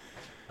party,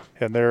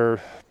 and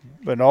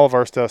all of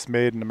our stuff's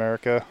made in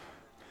America,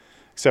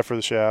 except for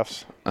the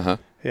shafts.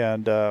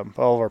 And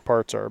all of our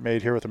parts are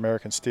made here with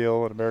American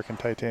steel and American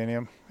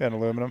titanium and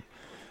aluminum,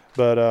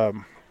 but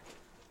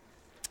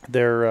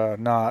they're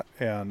not.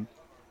 And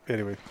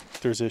anyway,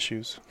 there's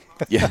issues.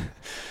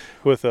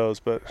 With those,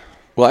 but.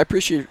 Well, I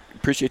appreciate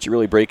you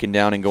really breaking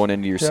down and going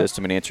into your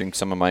system and answering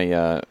some of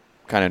my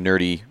kind of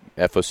nerdy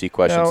FOC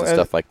questions and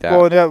stuff like that.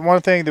 Well,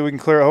 one thing that we can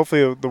clear,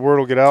 hopefully the word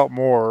will get out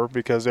more,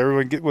 because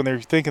everyone when they're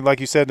thinking, like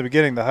you said in the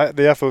beginning, the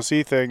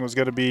FOC thing was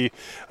going to be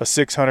a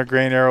 600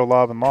 grain arrow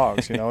lobbing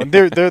logs, and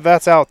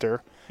that's out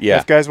there. Yeah.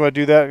 If guys want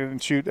to do that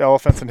and shoot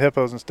elephants and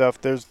hippos and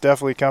stuff, there's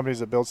definitely companies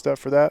that build stuff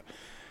for that.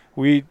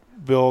 We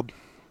build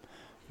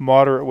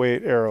moderate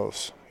weight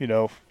arrows,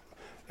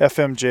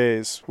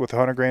 FMJs with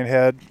 100 grain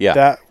head,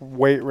 that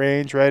weight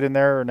range right in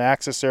there, an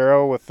Axis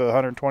arrow with the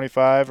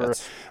 125, or a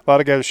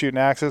lot of guys are shooting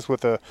Axis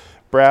with a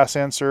brass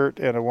insert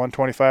and a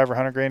 125 or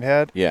 100 grain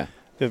head. Yeah.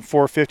 Then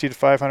 450 to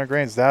 500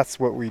 grains, that's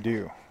what we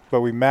do.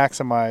 But we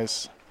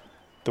maximize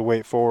the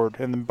weight forward,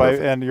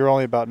 and you're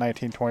only about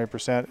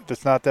 19-20%.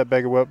 It's not that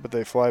big a whip, but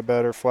they fly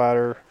better,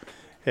 flatter,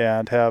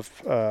 and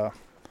have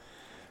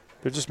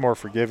they're just more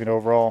forgiving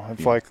overall and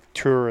fly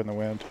truer in the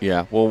wind.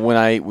 Yeah. Well,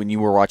 when you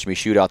were watching me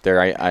shoot out there,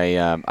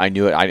 I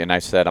knew it, and I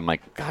said, I'm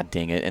like, God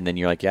dang it. And then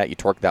you're like, yeah, you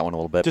torqued that one a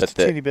little bit. Just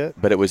a teeny bit.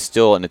 But it was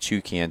still in a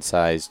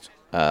toucan-sized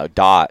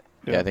dot.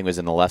 Yeah. I think it was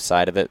in the left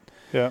side of it.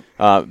 Yeah.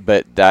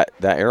 But that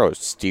arrow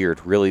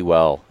steered really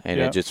well, and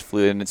it just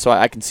flew. And so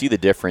I can see the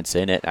difference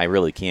in it. I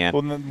really can.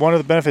 Well, one of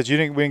the benefits, we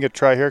didn't get to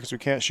try here because we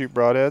can't shoot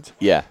broadheads.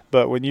 Yeah.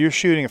 But when you're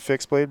shooting a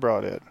fixed blade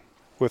broadhead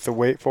with the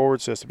weight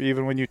forward system,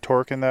 even when you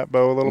torque in that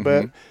bow a little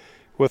bit,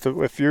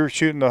 if you're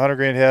shooting the 100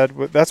 grain head,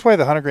 that's why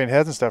the 100 grain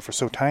heads and stuff are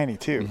so tiny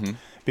too,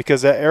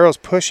 because that arrow's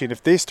pushing.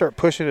 If they start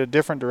pushing in a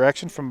different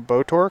direction from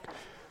bow torque,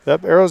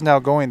 that arrow's now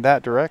going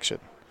that direction.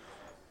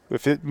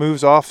 If it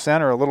moves off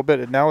center a little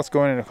bit, now it's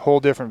going in a whole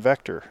different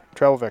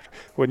travel vector.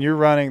 When you're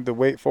running the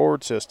weight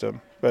forward system,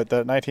 but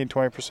that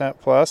 19-20%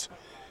 plus,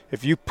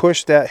 if you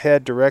push that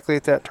head directly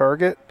at that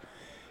target,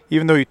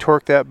 even though you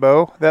torque that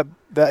bow,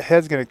 that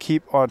head's going to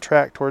keep on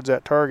track towards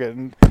that target.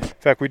 And in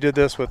fact, we did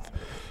this with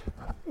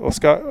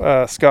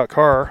Scott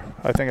Carr.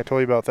 I think I told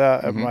you about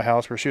that at my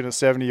house. We're shooting at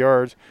 70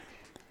 yards.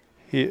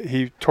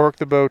 He torqued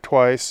the bow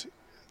twice,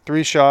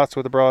 3 shots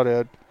with a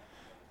broadhead.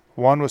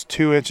 One was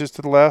 2 inches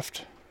to the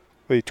left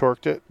but he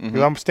torqued it. Because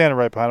I'm standing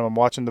right behind him. I'm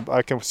watching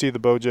I can see the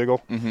bow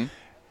jiggle. Mm-hmm.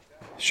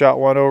 Shot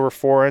one over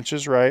 4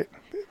 inches right.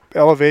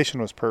 Elevation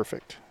was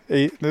perfect.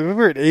 We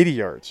were at 80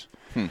 yards.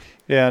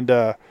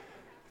 And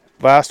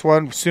last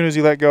one, as soon as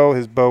he let go,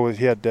 his bow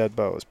he had dead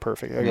bow. It was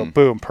perfect. I go,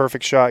 boom,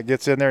 perfect shot.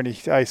 Gets in there,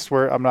 and I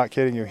swear, I'm not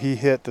kidding you, he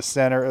hit the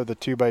center of the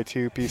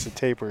 2x2 piece of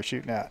tape we were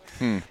shooting at.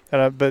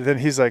 But then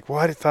he's like, well,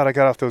 I thought I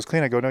got off those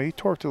clean. I go, no, you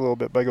torqued a little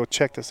bit. But I go,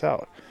 check this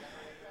out.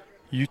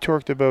 You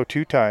torqued the bow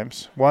 2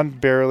 times. One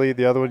barely,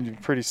 the other one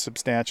pretty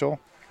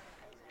substantial.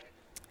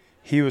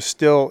 He was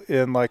still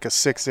in like a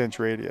 6-inch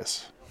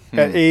radius.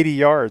 At 80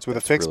 yards with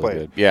a fixed really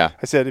blade. Good. Yeah.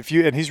 I said,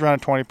 and he's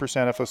running 20%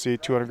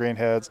 FOC, 200 grain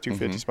heads,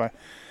 250 spine.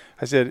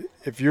 I said,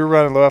 if you're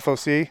running low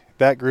FOC,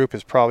 that group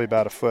is probably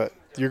about a foot.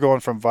 You're going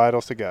from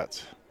vitals to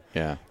guts.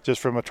 Yeah. Just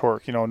from a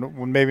torque.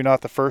 Maybe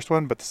not the first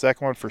one, but the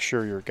second one, for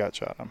sure, you're gut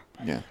shot him.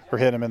 Yeah. Or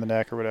hitting him in the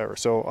neck or whatever.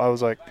 So I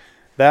was like,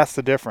 that's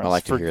the difference. I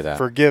like to hear that.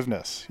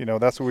 Forgiveness.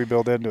 That's what we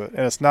build into it.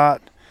 And it's not,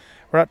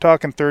 we're not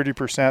talking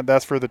 30%.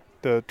 That's for the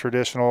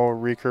traditional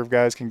recurve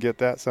guys can get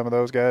that, some of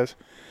those guys.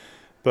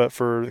 But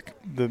for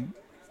the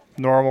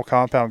normal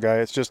compound guy,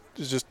 it's just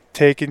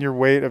taking your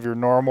weight of your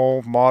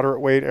normal moderate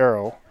weight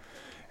arrow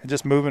and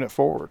just moving it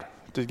forward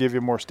to give you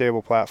a more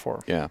stable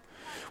platform. Yeah.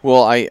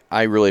 Well,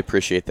 I really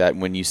appreciate that.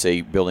 When you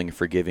say building and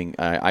forgiving,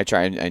 I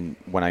try and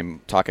when I'm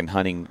talking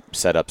hunting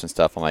setups and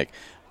stuff, I'm like,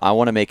 I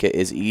want to make it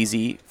as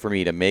easy for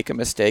me to make a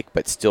mistake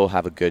but still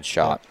have a good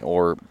shot,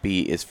 or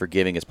be as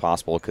forgiving as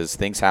possible, because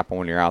things happen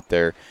when you're out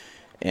there.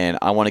 And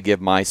I want to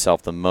give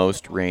myself the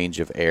most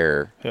range of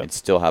error and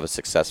still have a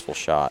successful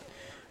shot.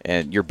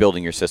 And you're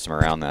building your system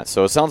around that.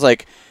 So it sounds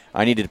like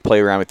I needed to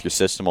play around with your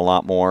system a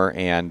lot more.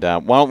 And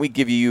why don't we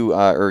give you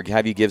or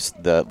have you give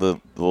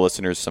the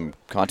listeners some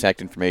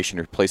contact information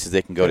or places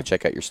they can go to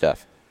check out your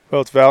stuff?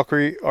 Well, it's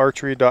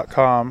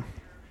ValkyrieArchery.com,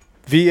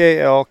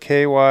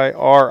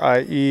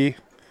 VALKYRIE,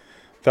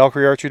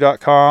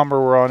 ValkyrieArchery.com,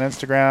 or we're on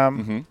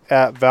Instagram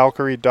at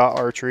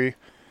Valkyrie.archery.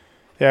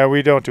 Yeah,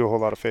 we don't do a whole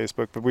lot of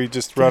Facebook, but we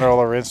just run all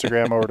our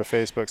Instagram over to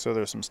Facebook, so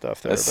there's some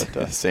stuff there.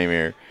 But, same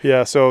here.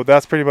 Yeah, so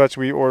that's pretty much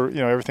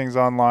everything's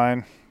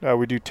online.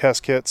 We do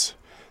test kits,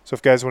 so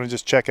if guys want to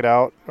just check it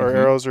out, our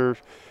arrows are,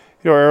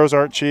 arrows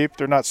aren't cheap.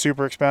 They're not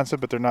super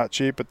expensive, but they're not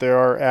cheap. But they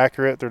are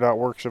accurate. They're not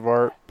works of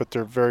art, but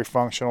they're very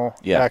functional,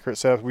 accurate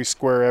setups. We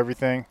square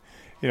everything.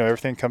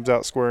 Everything comes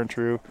out square and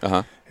true.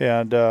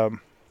 And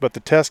but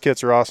the test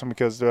kits are awesome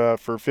because for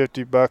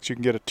 $50 you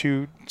can get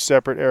 2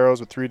 separate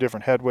arrows with 3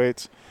 different head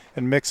weights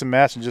and mix and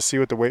match and just see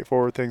what the weight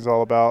forward thing's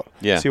all about.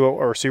 Yeah. See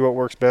what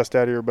works best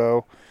out of your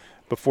bow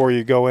before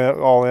you go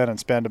all in and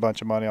spend a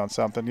bunch of money on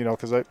something.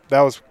 Because that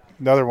was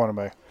another one of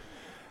my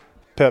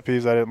pet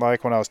peeves I didn't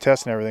like when I was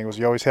testing everything, was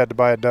you always had to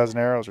buy a dozen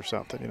arrows or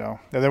something. And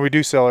then we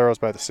do sell arrows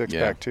by the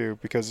 6-pack too,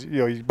 because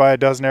you buy a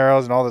dozen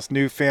arrows and all this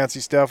new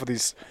fancy stuff with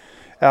these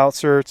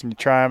outserts, and you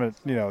try them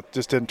and it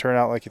just didn't turn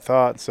out like you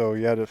thought. So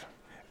you had to.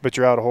 But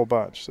you're out a whole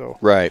bunch. So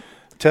right.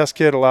 Test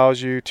kit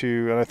allows you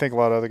to, and I think a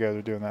lot of other guys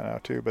are doing that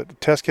now too, but the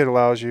test kit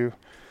allows you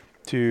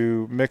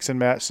to mix and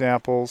match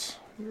samples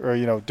or,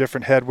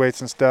 different head weights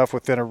and stuff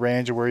within a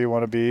range of where you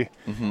want to be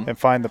and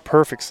find the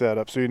perfect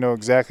setup. So you know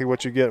exactly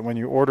what you get. When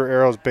you order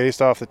arrows based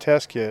off the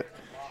test kit,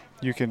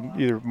 you can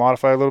either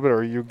modify a little bit,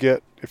 or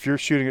if you're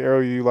shooting an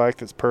arrow you like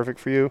that's perfect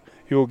for you,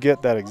 you will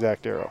get that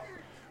exact arrow.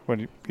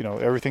 When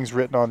everything's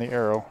written on the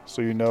arrow,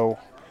 so you'll know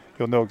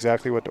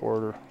exactly what to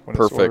order when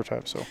it's order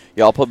time. So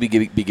yeah, I'll probably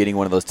be getting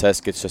one of those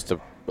test kits just to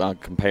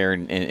compare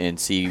and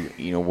see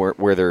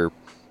where they're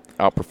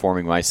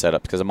outperforming my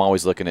setup, because I'm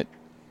always looking at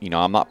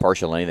I'm not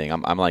partial to anything.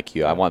 I'm like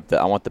you. I want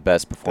the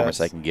best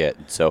performance I can get.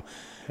 So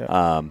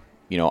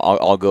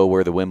I'll go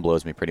where the wind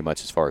blows me pretty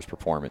much as far as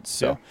performance.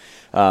 So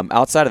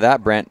outside of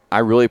that, Brent, I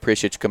really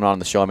appreciate you coming on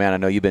the show, man. I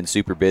know you've been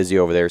super busy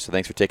over there, so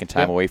thanks for taking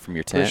time away from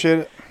your tent. Appreciate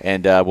it.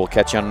 And we'll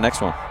catch you on the next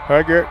one. All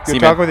right, Garrett.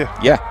 Good talking with you.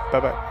 Yeah.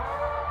 Bye-bye.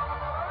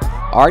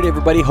 All right,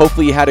 everybody.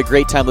 Hopefully you had a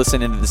great time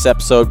listening to this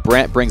episode.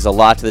 Brent brings a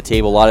lot to the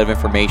table, a lot of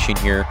information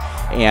here,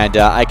 and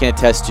I can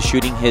attest to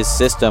shooting his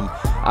system.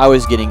 I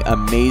was getting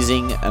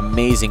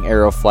amazing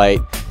arrow flight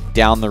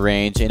down the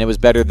range, and it was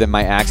better than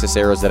my Axis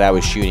arrows that I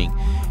was shooting.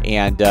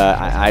 And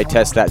I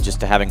test that just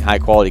to having high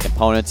quality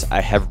components.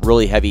 I have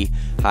really heavy,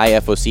 high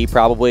FOC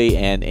probably,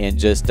 and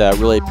just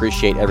really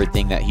appreciate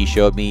everything that he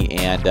showed me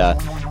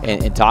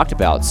and talked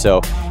about.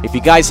 So if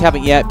you guys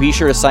haven't yet, be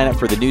sure to sign up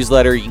for the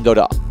newsletter. You can go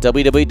to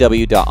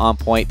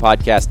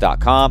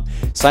www.onpointpodcast.com.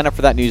 Sign up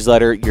for that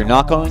newsletter. You're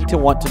not going to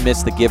want to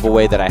miss the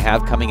giveaway that I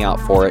have coming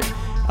out for it.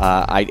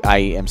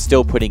 I am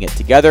still putting it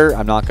together.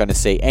 I'm not going to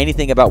say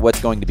anything about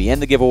what's going to be in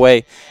the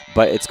giveaway,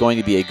 but it's going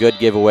to be a good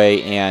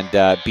giveaway, and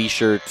be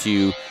sure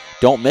to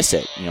don't miss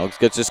it.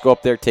 Just go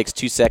up there. It takes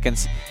 2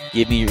 seconds.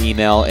 Give me your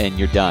email, and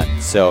you're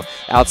done. So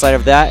outside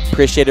of that,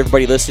 appreciate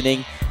everybody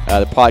listening.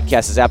 The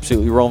podcast is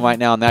absolutely rolling right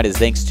now, and that is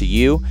thanks to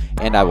you,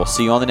 and I will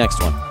see you on the next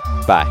one.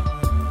 Bye.